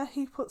one where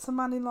he puts a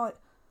man in like,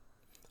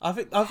 I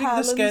think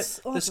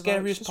the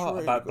scariest part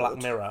really about Black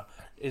Mirror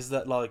is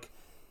that like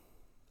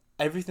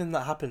everything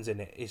that happens in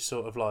it is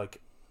sort of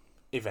like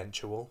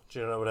eventual. Do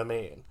you know what I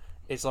mean?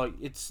 It's like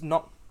it's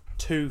not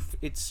too.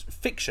 It's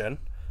fiction,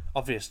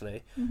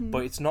 obviously,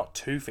 but it's not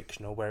too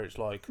fictional. Where it's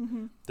like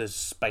there's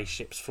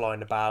spaceships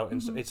flying about,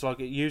 and it's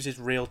like it uses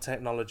real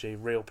technology,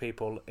 real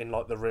people in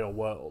like the real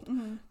world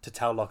to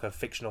tell like a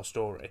fictional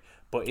story.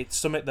 But it's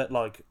something that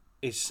like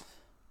is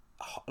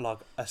like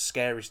a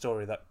scary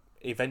story that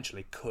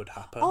eventually could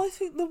happen. I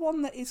think the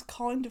one that is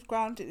kind of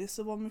grounded is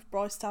the one with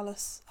Bryce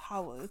Dallas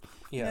Howard.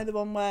 Yeah. You know, the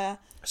one where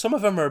some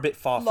of them are a bit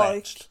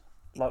far-fetched.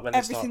 Like when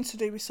everything to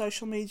do with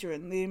social media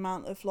and the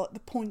amount of like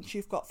the points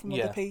you've got from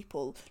other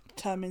people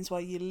determines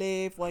where you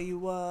live, where you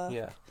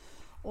work,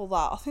 all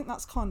that. I think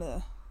that's kind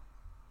of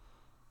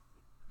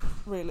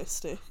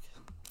realistic.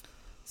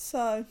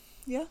 So,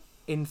 yeah.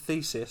 In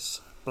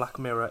thesis, Black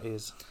Mirror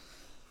is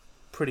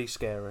pretty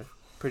scary.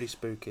 Pretty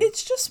spooky.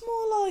 It's just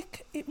more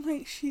like it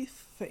makes you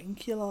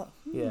think. You're like,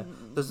 yeah.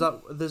 There's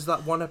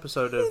that one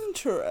episode of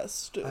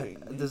interesting.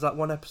 There's that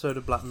one episode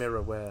of Black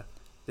Mirror where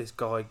this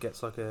guy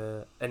gets like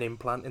an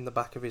implant in the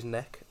back of his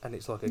neck, and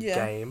it's like a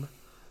game,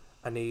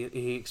 and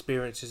he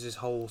experiences this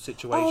whole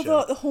situation.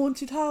 Oh, the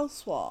haunted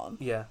house one.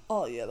 Yeah.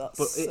 Oh yeah, that's.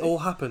 But sick. It all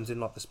happens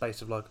in like the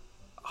space of like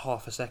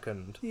half a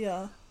second.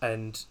 Yeah.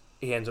 And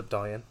he ends up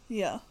dying.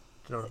 Yeah.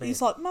 Do you know what I mean?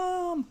 He's like,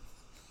 Mom.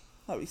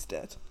 Oh, he's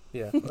dead.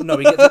 Yeah. No,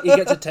 he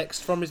gets a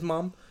text from his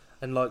mum,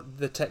 and like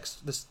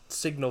the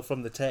signal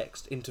from the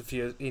text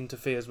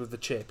interferes with the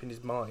chip in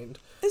his mind.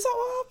 Is that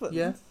what happened?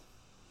 Yeah.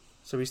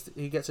 So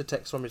he gets a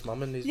text from his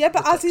mum, and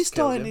but as he's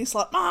dying, he's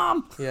like,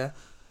 "Mum!" Yeah.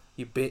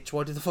 You bitch!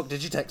 Why the fuck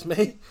did you text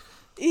me?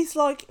 He's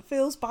like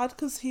feels bad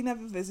because he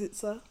never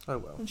visits her. Oh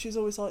well. And she's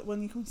always like,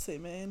 "When you come see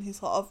me," and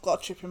he's like, "I've got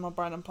a chip in my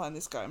brain. I'm playing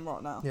this game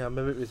right now." Yeah, I'm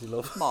a bit busy,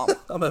 love. Mom.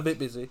 I'm a bit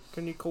busy.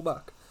 Can you call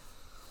back?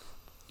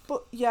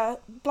 But yeah,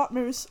 Black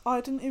Mirror's.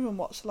 I didn't even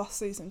watch the last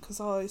season because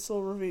I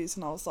saw reviews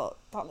and I was like,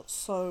 "That looks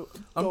so."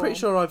 I'm pretty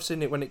sure I've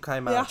seen it when it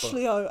came the out.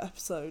 Ashley O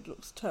episode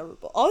looks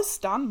terrible. I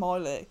stan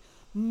Miley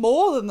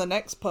more than the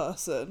next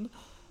person,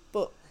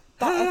 but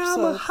that episode.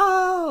 I'm a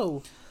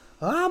hoe.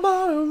 I'm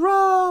on a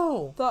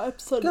roll. That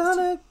episode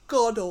is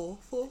god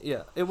awful.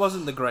 Yeah, it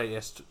wasn't the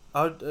greatest.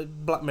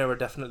 Black Mirror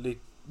definitely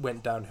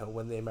went downhill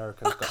when the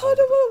Americans I got kind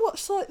of want to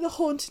watch like The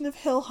Haunting of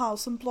Hill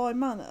House and Bly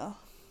Manor.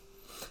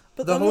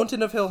 But The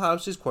Haunting of Hill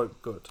House is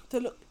quite good.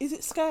 Is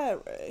it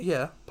scary?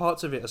 Yeah,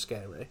 parts of it are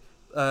scary.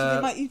 Did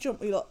it make you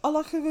jump? I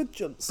like a good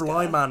jump scare.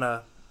 Bly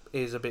Manor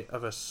is a bit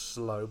of a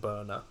slow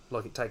burner.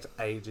 Like, it takes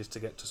ages to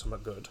get to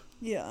something good.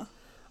 Yeah.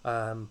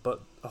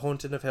 But The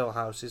Haunting of Hill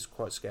House is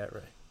quite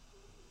scary.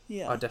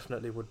 Yeah. I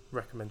definitely would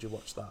recommend you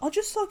watch that. I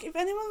just like, if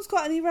anyone's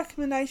got any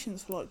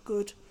recommendations for like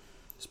good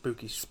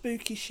Spooky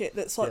shit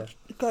that's like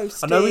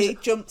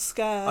ghosty, jump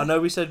scare. I know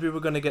we said we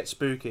were going to get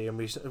spooky, and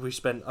we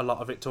spent a lot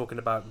of it talking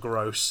about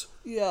gross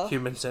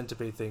human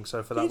centipede things.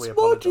 So for that, we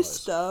apologise.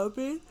 It's more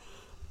disturbing.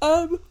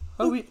 Are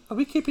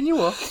we keeping you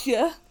up?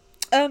 Yeah.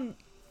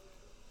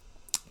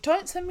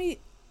 Don't send me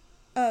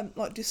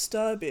like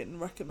disturbing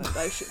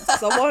recommendations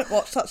because I won't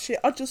watch that shit.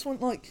 I just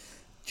want like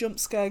jump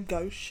scare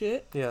ghost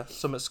shit. Yeah,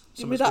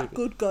 Give me that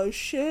good ghost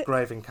shit.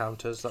 Grave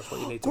Encounters, that's what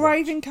you need to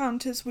Grave watch.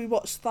 Encounters, we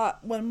watched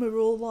that when we were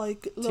all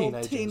like little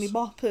Teenagers. teeny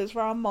boppers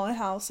around my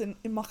house in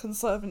my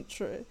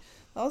conservatory.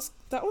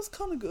 That was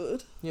kind of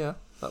good. Yeah,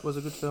 that was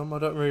a good film. I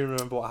don't really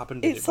remember what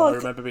happened in it, It's but I like-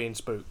 remember being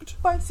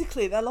spooked.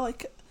 Basically, they're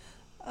like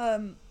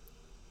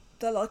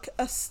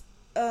us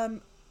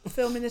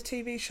filming a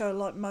TV show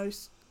like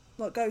most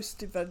like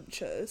Ghost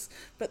Adventures,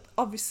 but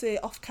obviously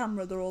off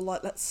camera they're all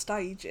like, let's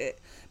stage it.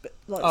 But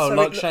like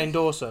like Shane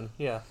Dawson,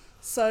 yeah.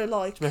 So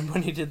like, Remember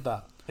when he did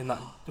that in that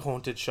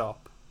haunted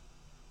shop?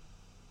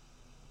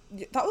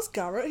 yeah, that was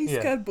Garrett. He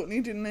scared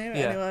Bunny, didn't he?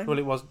 Yeah.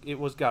 Anyway. Well, it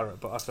was Garrett,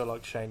 but I feel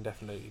like Shane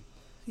definitely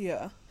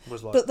Yeah.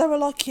 was like. But they were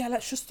like, yeah,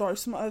 let's just throw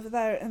some over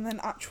there, and then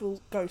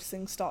actual ghost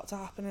things start to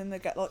happen, and they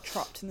get like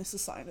trapped in this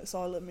insane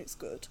asylum. It's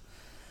good.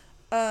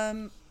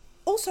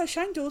 Also,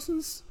 Shane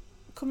Dawson's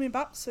coming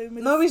back soon.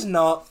 He's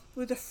not.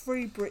 With a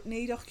Free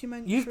Britney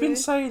documentary. You've been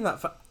saying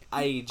that for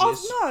ages.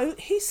 Oh no,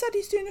 he said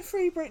he's doing a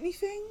Free Britney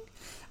thing,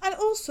 and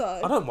also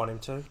I don't want him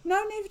to.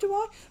 No, neither do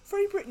I.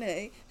 Free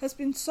Britney has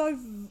been so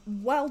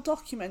well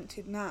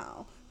documented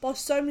now by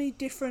so many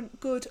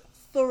different good,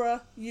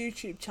 thorough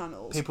YouTube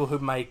channels. People who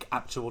make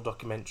actual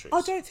documentaries.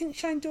 I don't think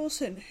Shane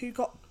Dawson, who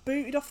got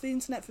booted off the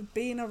internet for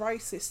being a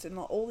racist and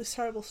like all this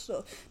terrible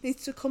stuff,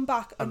 needs to come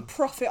back and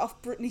profit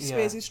off Britney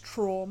Spears'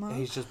 trauma.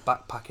 He's just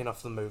backpacking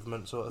off the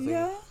movement, sort of thing.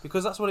 Yeah.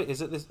 Because that's what it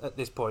is at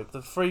this point.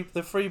 The free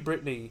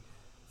Britney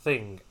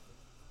thing.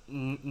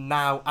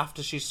 Now,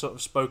 after she's sort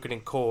of spoken in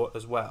court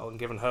as well and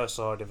given her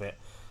side of it,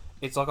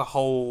 it's like a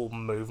whole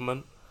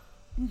movement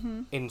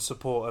in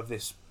support of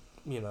this,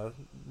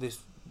 this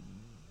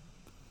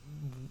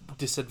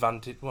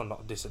disadvantage. Well,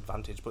 not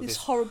disadvantage, but this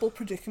horrible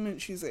predicament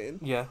she's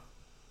in. Yeah.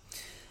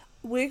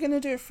 We're going to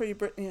do a Free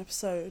Britney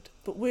episode,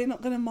 but we're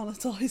not going to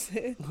monetise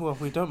it. Well,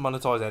 we don't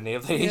monetise any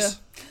of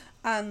these.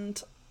 Yeah.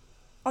 And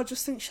I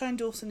just think Shane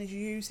Dawson is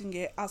using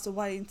it as a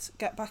way to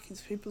get back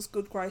into people's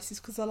good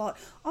graces, because they're like,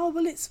 oh,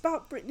 well, it's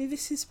about Britney,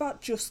 this is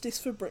about justice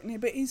for Britney,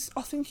 but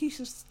I think he's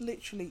just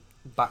literally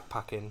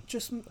backpacking.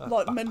 Just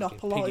Backpacking,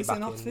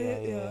 monopolising off piggybacking,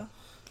 it.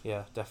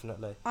 Yeah,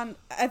 definitely. And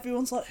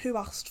everyone's like, who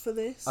asked for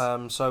this?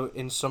 So,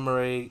 in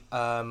summary,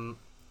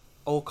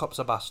 all cops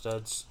are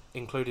bastards,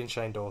 including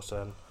Shane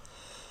Dawson.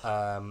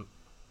 Yeah.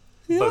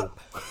 Boo.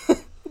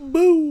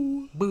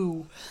 Boo.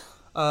 Boo.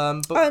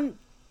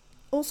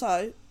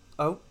 Also,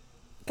 Oh.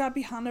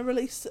 Gabby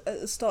Hanna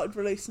started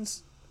releasing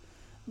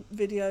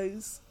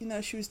videos.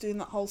 She was doing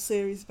that whole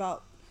series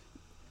about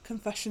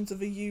confessions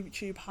of a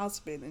YouTube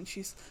has-been, and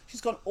she's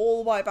gone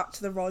all the way back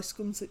to the Rice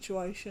Gun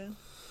situation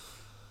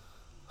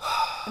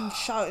and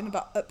shouting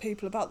at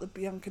people about the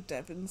Bianca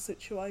Devon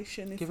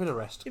situation. Give it a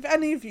rest. If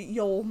any of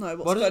you all know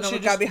what's going on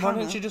with Gabby Hanna,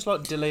 why don't you just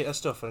delete her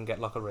stuff and get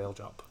a real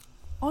job?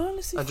 I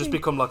honestly and think, just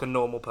become a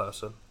normal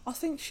person. I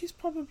think she's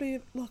probably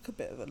a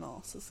bit of a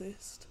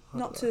narcissist.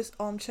 Not to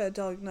armchair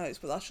diagnose,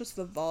 but that's just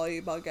the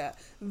vibe I get.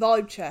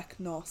 Vibe check,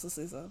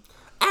 narcissism.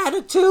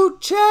 Attitude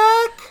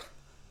check!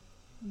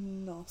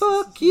 Narcissism.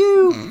 Fuck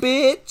you,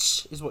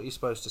 bitch! Is what you're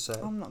supposed to say.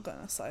 I'm not going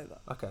to say that.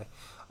 Okay.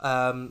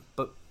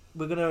 But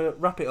we're going to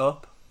wrap it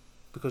up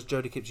because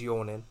Jodie keeps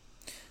yawning.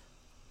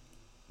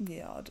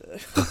 Yeah, I do.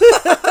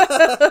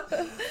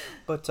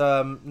 But,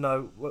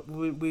 no,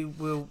 we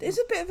will... It's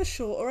a bit of a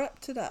shorter ep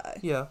today.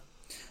 Yeah.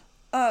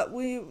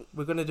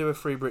 We're going to do a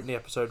Free Britney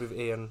episode with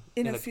Ian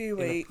in a few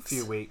weeks. In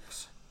a few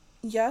weeks.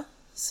 Yeah,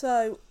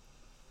 so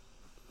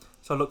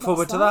look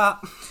forward to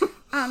that.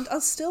 And I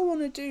still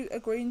want to do a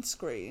green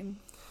screen.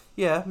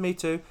 Yeah, me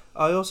too.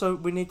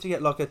 We need to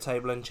get like a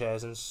table and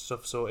chairs and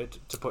stuff sorted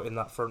to put in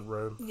that front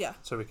room. Yeah.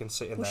 So we can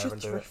sit in we there should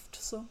and do it. thrift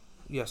some.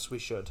 Yes, we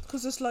should.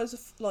 Because there's loads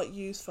of like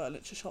used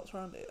furniture shops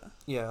around here.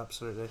 Yeah,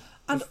 absolutely.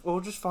 And or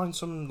just find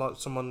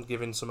someone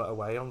giving something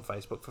away on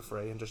Facebook for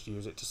free and just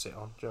use it to sit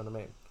on. Do you know what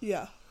I mean?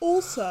 Yeah.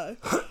 Also,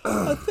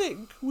 I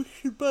think we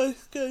should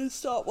both go and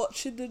start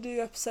watching the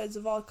new episodes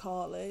of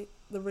iCarly,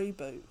 the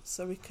reboot,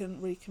 so we can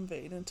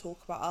reconvene and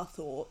talk about our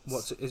thoughts.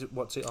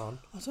 What's it on?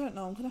 I don't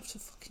know. I'm gonna have to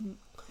fucking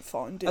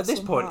find it. At this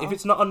point, if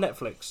it's not on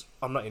Netflix,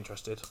 I'm not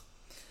interested.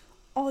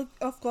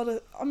 I've got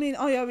to. I mean,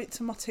 I owe it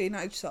to my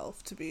teenage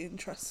self to be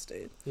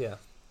interested. Yeah.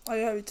 I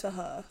owe it to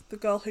her, the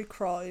girl who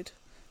cried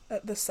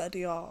at the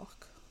SETI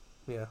arc.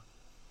 Yeah.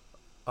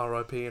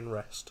 R.I.P. and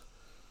rest.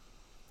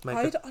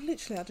 I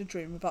literally had a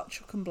dream about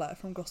Chuck and Blair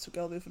from Gossip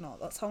Girl the other night.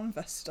 That's how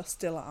invested I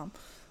still am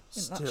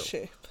in that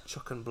ship.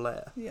 Chuck and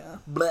Blair. Yeah.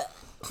 Blair.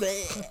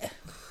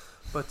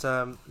 But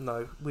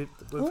no, we've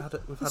had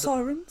the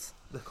sirens.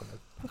 They're coming.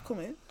 They're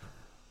coming.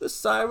 The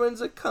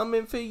sirens are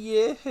coming for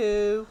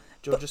you.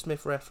 Georgia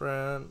Smith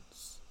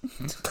reference.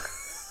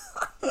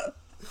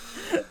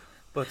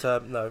 But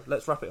no,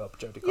 let's wrap it up,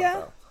 Jodie Campbell.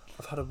 Yeah.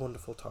 I've had a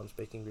wonderful time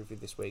speaking with you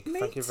this week. Me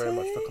Thank you very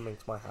much for too. coming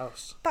to my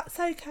house. That's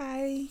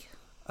okay.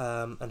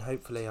 And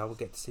hopefully I will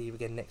get to see you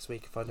again next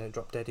week if I don't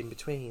drop dead in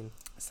between.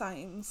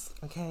 Sames.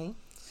 Okay.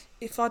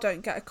 If I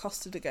don't get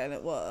accosted again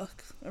at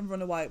work and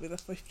run away with a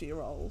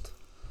 50-year-old.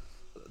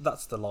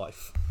 That's the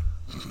life.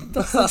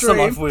 That's the That's dream.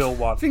 the life we all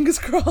want. Fingers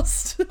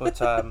crossed. But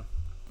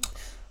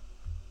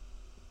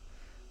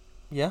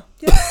yeah.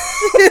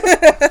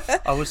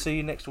 I will see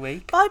you next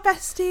week. Bye,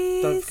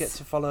 besties. Don't forget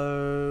to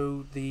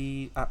follow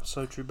the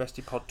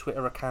 @SoTrueBestiePod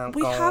Twitter account.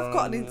 We have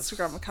got an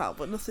Instagram account,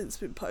 but nothing's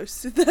been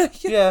posted there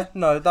yet. Yeah,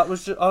 no, that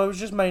was I was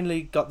just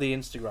mainly got the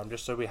Instagram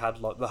just so we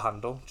had like the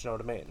handle. Do you know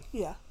what I mean?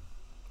 Yeah.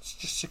 It's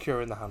just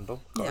securing the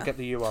handle. Got to Yeah. get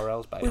the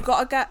URLs, babe. We've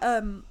got to get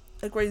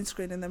a green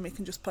screen and then we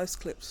can just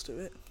post clips to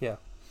it. Yeah,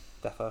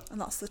 defo.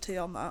 And that's the tea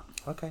on that.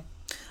 Okay.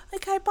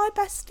 Okay, bye,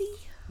 bestie.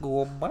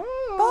 Goodbye.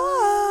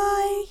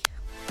 Bye.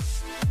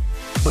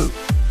 Boo.